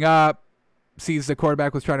 Stepping up. Sees the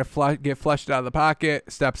quarterback was trying to get flushed out of the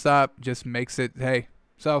pocket. Steps up. Just makes it, hey.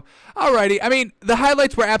 So, alrighty. I mean, the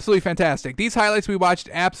highlights were absolutely fantastic. These highlights we watched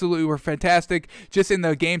absolutely were fantastic. Just in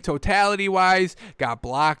the game totality-wise, got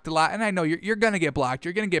blocked a lot. And I know you're going to get blocked.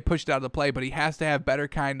 You're going to get pushed out of the play, but he has to have better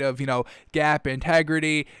kind of, gap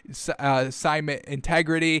integrity, assignment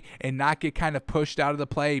integrity, and not get kind of pushed out of the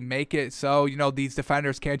play. Make it so, these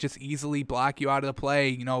defenders can't just easily block you out of the play.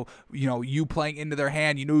 You playing into their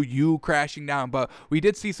hand, you crashing down. But we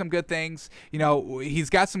did see some good things.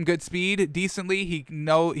 He's got some good speed decently.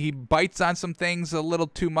 He bites on some things a little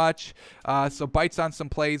too much, so bites on some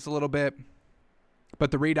plays a little bit.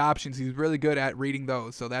 But the read options, he's really good at reading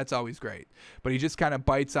those, so that's always great. But he just kind of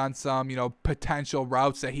bites on some, potential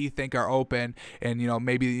routes that he think are open, and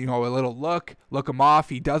maybe a little look him off.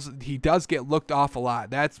 He does get looked off a lot.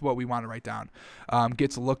 That's what we want to write down.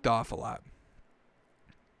 Gets looked off a lot.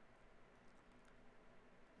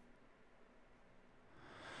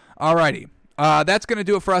 Alrighty. That's going to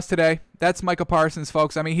do it for us today. That's Micah Parsons,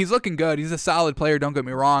 folks. I mean, he's looking good. He's a solid player, don't get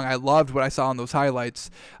me wrong. I loved what I saw in those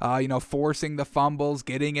highlights. Forcing the fumbles,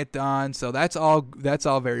 getting it done. So that's all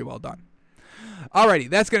very well done. Alrighty,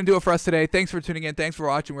 that's going to do it for us today. Thanks for tuning in. Thanks for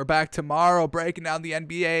watching. We're back tomorrow breaking down the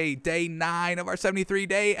NBA, day 9 of our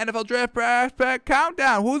 73-day NFL Draft Prospect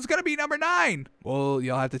Countdown. Who's going to be number 9? Well,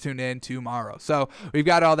 you'll have to tune in tomorrow. So we've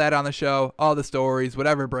got all that on the show, all the stories,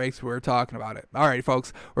 whatever breaks, we're talking about it. Alrighty,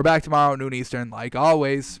 folks, we're back tomorrow at noon Eastern, like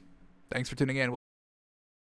always. Thanks for tuning in.